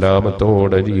ആഫിയത്തോടെ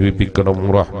സലാമത്തോടെ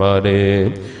ജീവിപ്പിക്കണം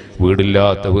റഹ്മാനേ.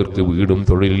 വീടില്ലാത്തവർക്ക് വീടും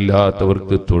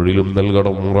തൊഴിലില്ലാത്തവർക്ക് തൊഴിലും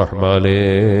നൽകണം റഹ്മാനേ.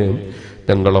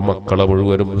 ഞങ്ങളെ മക്കളെ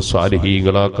മുഴുവനും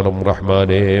സ്വാലിഹീങ്ങളാക്കണം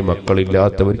റഹ്മാനേ.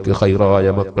 മക്കളില്ലാത്തവർക്ക്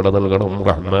ഖൈറായ മക്കളെ നൽകണം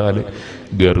റഹ്മാനേ.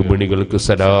 ഗർഭിണികൾക്ക്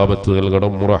സലാമത്ത്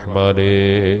നൽകണം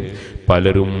റഹ്മാനേ.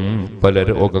 പലരും പല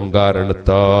രോഗം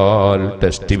കാരണത്താൽ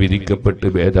ടെസ്റ്റ് വിധിക്കപ്പെട്ട്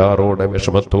ബേജാറോടെ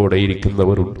വിഷമത്തോടെ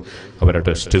ഇരിക്കുന്നവരുണ്ട്. അവരുടെ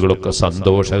ടെസ്റ്റുകളൊക്കെ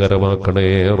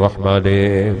സന്തോഷകരമാക്കണേ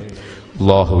റഹ്മാനേ.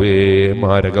 അല്ലാഹുവേ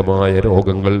മാരകമായ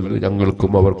രോഗങ്ങൾ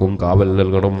ഞങ്ങൾക്കും അവർക്കും കാവൽ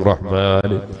നൽകണം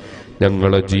റഹ്മാൻ.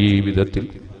 ഞങ്ങളുടെ ജീവിതത്തിൽ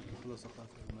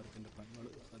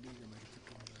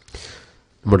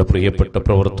നമ്മുടെ പ്രിയപ്പെട്ട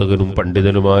പ്രവർത്തകനും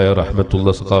പണ്ഡിതനുമായ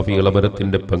റഹ്മത്തുള്ള സഖാഫി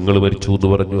ഇളമരത്തിന്റെ പെങ്ങൾ മരിച്ചു എന്ന്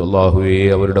പറഞ്ഞു. അല്ലാഹുവേ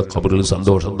അവരുടെ ഖബറിൽ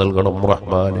സന്തോഷം നൽകണം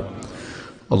റഹ്മാൻ.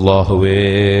 അല്ലാഹുവേ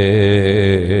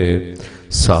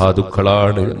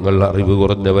സാധുക്കളാണ് ഞങ്ങൾ, അറിവ്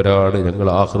കുറഞ്ഞവരാണ്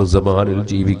ഞങ്ങൾ, ആഖിർ സമാനിൽ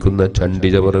ജീവിക്കുന്ന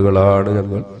ചണ്ടിചവറുകളാണ്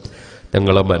ഞങ്ങൾ.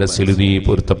 ഞങ്ങളെ മനസ്സിൽ നീ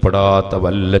പൊരുത്തപ്പെടാത്ത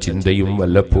വല്ല ചിന്തയും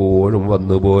വല്ലപ്പോഴും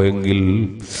വന്നുപോയെങ്കിൽ,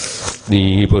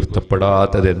 നീ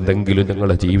പൊരുത്തപ്പെടാത്തത് എന്തെങ്കിലും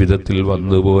ഞങ്ങളുടെ ജീവിതത്തിൽ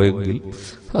വന്നുപോയെങ്കിൽ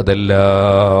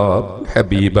അതെല്ലാം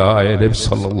ഹബീബായ നബി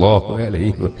സല്ലല്ലാഹു അലൈഹി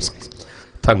വസല്ലം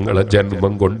തങ്ങളെ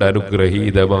ജന്മം കൊണ്ട്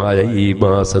അനുഗ്രഹീതമായ ഈ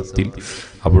മാസത്തിൽ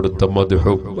അവിടുത്തെ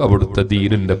മദ്ഹും അവിടുത്തെ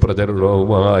ദീനിന്റെ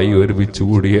പ്രചരണവുമായി ഒരുമിച്ച്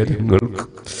കൂടിയ ഞങ്ങൾക്ക്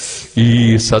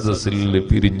ഈ സദസ്സിൽ നിന്ന്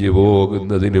പിരിഞ്ഞു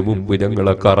പോകുന്നതിന് മുമ്പ്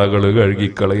ഞങ്ങളെ കറകൾ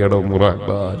കഴുകിക്കളയണം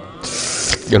റഹ്മാൻ.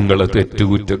 ഞങ്ങളെ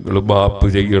തെറ്റുകുറ്റങ്ങൾ മാപ്പ്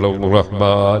ചെയ്യണം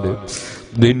റഹ്മാൻ.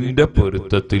 നിന്റെ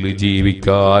പൊരുത്തത്തിൽ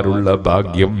ജീവിക്കാനുള്ള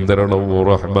ഭാഗ്യം തരണം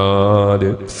റഹ്മാൻ.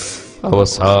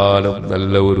 അവസാനം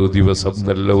നല്ല ഒരു ദിവസം,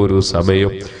 നല്ല ഒരു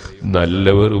സമയം,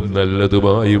 നല്ലവരും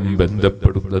നല്ലതുമായും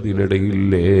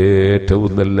ബന്ധപ്പെടുന്നതിനിടയിൽ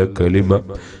ഏറ്റവും നല്ല കലിമ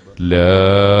ലാ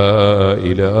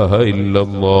ഇലാഹ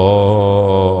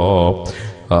ഇല്ലല്ലാഹ്,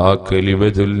 ആ കലിമ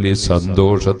ചൊല്ലി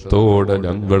സന്തോഷത്തോടെ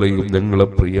ഞങ്ങളെയും ഞങ്ങളെ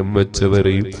പ്രിയം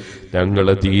വെച്ചവരെയും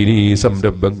ഞങ്ങളെ ദീനീ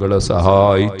സംരംഭങ്ങളെ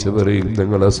സഹായിച്ചവരെയും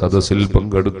ഞങ്ങളെ സദസ്സിൽ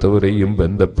പങ്കെടുത്തവരെയും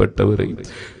ബന്ധപ്പെട്ടവരെയും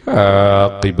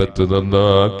ആഖിബത്ത്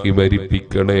നന്നാക്കി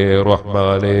മരിപ്പിക്കണേ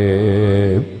റഹ്മാനേ.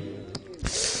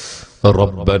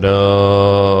 റബ്ബനാ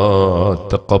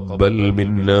തഖബ്ബൽ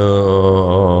മിന്നാ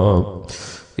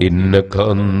ഇന്നക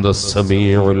അന്തസ്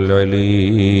സമീഉൽ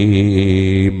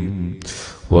അലീം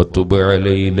وتب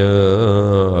علينا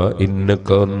إنك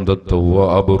أنت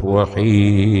التواب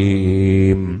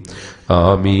الرحيم.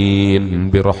 آمين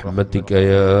برحمتك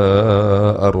يا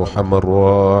أرحم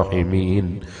الراحمين.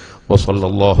 وصلى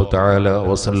الله تعالى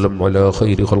وسلم على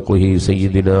خير خلقه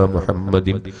سيدنا محمد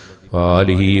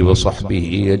وآله وصحبه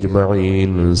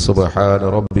أجمعين. سبحان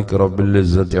ربك رب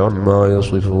العزة عما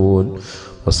يصفون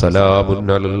وسلام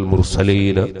على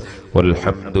المرسلين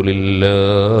والحمد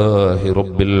لله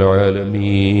رب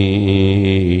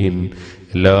العالمين.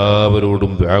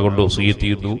 എല്ലാവരോടും ദുആ കൊണ്ട് വസിയത്ത്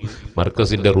ചെയ്യുന്നു.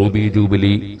 മർക്കസിന്റെ റൂബി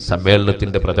ജൂബിലി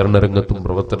സമ്മേളനത്തിന്റെ പ്രചരണ രംഗത്തും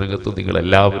പ്രവർത്തന രംഗത്തും നിങ്ങൾ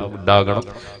എല്ലാവരും ഉണ്ടാകണം.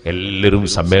 എല്ലാവരും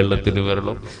സമ്മേളനത്തിന്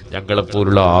വരണം.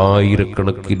 ഞങ്ങളെപ്പോലുള്ള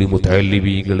ആയിരക്കണക്കിന്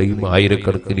മുതഅല്ലിമീങ്ങളെയും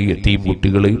ആയിരക്കണക്കിന് യതീം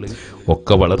കുട്ടികളെയും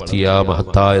ഒക്കെ വളർത്തിയ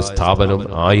മഹത്തായ സ്ഥാപനം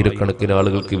ആയിരക്കണക്കിന്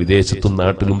ആളുകൾക്ക് വിദേശത്തും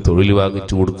നാട്ടിലും തൊഴിൽ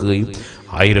വാങ്ങിച്ചു കൊടുക്കുകയും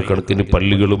ആയിരക്കണക്കിന്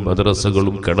പള്ളികളും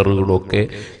മദ്രസകളും കിണറുകളും ഒക്കെ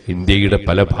ഇന്ത്യയുടെ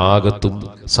പല ഭാഗത്തും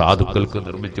സാധുക്കൾക്ക്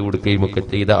നിർമ്മിച്ചു കൊടുക്കുകയും ഒക്കെ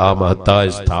ചെയ്ത ആ മഹത്തായ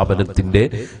സ്ഥാപനത്തിന്റെ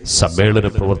സമ്മേളന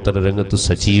പ്രവർത്തന രംഗത്ത്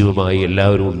സജീവമായി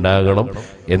എല്ലാവരും ഉണ്ടാകണം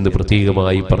എന്ന്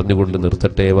പ്രത്യേകമായി പറഞ്ഞുകൊണ്ട്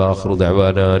നിർത്തട്ടെ. വാഖിറു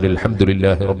ദഅവാനാ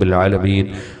അൽഹംദുലില്ലാഹി റബ്ബിൽ ആലമീൻ.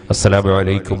 അസ്സലാമു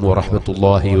അലൈക്കും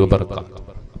വറഹ്മത്തുള്ളാഹി വബറകാതുഹു.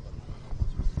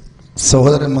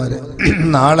 സഹോദരന്മാരെ,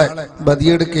 നാളെ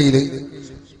ബദിയടുക്കയിൽ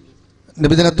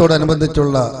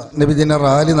നബിദിനത്തോടനുബന്ധിച്ചുള്ള നബിദിന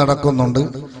റാലി നടക്കുന്നുണ്ട്.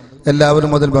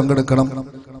 എല്ലാവരും അതിൽ പങ്കെടുക്കണം.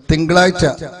 തിങ്കളാഴ്ച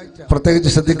പ്രത്യേകിച്ച്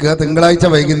ശ്രദ്ധിക്കുക, തിങ്കളാഴ്ച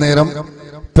വൈകുന്നേരം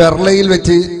പെർളയിൽ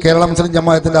വെച്ച് കേരള മുസ്ലിം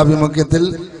ജമാഅത്തിന്റെ ആഭിമുഖ്യത്തിൽ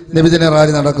നബിദിന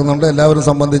റാലി നടക്കുന്നുണ്ട്. എല്ലാവരും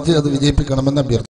സംബന്ധിച്ച് അത് വിജയിപ്പിക്കണമെന്ന് അഭ്യർത്ഥിക്കുന്നു.